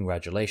quick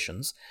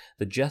congratulations,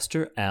 the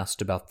jester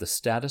asked about the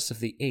status of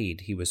the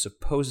aid he was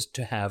supposed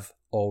to have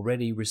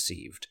already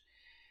received.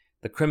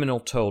 The criminal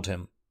told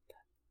him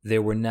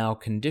there were now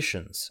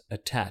conditions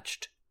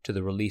attached to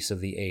the release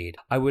of the aid.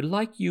 "I would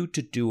like you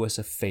to do us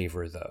a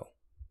favor, though,"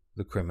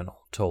 the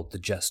criminal told the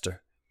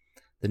jester.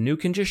 The new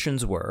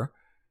conditions were: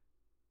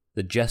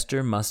 the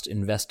jester must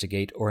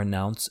investigate or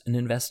announce an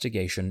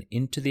investigation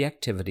into the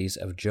activities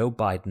of Joe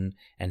Biden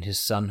and his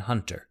son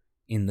Hunter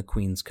in the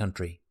Queen's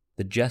country.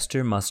 The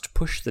jester must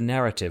push the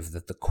narrative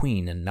that the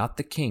Queen and not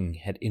the King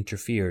had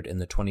interfered in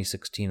the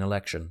 2016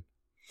 election.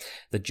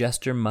 The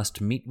jester must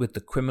meet with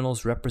the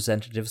criminal's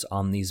representatives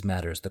on these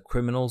matters: the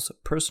criminal's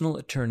personal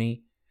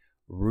attorney,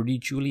 Rudy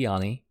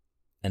Giuliani,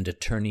 and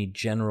Attorney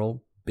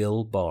General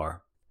Bill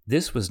Barr.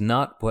 This was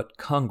not what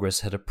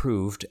Congress had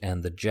approved,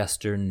 and the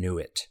jester knew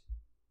it.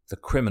 The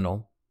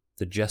criminal,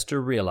 the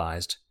jester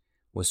realized,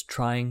 was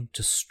trying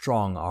to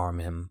strong-arm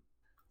him.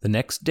 The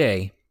next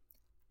day,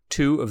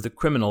 two of the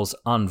criminal's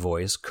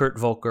envoys, Kurt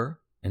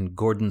Volker and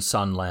Gordon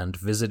Sondland,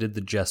 visited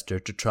the jester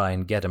to try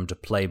and get him to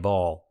play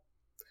ball.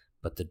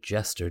 But the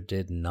jester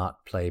did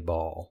not play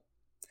ball.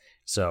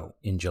 So,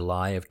 in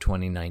July of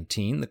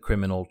 2019, the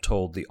criminal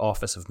told the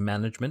Office of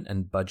Management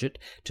and Budget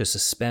to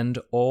suspend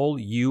all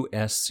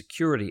U.S.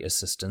 security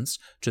assistance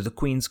to the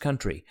Queen's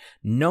country.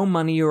 No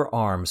money or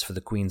arms for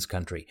the Queen's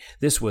country.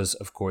 This was,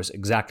 of course,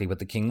 exactly what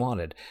the king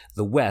wanted: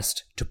 the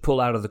West to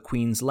pull out of the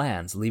Queen's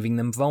lands, leaving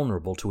them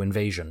vulnerable to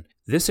invasion.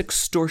 This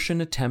extortion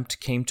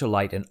attempt came to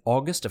light in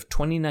August of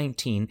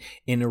 2019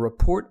 in a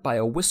report by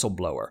a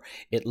whistleblower.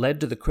 It led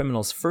to the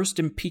criminal's first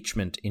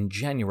impeachment in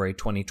January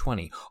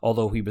 2020.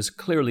 Although he was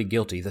clearly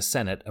guilty, the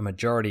Senate, a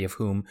majority of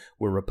whom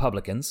were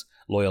Republicans,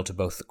 loyal to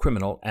both the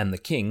criminal and the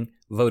king,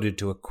 voted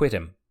to acquit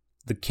him.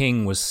 The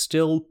king was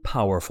still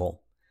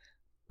powerful,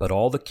 but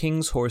all the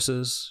king's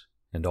horses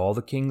and all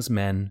the king's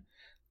men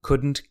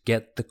couldn't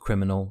get the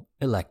criminal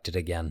elected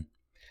again.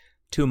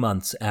 2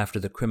 months after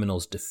the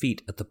criminal's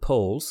defeat at the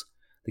polls,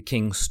 the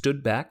king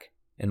stood back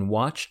and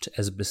watched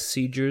as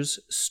besiegers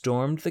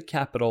stormed the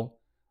Capitol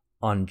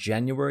on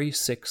January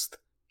 6,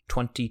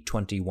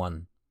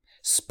 2021.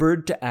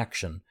 Spurred to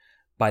action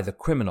by the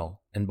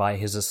criminal and by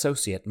his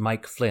associate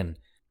Mike Flynn,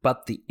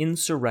 but the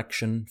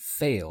insurrection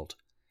failed.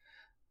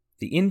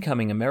 The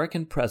incoming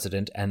American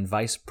president and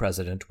vice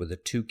president were the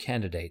two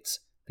candidates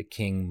the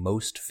king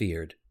most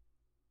feared: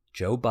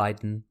 Joe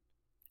Biden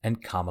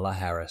and Kamala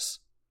Harris.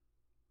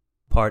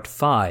 Part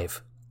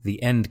 5.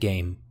 The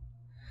Endgame.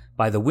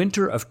 By the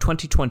winter of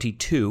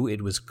 2022,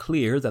 it was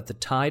clear that the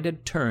tide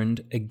had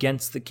turned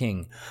against the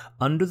king.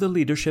 Under the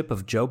leadership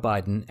of Joe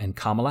Biden and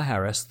Kamala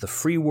Harris, the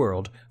free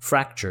world,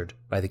 fractured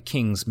by the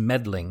king's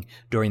meddling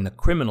during the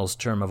criminal's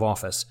term of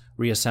office,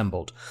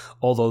 reassembled.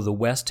 Although the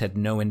West had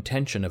no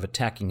intention of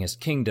attacking his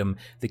kingdom,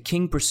 the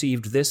king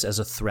perceived this as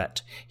a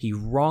threat. He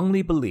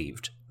wrongly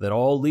believed that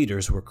all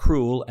leaders were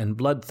cruel and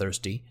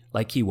bloodthirsty,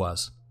 like he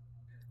was.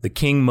 The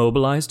king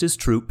mobilized his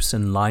troops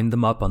and lined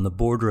them up on the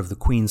border of the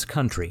Queen's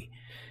country.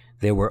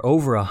 There were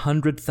over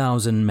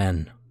 100,000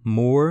 men,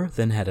 more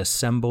than had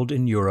assembled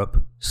in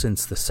Europe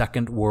since the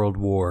Second World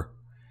War.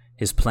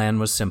 His plan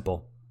was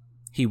simple.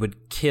 He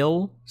would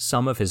kill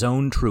some of his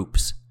own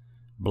troops,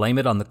 blame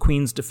it on the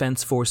Queen's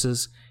defense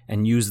forces,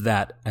 and use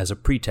that as a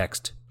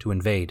pretext to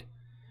invade.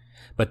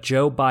 But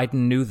Joe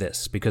Biden knew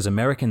this because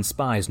American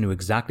spies knew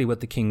exactly what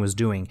the king was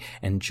doing,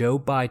 and Joe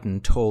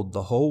Biden told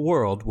the whole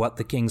world what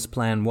the king's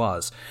plan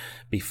was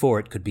before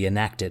it could be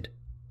enacted.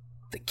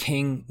 The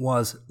king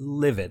was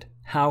livid.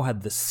 How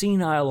had the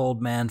senile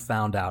old man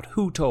found out?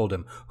 Who told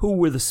him? Who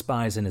were the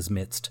spies in his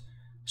midst?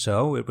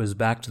 So it was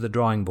back to the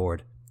drawing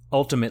board.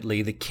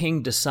 Ultimately, the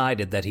king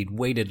decided that he'd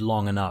waited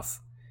long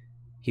enough.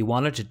 He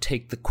wanted to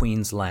take the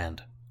Queen's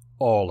land.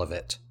 All of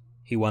it.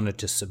 He wanted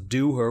to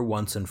subdue her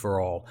once and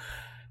for all.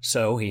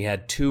 So he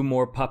had 2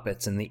 more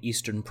puppets in the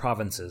eastern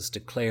provinces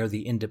declare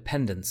the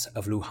independence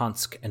of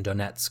Luhansk and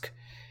Donetsk,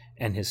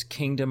 and his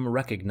kingdom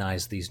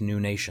recognized these new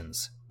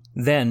nations.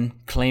 Then,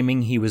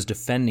 claiming he was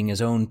defending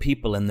his own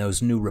people in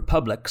those new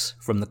republics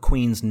from the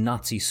Queen's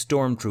Nazi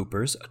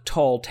stormtroopers, a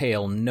tall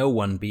tale no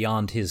one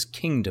beyond his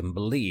kingdom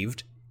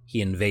believed, he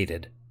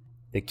invaded.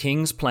 The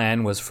king's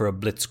plan was for a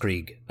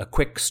blitzkrieg, a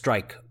quick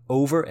strike,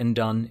 over and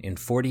done in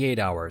 48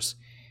 hours.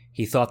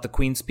 He thought the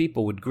Queen's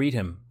people would greet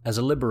him as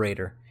a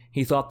liberator.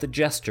 He thought the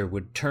jester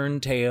would turn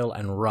tail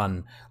and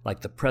run,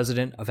 like the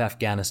president of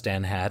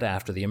Afghanistan had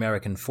after the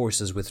American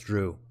forces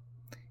withdrew.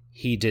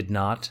 He did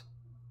not.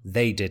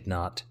 They did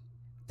not.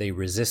 They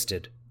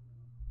resisted.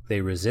 They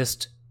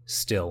resist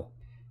still.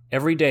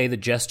 Every day the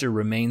jester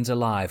remains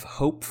alive,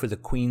 hope for the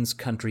Queen's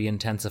country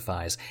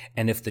intensifies,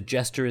 and if the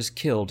jester is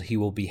killed, he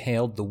will be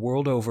hailed the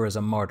world over as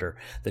a martyr.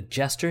 The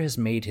jester has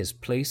made his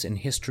place in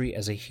history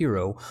as a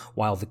hero,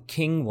 while the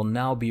king will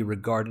now be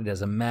regarded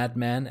as a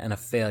madman and a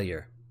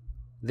failure.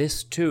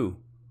 This, too,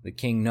 the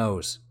king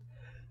knows.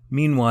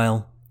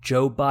 Meanwhile,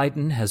 Joe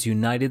Biden has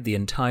united the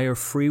entire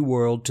free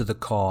world to the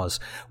cause.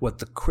 What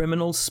the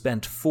criminals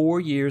spent 4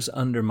 years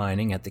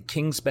undermining at the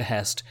king's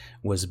behest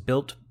was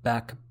built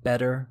back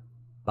better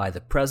by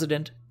the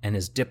president and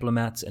his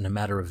diplomats in a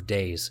matter of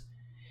days.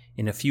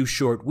 In a few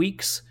short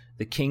weeks,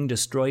 the king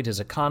destroyed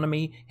his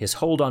economy, his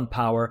hold on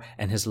power,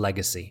 and his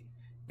legacy,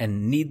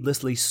 and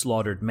needlessly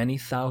slaughtered many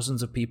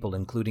thousands of people,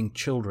 including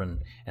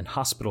children and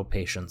hospital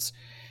patients,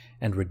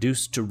 and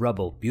reduced to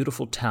rubble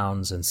beautiful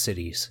towns and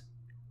cities.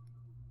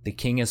 The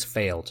king has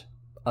failed,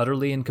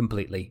 utterly and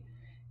completely.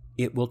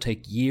 It will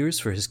take years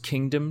for his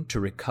kingdom to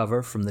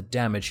recover from the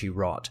damage he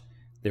wrought.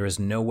 There is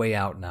no way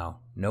out now,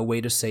 no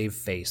way to save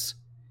face.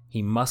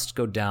 He must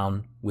go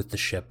down with the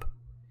ship.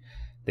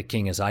 The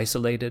king is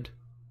isolated,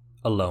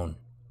 alone.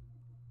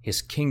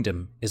 His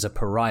kingdom is a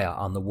pariah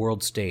on the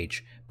world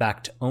stage,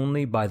 backed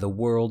only by the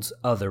world's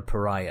other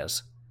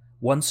pariahs.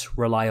 Once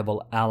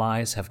reliable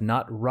allies have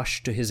not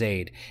rushed to his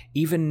aid.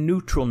 Even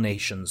neutral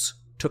nations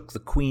took the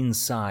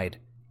Queen's side.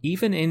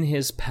 Even in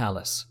his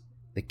palace,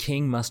 the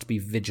king must be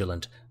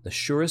vigilant. The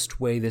surest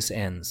way this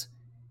ends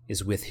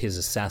is with his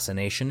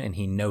assassination, and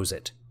he knows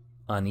it.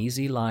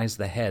 Uneasy lies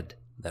the head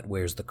that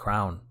wears the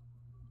crown.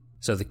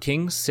 So the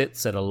king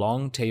sits at a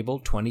long table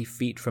 20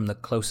 feet from the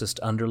closest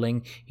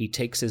underling. He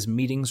takes his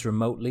meetings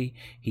remotely.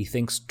 He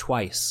thinks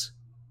twice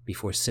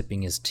before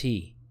sipping his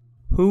tea.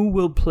 Who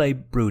will play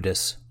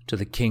Brutus to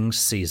the king's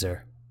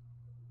Caesar?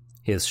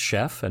 His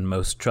chef and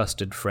most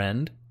trusted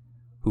friend,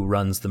 who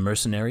runs the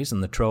mercenaries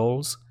and the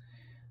trolls?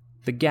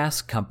 The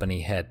gas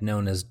company head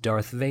known as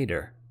Darth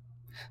Vader?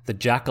 The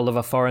jackal of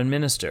a foreign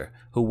minister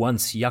who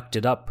once yucked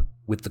it up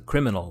with the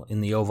criminal in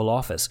the Oval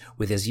Office,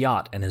 with his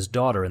yacht and his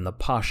daughter in the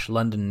posh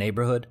London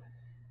neighborhood?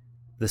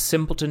 The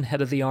simpleton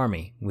head of the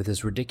army with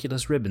his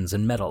ridiculous ribbons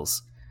and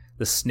medals?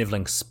 The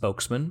sniveling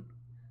spokesman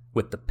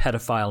with the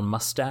pedophile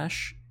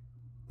mustache?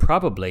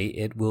 Probably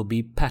it will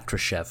be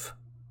Patrushev,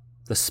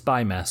 the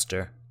spy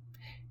master.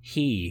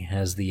 He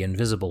has the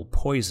invisible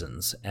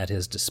poisons at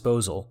his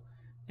disposal,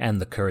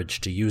 and the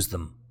courage to use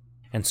them.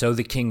 And so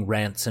the king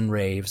rants and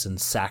raves and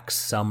sacks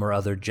some or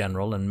other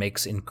general and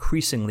makes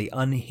increasingly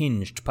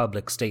unhinged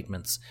public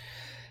statements.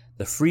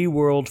 The free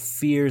world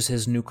fears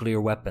his nuclear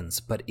weapons,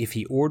 but if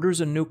he orders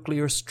a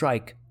nuclear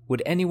strike,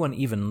 would anyone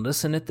even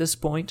listen at this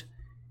point?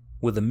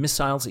 Will the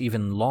missiles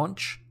even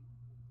launch?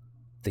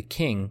 The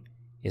king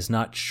is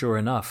not sure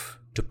enough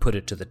to put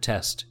it to the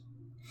test.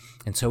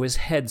 And so his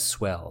head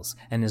swells,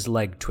 and his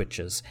leg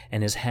twitches,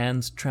 and his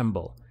hands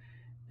tremble,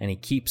 and he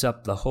keeps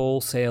up the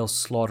wholesale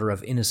slaughter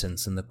of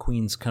innocents in the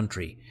Queen's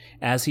country,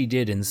 as he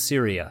did in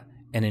Syria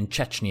and in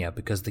Chechnya,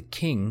 because the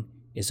king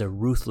is a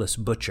ruthless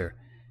butcher,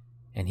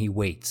 and he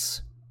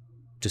waits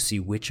to see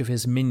which of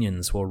his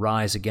minions will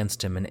rise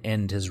against him and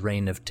end his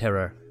reign of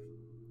terror.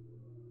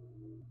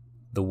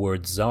 The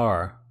word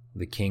Tsar,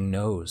 the king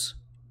knows,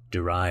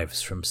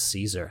 derives from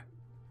Caesar.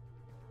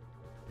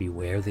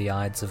 Beware the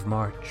Ides of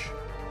March.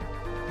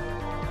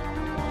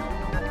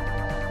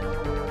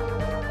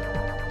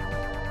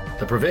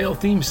 The Prevail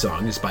theme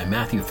song is by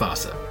Matthew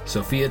Fossa.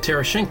 Sophia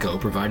Terashenko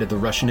provided the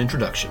Russian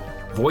introduction.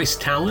 Voice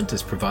talent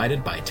is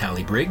provided by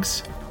Tally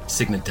Briggs,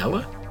 Signet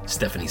Della,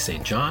 Stephanie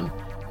St. John,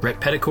 Brett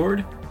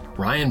Petticord,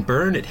 Ryan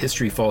Byrne at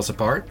History Falls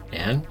Apart,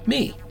 and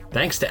me,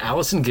 Thanks to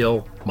Allison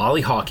Gill,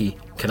 Molly Hawkey,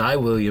 Kenai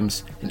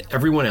Williams, and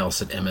everyone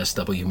else at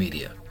MSW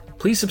Media.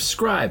 Please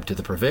subscribe to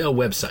the Prevail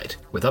website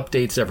with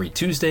updates every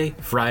Tuesday,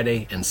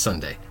 Friday, and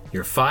Sunday.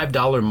 Your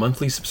 $5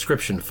 monthly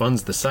subscription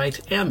funds the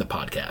site and the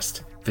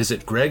podcast.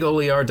 Visit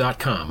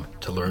gregoliar.com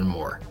to learn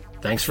more.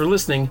 Thanks for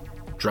listening.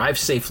 Drive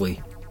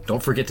safely.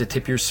 Don't forget to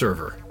tip your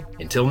server.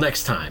 Until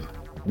next time,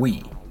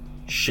 we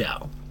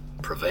shall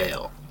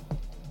prevail.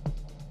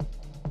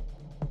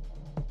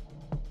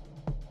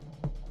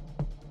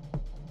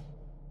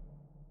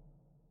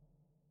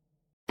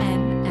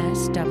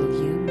 MSW